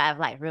 I'm sure I have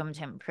like room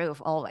to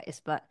improve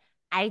always, but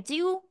I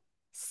do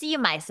see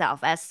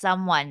myself as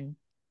someone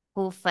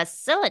who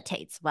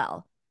facilitates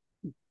well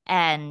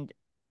and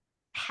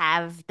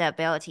have the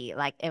ability,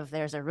 like if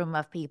there's a room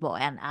of people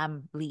and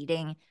I'm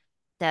leading,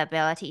 the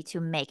ability to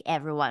make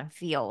everyone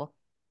feel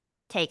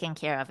taken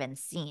care of and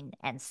seen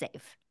and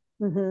safe.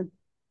 Mhm.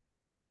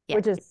 Yeah.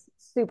 Which is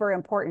super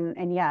important.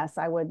 And yes,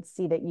 I would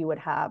see that you would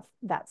have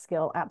that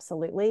skill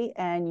absolutely.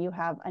 And you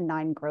have a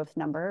 9 growth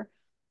number.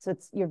 So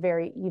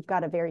you've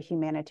got a very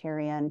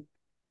humanitarian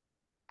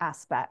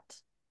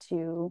aspect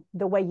to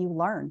the way you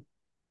learn.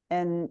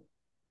 And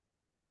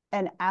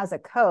and as a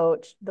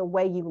coach, the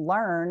way you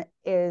learn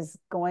is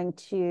going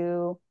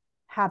to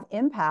have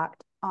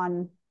impact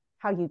on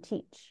how you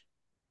teach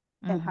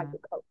and how Hmm. you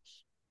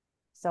coach.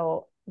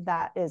 So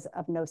that is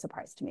of no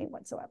surprise to me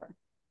whatsoever.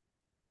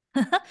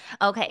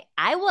 Okay,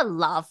 I would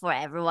love for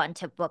everyone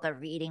to book a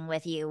reading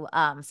with you.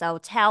 So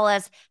tell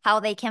us how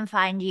they can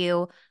find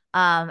you,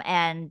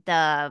 and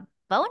the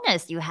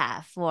bonus you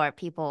have for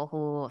people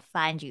who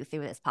find you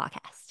through this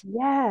podcast.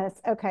 Yes.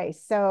 Okay.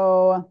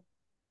 So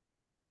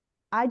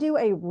I do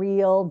a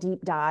real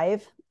deep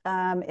dive.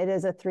 It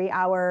is a 3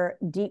 hour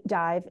deep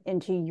dive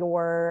into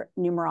your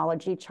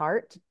numerology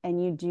chart,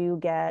 and you do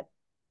get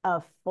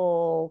a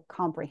full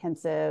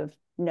comprehensive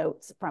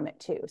notes from it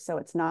too. So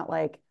it's not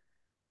like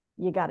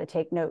you got to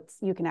take notes.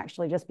 You can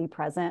actually just be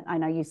present. I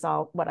know you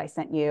saw what I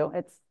sent you.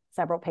 It's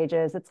several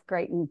pages. It's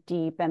great and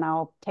deep, and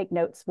I'll take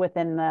notes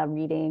within the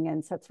reading.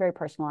 And so it's very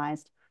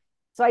personalized.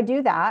 So I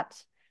do that.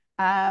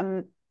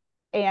 Um,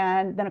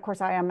 and then, of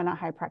course, I am a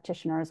high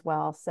practitioner as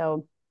well.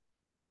 So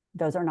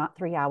those are not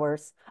 3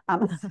 hours.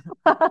 Those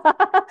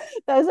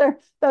are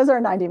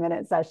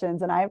 90-minute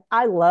sessions, and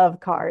I love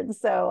cards,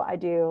 so I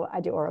do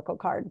oracle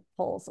card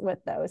pulls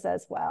with those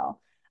as well.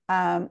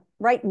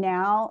 Right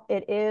now,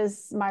 it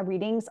is my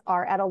readings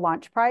are at a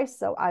launch price,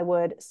 so I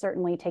would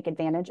certainly take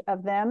advantage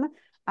of them.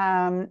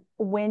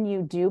 When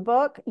you do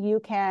book, you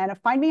can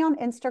find me on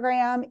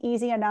Instagram,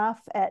 easy enough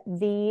at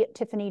the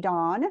Tiffany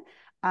Dawn.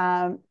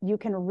 You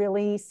can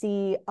really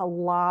see a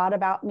lot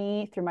about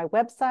me through my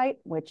website,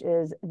 which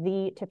is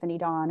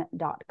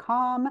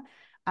thetiffanydawn.com.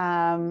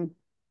 So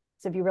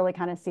if you really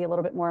kind of see a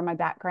little bit more of my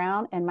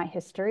background and my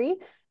history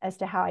as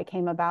to how I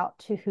came about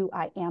to who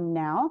I am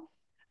now.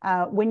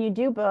 When you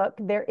do book,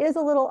 there is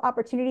a little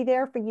opportunity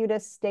there for you to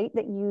state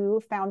that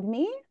you found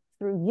me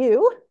through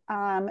you.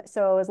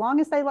 So as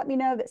long as they let me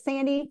know that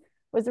Sandy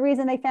was the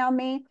reason they found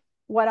me,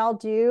 what I'll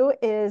do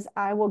is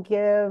I will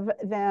give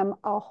them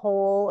a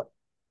whole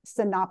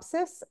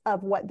synopsis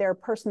of what their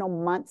personal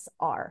months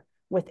are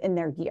within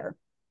their year.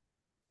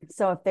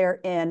 So if they're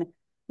in,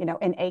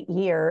 an 8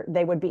 year,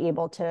 they would be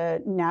able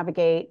to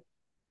navigate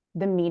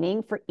the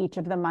meaning for each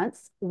of the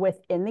months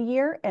within the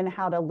year and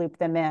how to loop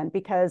them in.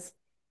 Because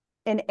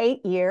an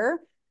 8 year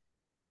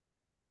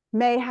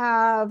may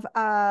have,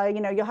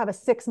 you'll have a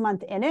 6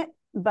 month in it,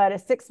 but a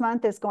 6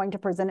 month is going to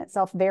present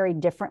itself very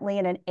differently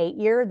in an 8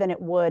 year than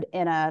it would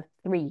in a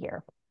 3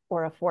 year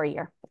or a 4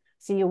 year.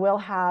 So you will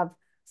have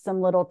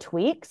some little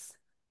tweaks.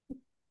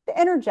 The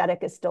energetic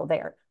is still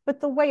there,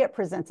 but the way it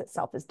presents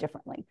itself is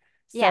differently.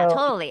 Yeah, So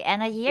totally.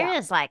 And a year yeah,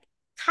 is like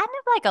kind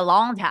of like a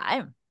long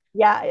time,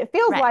 yeah, it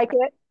feels right? like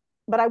it,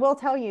 but I will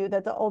tell you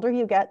that the older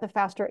you get, the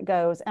faster it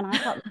goes. And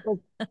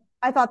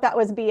I thought that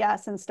was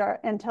BS and start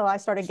until I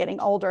started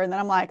getting older. And then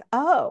I'm like,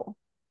 oh,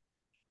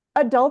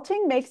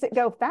 adulting makes it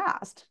go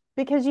fast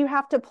because you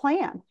have to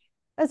plan.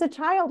 As a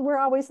child, we're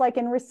always like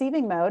in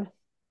receiving mode,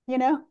 you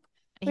know?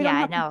 We Yeah, don't I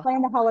have to know.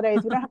 plan the holidays.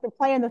 We don't have to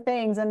plan the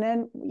things. And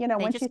then, They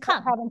once you just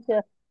start come. having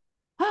to,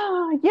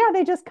 oh, yeah,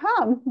 they just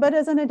come. But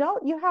as an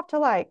adult, you have to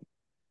like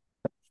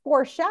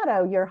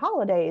foreshadow your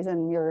holidays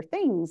and your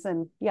things.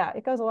 And yeah,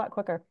 it goes a lot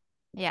quicker.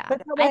 Yeah. But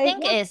that I way,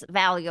 think yeah. it's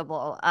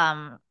valuable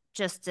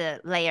just to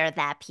layer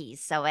that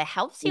piece. So it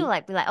helps you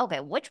like be like, okay,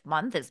 which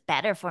month is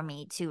better for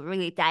me to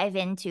really dive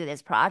into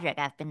this project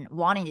I've been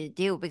wanting to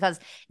do because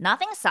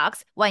nothing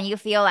sucks when you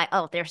feel like,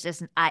 oh, there's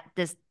this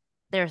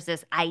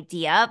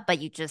idea, but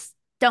you just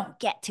don't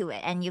get to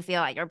it and you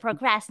feel like you're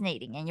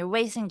procrastinating and you're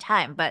wasting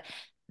time. But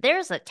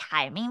there's a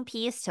timing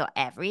piece to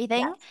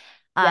everything. Yes.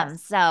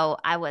 Yes. So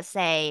I would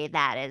say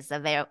that is a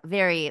very,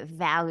 very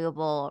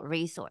valuable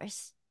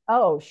resource.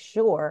 Oh,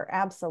 sure.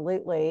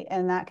 Absolutely.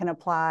 And that can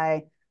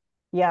apply.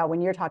 Yeah.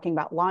 When you're talking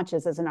about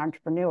launches as an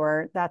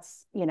entrepreneur,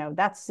 that's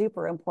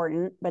super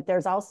important. But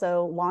there's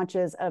also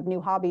launches of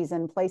new hobbies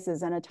and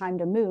places and a time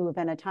to move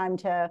and a time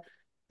to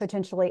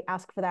potentially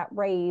ask for that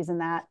raise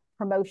and that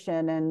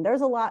promotion. And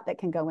there's a lot that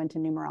can go into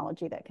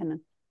numerology that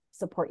can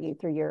support you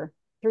through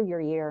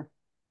your year.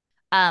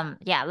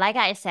 Yeah, like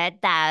I said,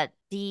 that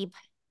deep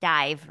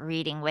dive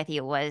reading with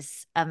you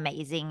was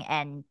amazing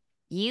and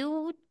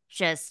you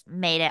just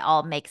made it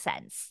all make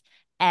sense.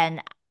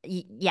 And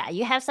yeah,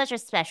 you have such a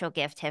special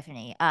gift,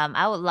 Tiffany.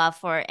 I would love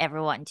for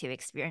everyone to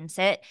experience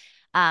it.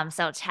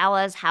 So tell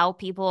us how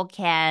people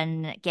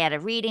can get a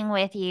reading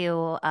with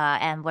you,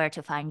 and where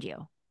to find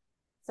you.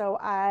 So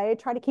I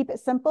try to keep it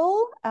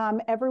simple.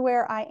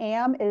 Everywhere I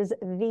am is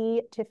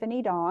the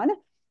Tiffany Dawn.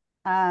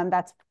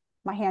 That's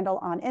my handle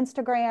on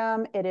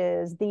Instagram. It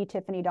is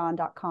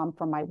thetiffanydawn.com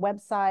for my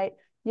website.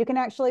 You can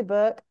actually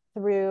book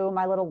through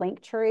my little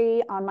link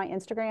tree on my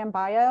Instagram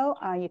bio.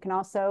 You can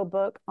also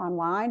book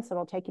online, so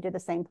it'll take you to the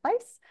same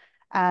place.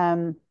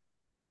 Um,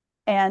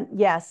 and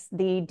yes,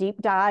 the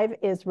deep dive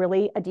is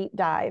really a deep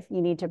dive.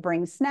 You need to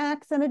bring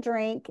snacks and a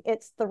drink.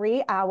 It's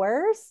 3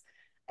 hours.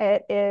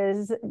 It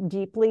is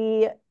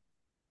deeply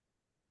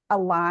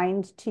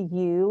aligned to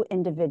you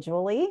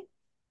individually.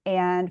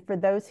 And for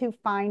those who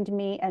find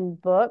me and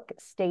book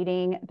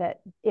stating that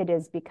it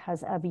is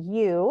because of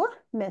you,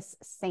 Miss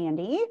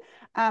Sandy,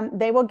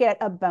 they will get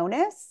a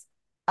bonus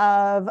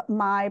of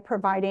my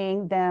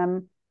providing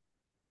them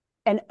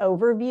an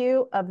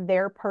overview of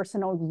their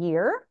personal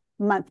year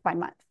month by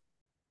month.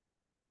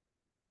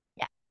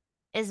 Yeah,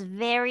 it's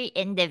very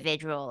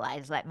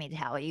individualized, let me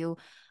tell you.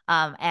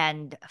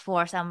 And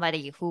for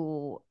somebody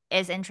who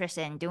is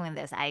interested in doing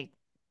this, I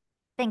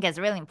think it's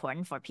really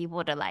important for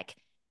people to like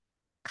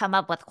come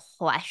up with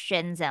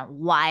questions and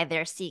why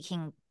they're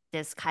seeking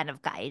this kind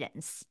of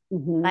guidance.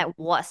 Mm-hmm. Like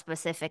what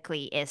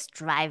specifically is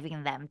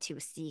driving them to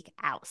seek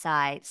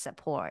outside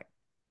support.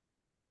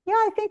 Yeah,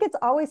 I think it's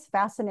always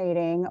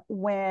fascinating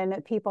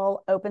when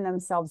people open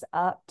themselves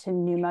up to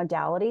new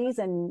modalities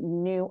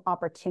and new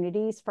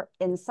opportunities for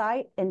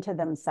insight into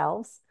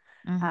themselves,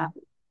 uh, Mm-hmm.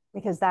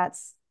 because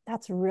that's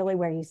really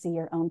where you see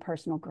your own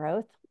personal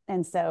growth.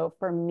 And so,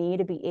 for me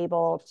to be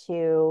able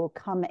to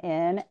come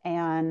in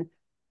and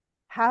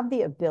have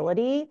the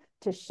ability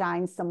to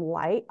shine some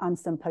light on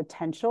some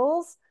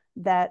potentials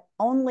that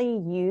only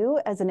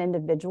you as an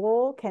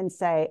individual can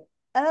say,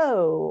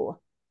 oh,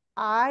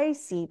 I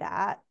see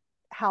that,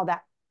 how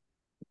that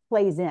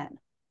plays in.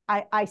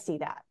 I see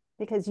that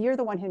because you're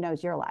the one who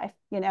knows your life,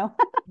 you know?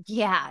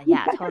 Yeah,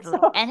 yeah, totally.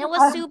 So, And it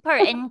was super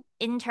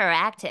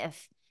interactive.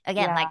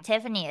 Again, yeah. like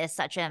Tiffany is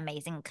such an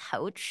amazing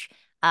coach.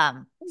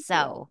 Thank you.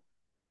 So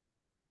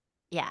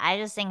yeah, I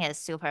just think it's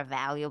super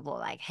valuable.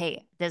 Like,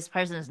 hey, this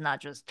person is not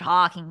just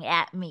talking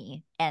at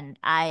me, and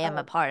I am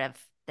a Oh, part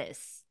of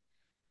this.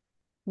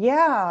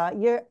 yeah,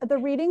 the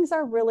readings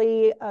are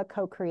really a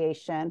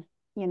co-creation.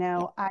 You Yeah.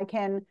 know, I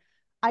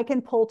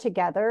can pull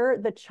together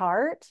the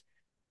chart.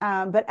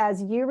 But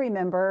as you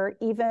remember,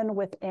 even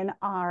within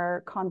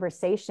our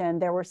conversation,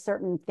 there were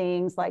certain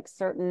things like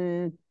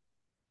certain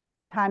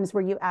times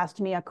where you asked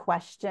me a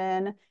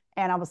question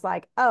and I was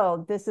like,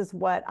 oh, this is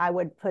what I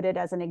would put it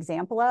as an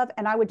example of.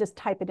 And I would just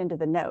type it into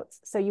the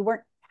notes. So you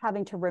weren't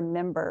having to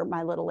remember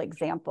my little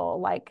example.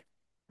 Like,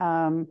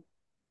 um,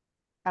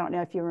 I don't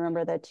know if you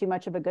remember that too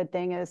much of a good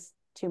thing is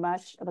too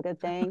much of a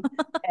good thing.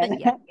 And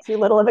Yeah. too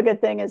little of a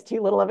good thing is too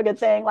little of a good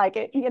thing. Like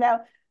it, you know,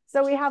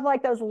 so we have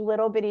like those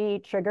little bitty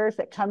triggers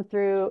that come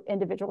through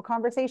individual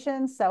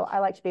conversations. So I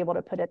like to be able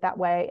to put it that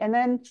way. And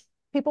then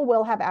people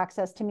will have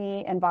access to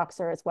me and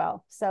Voxer as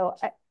well. So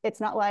it's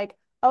not like,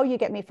 oh, you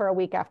get me for a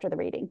week after the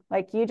reading.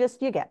 Like you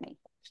get me.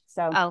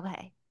 So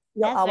Okay.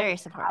 you'll That's always very have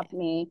supportive.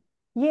 me.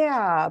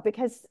 Yeah,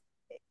 because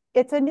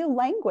it's a new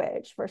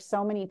language for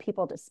so many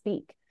people to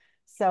speak.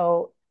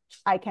 So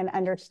I can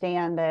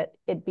understand that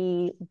it'd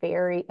be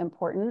very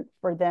important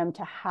for them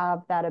to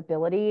have that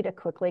ability to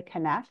quickly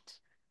connect,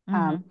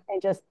 Mm-hmm.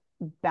 and just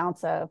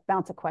bounce a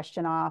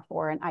question off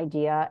or an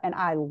idea. And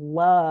I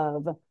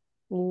love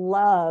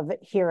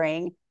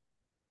hearing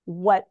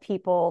what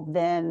people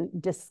then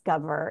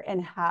discover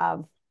and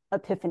have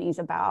epiphanies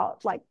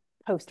about, like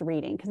post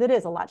reading, because it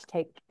is a lot to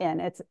take in.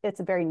 It's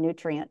a very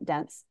nutrient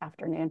dense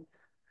afternoon. So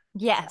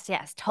Yes,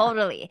 yes, yeah.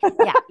 totally.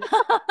 Yeah.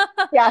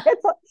 Yeah,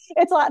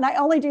 it's a lot, and I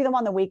only do them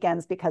on the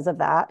weekends because of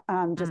that.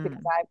 Just because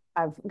Mm,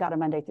 I've got a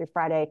Monday through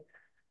Friday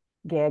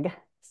gig,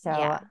 so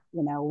yeah.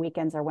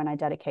 weekends are when I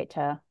dedicate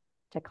to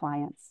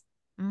clients.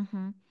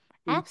 Mm-hmm.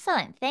 Mm.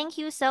 Excellent. Thank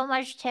you so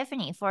much,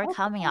 Tiffany, for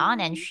coming on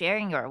and Okay.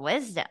 sharing your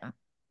wisdom.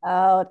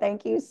 Oh,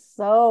 thank you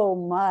so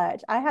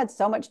much. I had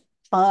so much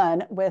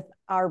fun with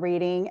our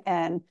reading,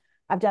 and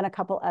I've done a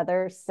couple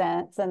others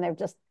since, and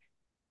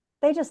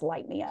they just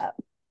light me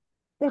up.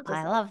 It just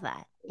I love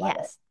that. love it.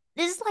 Yes.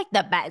 This is like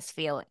the best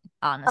feeling,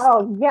 honestly.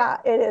 Oh yeah,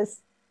 it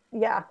is.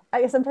 Yeah,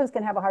 I sometimes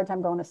can have a hard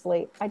time going to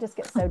sleep. I just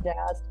get so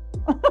jazzed.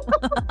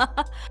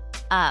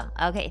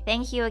 Okay,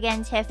 thank you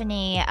again,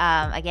 Tiffany.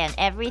 Again,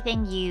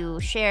 everything you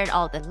shared,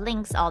 all the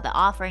links, all the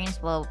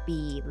offerings will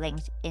be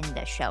linked in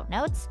the show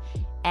notes.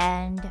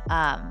 And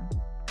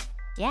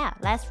yeah,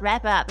 let's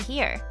wrap up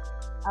here.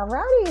 All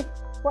righty.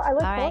 Well, I All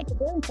look right. forward to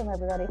hearing from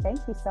everybody.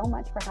 Thank you so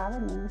much for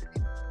having me.